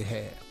your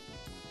behalf.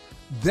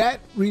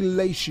 That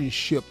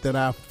relationship that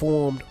I've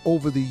formed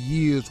over the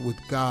years with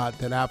God,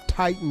 that I've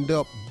tightened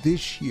up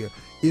this year,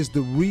 is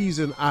the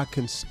reason I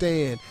can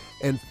stand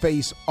and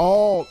face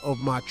all of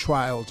my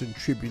trials and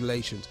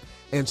tribulations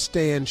and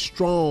stand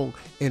strong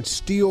and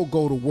still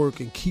go to work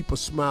and keep a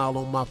smile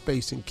on my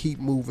face and keep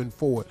moving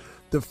forward.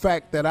 The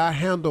fact that I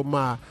handle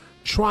my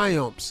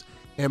triumphs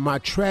and my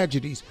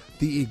tragedies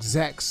the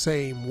exact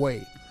same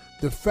way.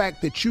 The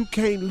fact that you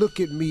can't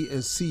look at me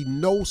and see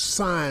no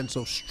signs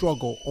of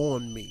struggle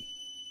on me.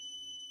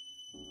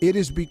 It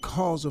is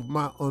because of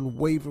my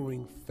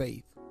unwavering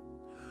faith.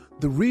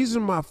 The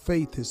reason my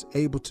faith is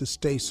able to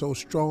stay so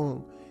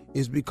strong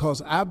is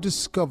because I've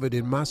discovered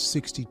in my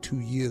 62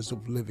 years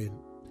of living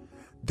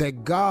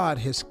that God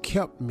has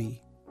kept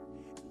me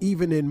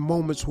even in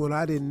moments when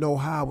I didn't know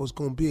how I was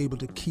going to be able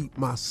to keep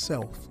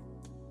myself.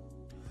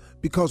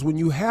 Because when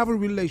you have a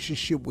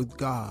relationship with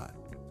God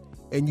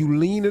and you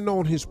leaning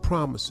on his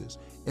promises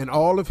and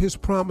all of his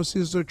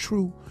promises are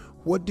true,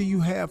 what do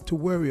you have to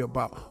worry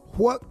about?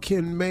 What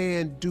can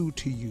man do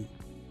to you?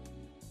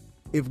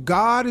 If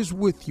God is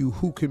with you,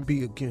 who can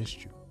be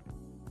against you?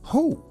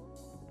 Who?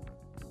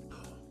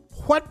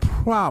 What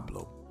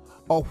problem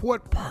or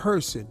what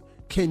person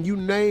can you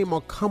name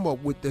or come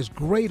up with that's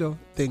greater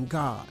than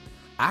God?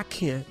 I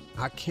can't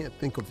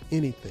think of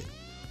anything.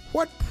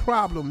 What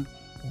problem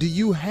do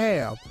you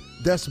have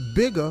that's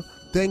bigger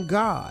than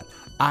God?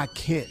 I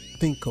can't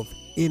think of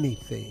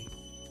anything.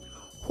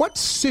 What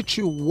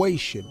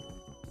situation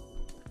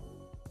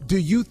do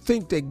you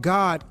think that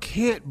God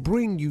can't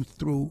bring you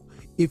through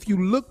if you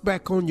look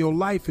back on your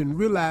life and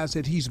realize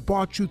that he's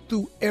brought you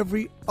through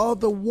every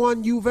other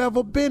one you've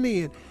ever been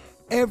in?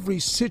 Every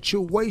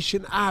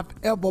situation I've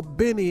ever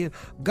been in,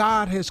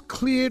 God has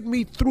cleared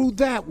me through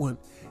that one.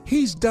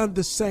 He's done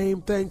the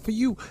same thing for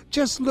you.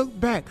 Just look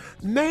back.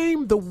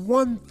 Name the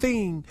one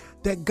thing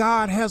that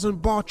God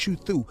hasn't brought you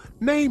through.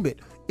 Name it.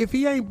 If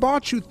he ain't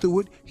brought you through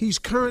it, he's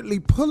currently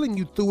pulling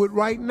you through it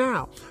right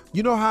now.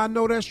 You know how I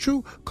know that's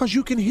true? Because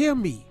you can hear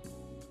me.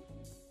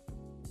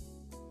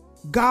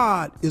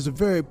 God is a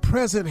very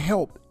present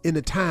help in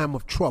the time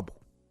of trouble.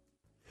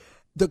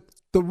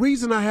 The The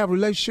reason I have a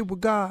relationship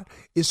with God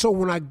is so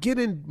when I get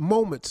in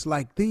moments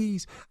like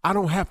these, I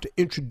don't have to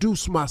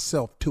introduce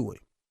myself to him.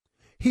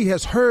 He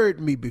has heard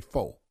me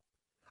before.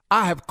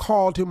 I have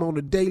called him on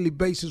a daily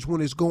basis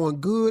when it's going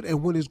good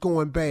and when it's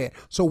going bad.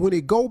 So when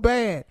it go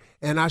bad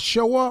and I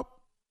show up,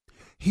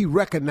 he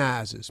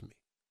recognizes me,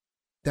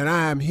 that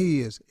I am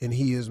his and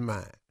he is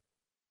mine.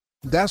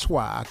 That's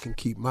why I can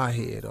keep my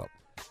head up.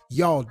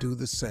 Y'all do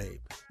the same.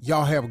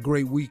 Y'all have a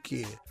great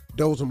weekend.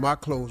 Those are my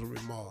closing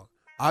remarks.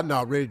 I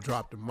not ready to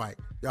drop the mic.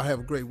 Y'all have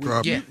a great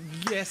weekend. Yeah.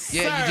 Yes,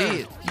 sir. Yeah, you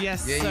did.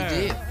 Yes, yeah, sir.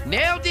 you did.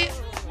 Nailed it.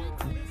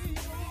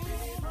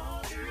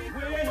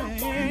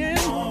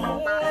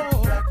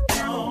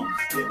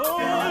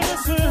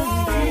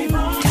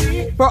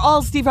 For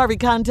all Steve Harvey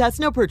contests,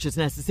 no purchase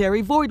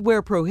necessary, void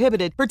where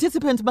prohibited.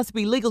 Participants must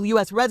be legal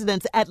U.S.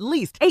 residents at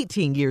least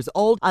 18 years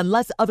old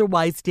unless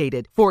otherwise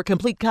stated. For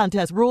complete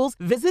contest rules,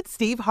 visit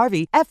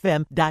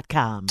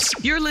SteveHarveyFM.com.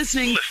 You're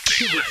listening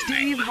to the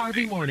Steve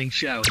Harvey Morning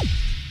Show.